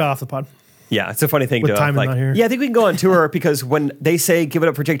 So, we'll talk about it off the pod. Yeah, it's a funny thing With to Timon like. not here. Yeah, I think we can go on tour because when they say "Give it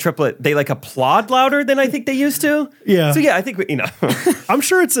up for Jake Triplett," they like applaud louder than I think they used to. Yeah. So yeah, I think I'm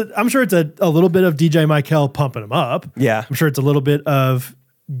sure it's a little bit of DJ Michael pumping him up. Yeah. I'm sure it's a little bit of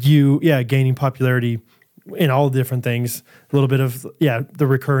you, gaining popularity in all the different things. A little bit of the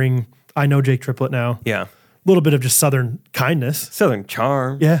recurring. I know Jake Triplett now. Yeah. A little bit of just Southern kindness. Southern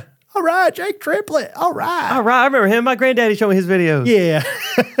charm. Yeah. All right, Jake Triplett. All right. All right, I remember him. My granddaddy showed me his videos. Yeah.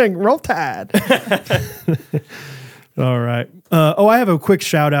 Roll Tide. All right. I have a quick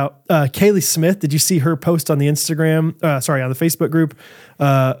shout out. Kaylee Smith, did you see her post on the Instagram? On the Facebook group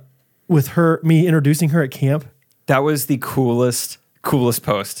with me introducing her at camp? That was the coolest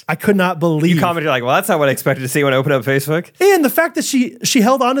post. I could not believe. You commented like, well, that's not what I expected to see when I opened up Facebook. And the fact that she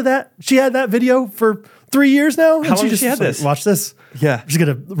held on to that. She had that video for 3 years now. How long has she had this? Watch this. Yeah. She's going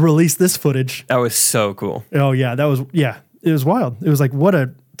to release this footage. That was so cool. Oh, yeah. It was wild. It was like, what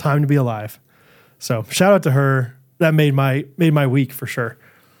a time to be alive. So shout out to her. That made my week for sure.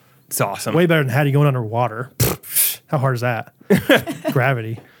 It's awesome. Way better than Hattie going underwater. How hard is that?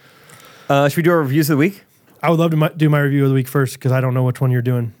 Gravity. Should we do our reviews of the week? I would love to do my review of the week first because I don't know which one you're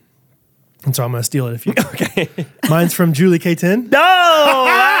doing. And so I'm going to steal it if you. Okay. Mine's from Julie K10. No!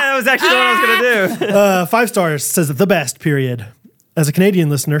 That was actually what I was going to do. 5 stars, says the best, period. As a Canadian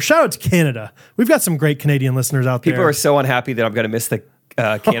listener, shout out to Canada. We've got some great Canadian listeners out there. People are so unhappy that I'm going to miss the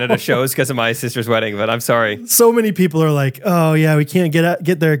Canada shows because of my sister's wedding, but I'm sorry. So many people are like, oh, yeah, we can't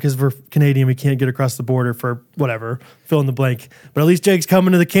get there because we're Canadian. We can't get across the border for whatever, fill in the blank. But at least Jake's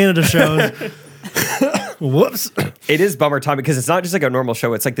coming to the Canada shows. Whoops. It is bummer time because it's not just like a normal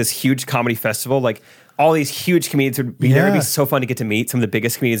show. It's like this huge comedy festival. Like all these huge comedians would be there. It'd be so fun to get to meet some of the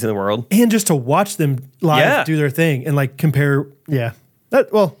biggest comedians in the world. And just to watch them live do their thing and like compare. Yeah.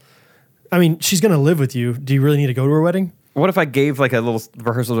 I mean, she's going to live with you. Do you really need to go to her wedding? What if I gave like a little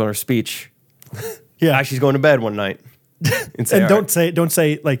rehearsal on her speech? Yeah. She's going to bed one night. And don't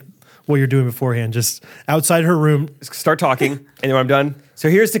say like what you're doing beforehand. Just outside her room. Start talking. And then when I'm done. So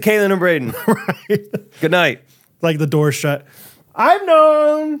here's to Kaylin and Braden. Right. Good night. Like the door's shut. I've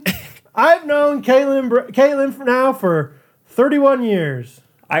known Caitlin for now for 31 years.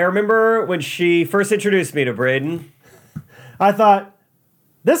 I remember when she first introduced me to Braden. I thought,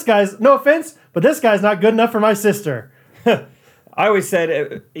 this guy's, no offense, but this guy's not good enough for my sister. I always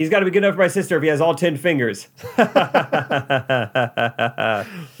said, he's got to be good enough for my sister if he has all 10 fingers.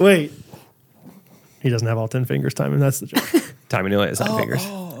 Wait. He doesn't have all 10 fingers, Timon. That's the joke. Timon only has 9 fingers.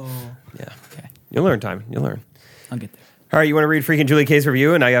 Yeah. Okay. You'll learn, Timon. You'll learn. I'll get there. All right, you want to read freaking Julie K's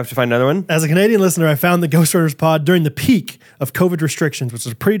review, and now you have to find another one? As a Canadian listener, I found the Ghost Runners pod during the peak of COVID restrictions, which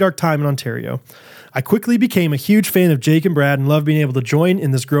was a pretty dark time in Ontario. I quickly became a huge fan of Jake and Brad and love being able to join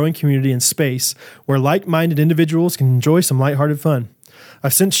in this growing community and space where like-minded individuals can enjoy some lighthearted fun.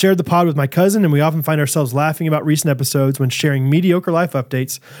 I've since shared the pod with my cousin, and we often find ourselves laughing about recent episodes when sharing mediocre life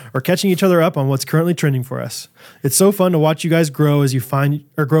updates or catching each other up on what's currently trending for us. It's so fun to watch you guys grow as you find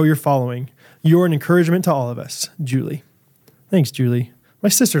or grow your following. You're an encouragement to all of us. Julie. Thanks, Julie. My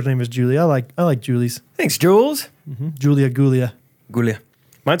sister's name is Julie. I like Julie's. Thanks, Jules. Julia Gulia. Gulia.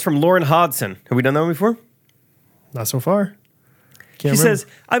 Mine's from Lauren Hodson. Have we done that one before? Not so far. She says,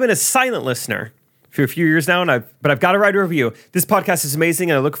 I've been a silent listener for a few years now, but I've got to write a review. This podcast is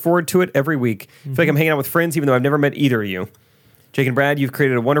amazing, and I look forward to it every week. I feel like I'm hanging out with friends, even though I've never met either of you. Jake and Brad, you've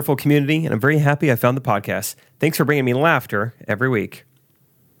created a wonderful community, and I'm very happy I found the podcast. Thanks for bringing me laughter every week.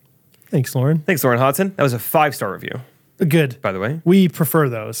 Thanks, Lauren. Thanks, Lauren Hodson. That was a 5-star review. Good. By the way. We prefer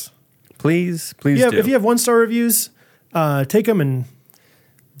those. Please do. If you have 1-star reviews, take them and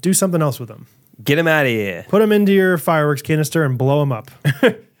do something else with them. Get them out of here. Put them into your fireworks canister and blow them up.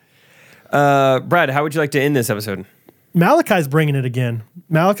 Brad, how would you like to end this episode? Malachi's bringing it again.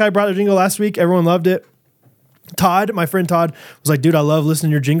 Malachi brought the jingle last week. Everyone loved it. Todd, my friend Todd, was like, dude, I love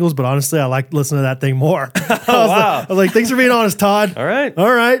listening to your jingles, but honestly, I like listening to that thing more. I was like, thanks for being honest, Todd. All right.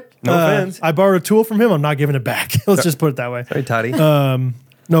 No offense. I borrowed a tool from him. I'm not giving it back. Let's just put it that way. Sorry, Toddy.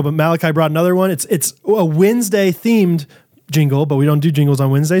 No, but Malachi brought another one. It's a Wednesday themed jingle, but we don't do jingles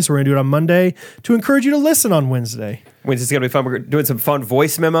on Wednesday, so we're going to do it on Monday to encourage you to listen on Wednesday. Wednesday's going to be fun. We're doing some fun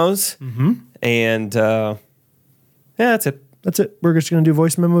voice memos. Mm-hmm. And that's it. That's it. We're just going to do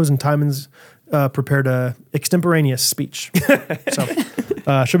voice memos, and Tymon's prepared a extemporaneous speech.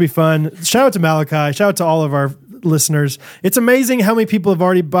 So should be fun. Shout out to Malachi. Shout out to all of our listeners. It's amazing how many people have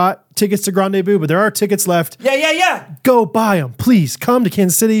already bought tickets to Grande Boo, but there are tickets left. Yeah. Go buy them. Please come to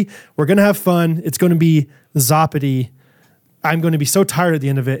Kansas City. We're going to have fun. It's going to be zoppity. I'm going to be so tired at the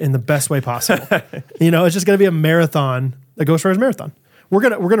end of it in the best way possible. It's just going to be a marathon, a Ghost Riders marathon. We're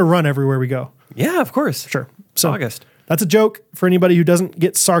gonna run everywhere we go. Yeah, of course. Sure. So August. That's a joke for anybody who doesn't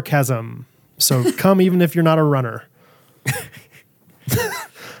get sarcasm. So come even if you're not a runner.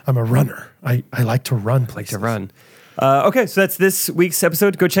 I'm a runner. I like to run places. Okay, so that's this week's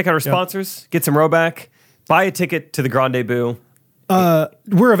episode. Go check out our sponsors. Get some Roback. Buy a ticket to the Grande Boo.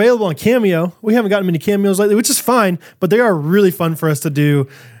 We're available on Cameo. We haven't gotten many cameos lately, which is fine, but they are really fun for us to do.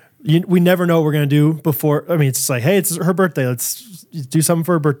 We never know what we're going to do before. I mean, it's like, hey, it's her birthday. Let's do something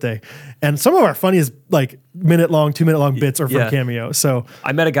for her birthday. And some of our funniest, like, 2-minute long bits are from Cameo. So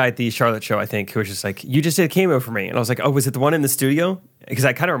I met a guy at the Charlotte show, I think, who was just like, you just did a cameo for me. And I was like, oh, was it the one in the studio? Because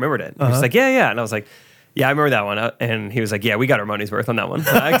I kind of remembered it. He was like, yeah. And I was like, yeah, I remember that one. And he was like, yeah, we got our money's worth on that one.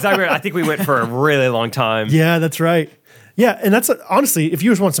 Because I think we went for a really long time. Yeah, that's right. Yeah, and that's honestly, if you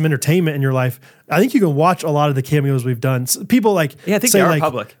just want some entertainment in your life, I think you can watch a lot of the cameos we've done. People I think they are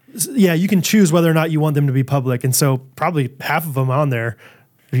public. Yeah, you can choose whether or not you want them to be public, and so probably half of them on there.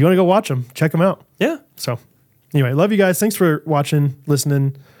 If you want to go watch them, check them out. Yeah. So anyway, love you guys. Thanks for watching,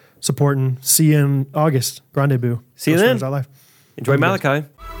 listening, supporting. See you in August. Grande Boo. See you then. Enjoy Malachi.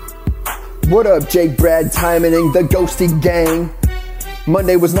 What up, Jake, Brad, Timon, and the Ghosty Gang?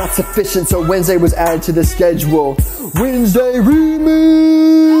 Monday was not sufficient, so Wednesday was added to the schedule. Wednesday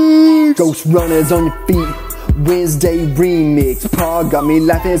remix! Ghost runners on your feet. Wednesday remix. Paul got me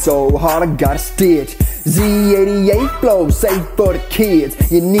laughing so hard I got a stitch. Z88 flow, safe for the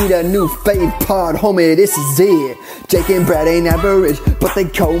kids. You need a new fave pod, homie, this is it. Jake and Brad ain't average, but they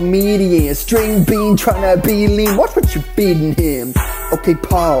comedians. String bean trying to be lean, watch what you're feeding him. Okay,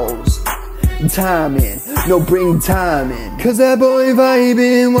 pause. Timing, no bring timing. Cause that boy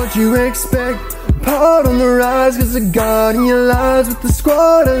vibing, what you expect? Pod on the rise, cause the God in your lives with the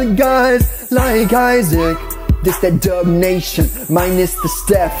squad of the guys like Isaac. This that dub nation, minus the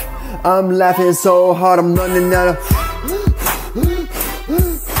Steph. I'm laughing so hard, I'm running out of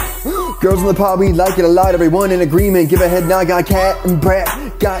girls in the pod, we like it a lot. Everyone in agreement, give a head nod. Got Kat and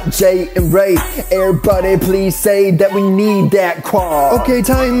Brad, got Jay and Ray. Everybody please say that we need that quad. Okay,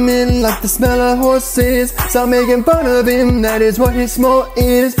 timing like the smell of horses. Stop making fun of him, that is what his small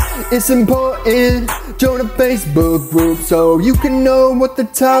is. It's important. Join a Facebook group so you can know what the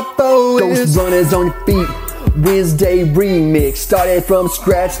top 4 is. Ghost runners on your feet. Wednesday remix. Started from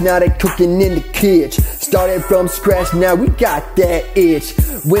scratch, now they cooking in the kitchen. Started from scratch, now we got that itch.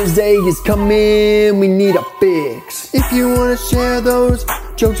 Wednesday is coming, we need a fix. If you wanna share those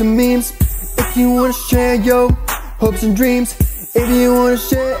jokes and memes, if you wanna share your hopes and dreams, if you wanna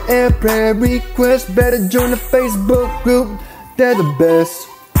share a prayer request, better join the Facebook group, they're the best.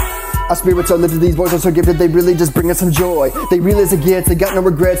 Our spirits are lifted, these boys are so gifted, they really just bring us some joy. They real as it gets, they got no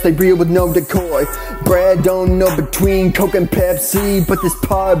regrets, they real with no decoy. Brad don't know between Coke and Pepsi, but this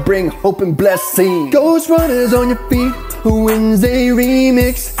pod bring hope and blessing. Ghost runners on your feet, Wednesday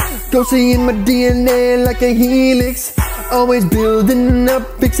remix. Ghosty in my DNA like a helix. always building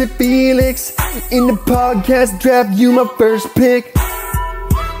up, fix it Felix. In the podcast draft, you my first pick.